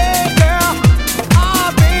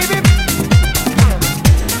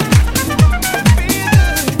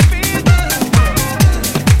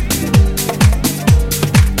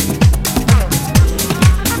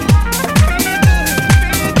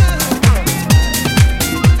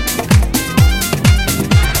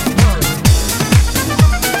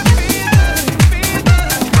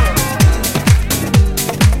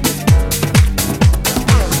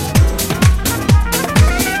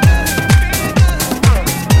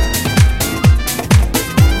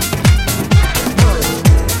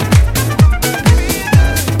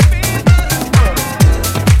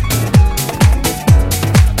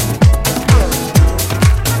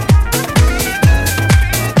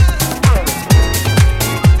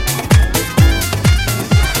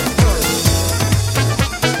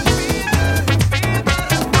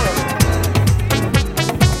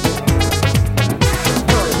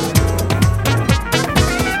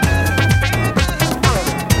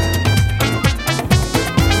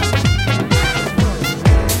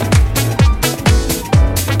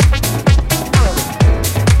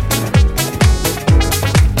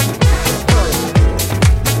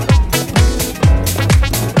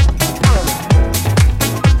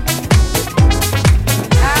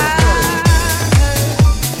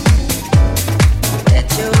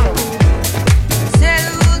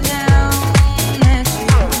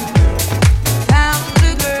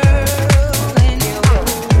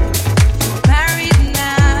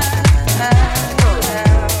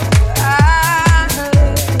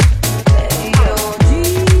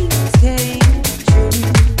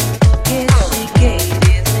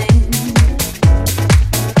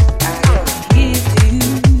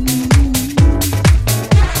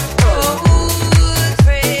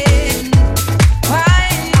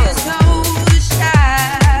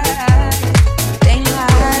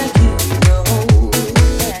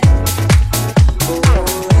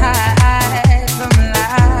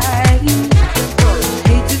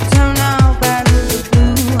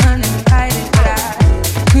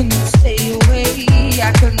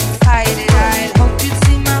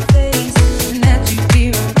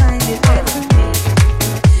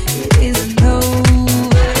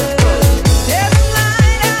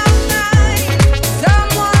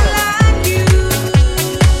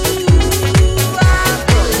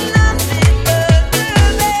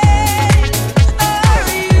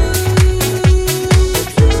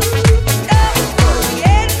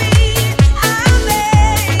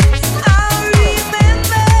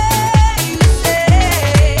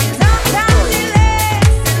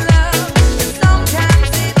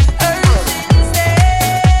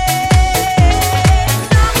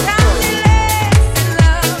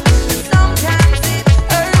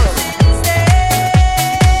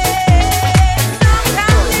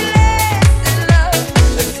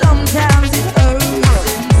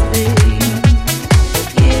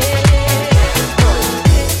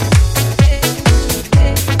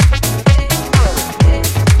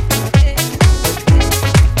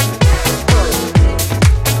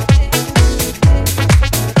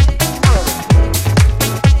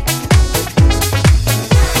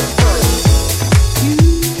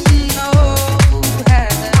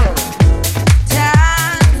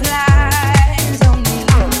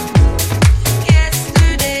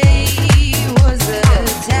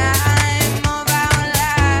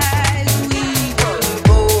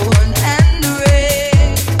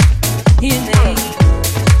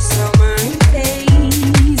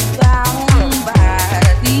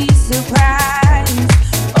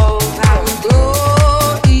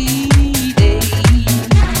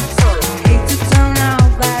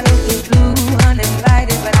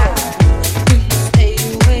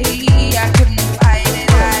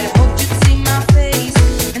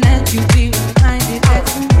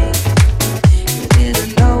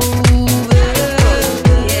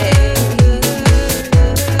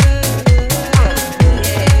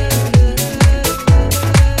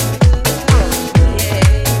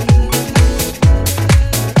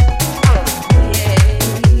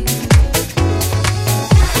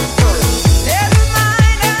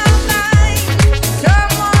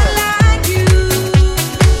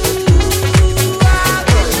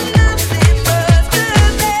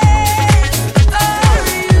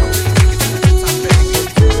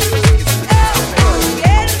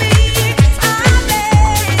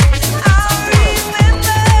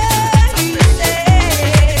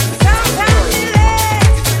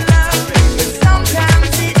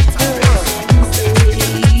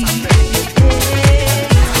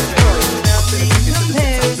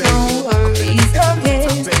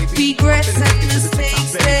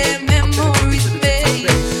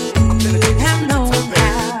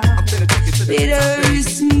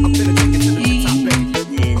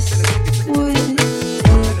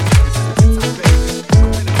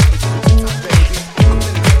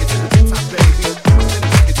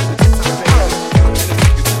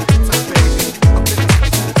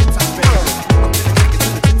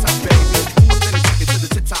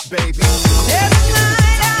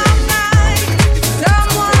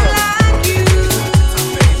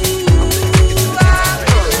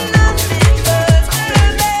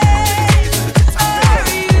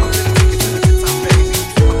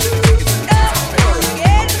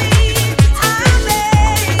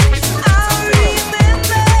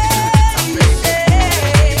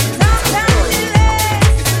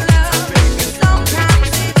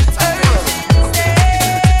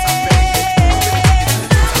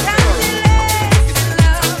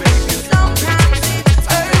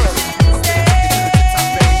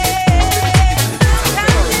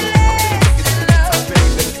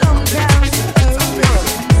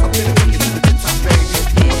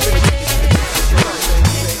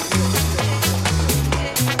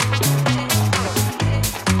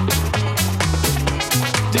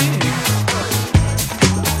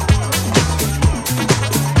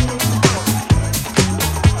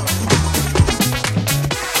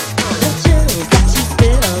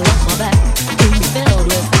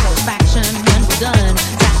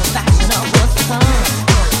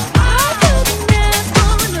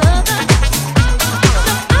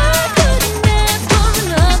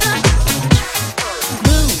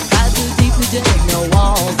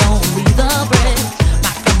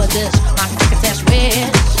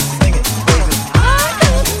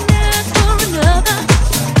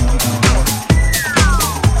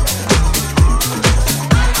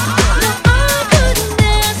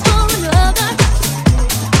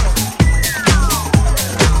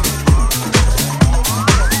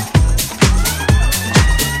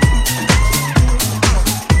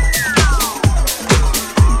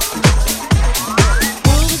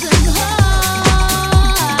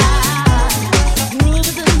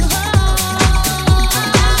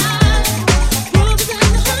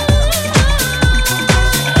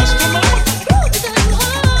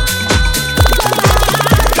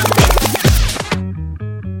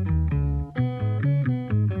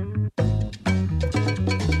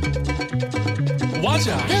Watch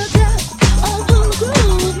out.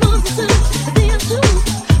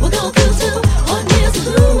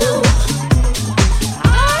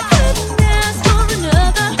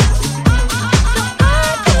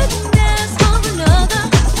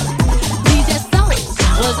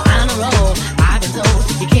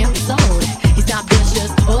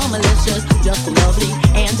 Just lovely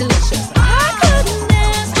and delicious. I couldn't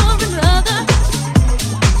ask for another.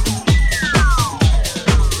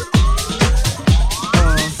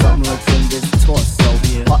 Something looks in this torso.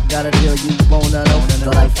 What got a deal you wanna know?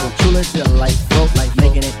 Delightful, truly delightful. Like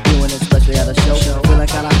making it, doing it, especially at a show. Feeling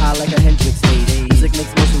kinda high like a Hendrix stage. Music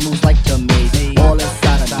makes motion moves like the maze. All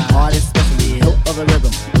inside of me, heart especially. Hilt of the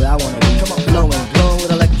rhythm, where I wanna be. Blowing, glowing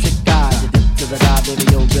with electric eyes. You dip to the dive, baby,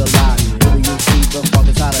 you'll realize. Baby, you'll see the funk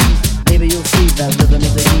inside of me. Baby, you'll see that rhythm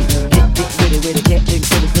is the heat. Get with it, can't think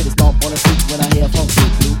pretty, stomp on the street when I hear funk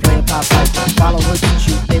beat. Blue playing pop pipe, follow her to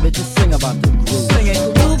shoot. Baby, just sing about the groove. Sing it.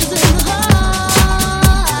 The groove is in the heart.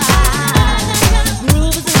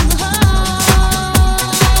 Groove is in the heart.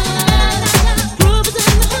 Groove is in the heart. Groove is in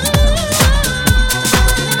the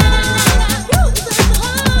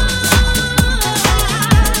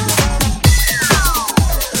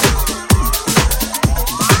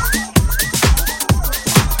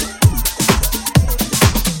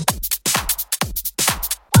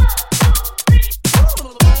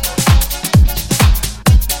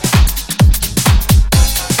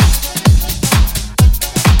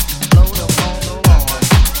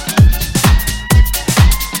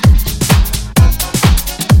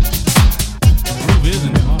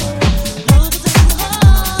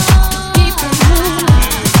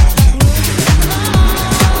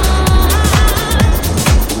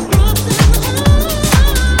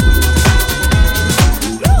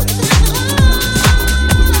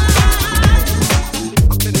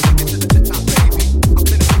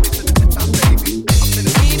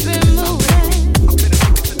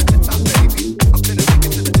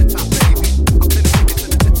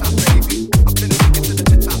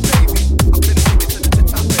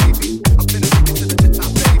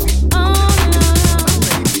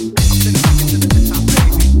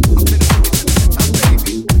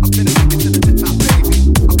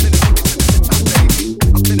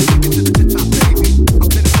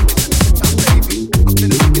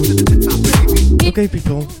Okay,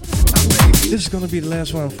 people, this is gonna be the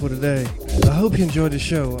last one for today. I hope you enjoyed the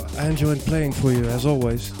show. I enjoyed playing for you, as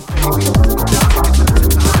always.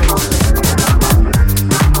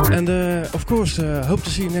 And of course, hope to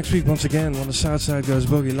see you next week once again when the Southside goes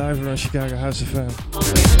boogie live around Chicago House FM.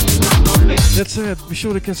 That's it. Be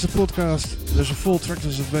sure to catch the podcast. There's a full track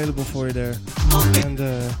that's available for you there. And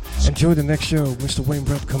enjoy the next show. Mr. Wayne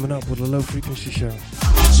Brett coming up with a low frequency show.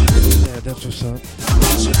 Yeah, that's what's up.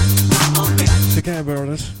 Take care,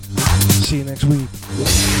 brothers. See you next week.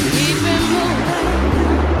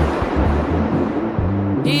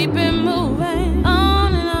 Keep it moving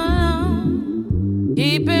on and on.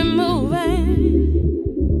 Keep it moving.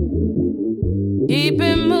 Keep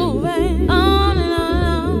it moving on and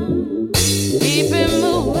on. Keep it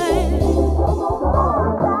moving.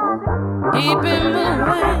 Keep it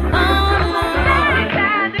moving on and on.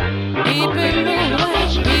 Keep it moving. Keep it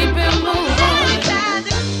moving. Keep it moving on and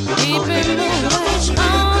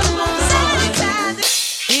on.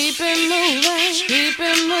 Keep it moving. Keep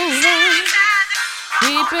it moving.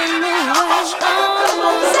 Keep it moving on and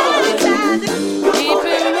on. Keep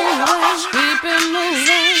it moving.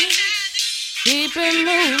 Keep it moving. Keep it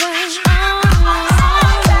moving on and on.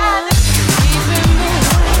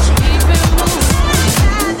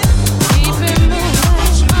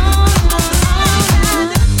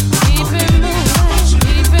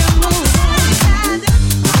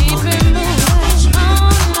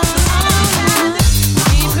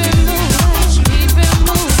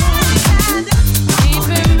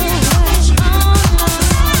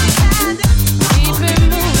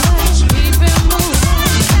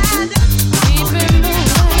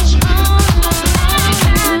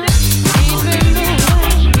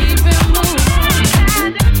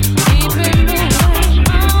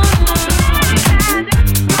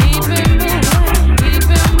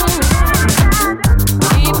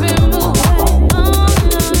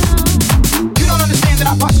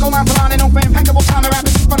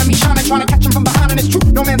 Trying to catch him from behind, and it's true.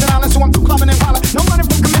 No man's an island, so I'm through clubbing and wildin'. No running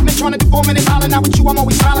from commitment, trying to do 4 minutes island. Now with you, I'm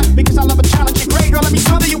always smiling because I love a challenge. You're great, girl. Let me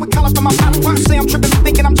smother you with color from my palate. Why say I'm tripping,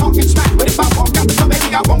 thinking I'm talking smack? But if I walk out the door,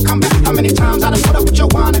 baby, I won't come back. How many times I done put up with your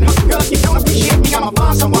wine and her? Girl, if you don't appreciate me, I'ma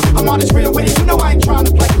find someone. I'm on this real with it. You know I ain't trying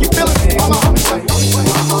to play.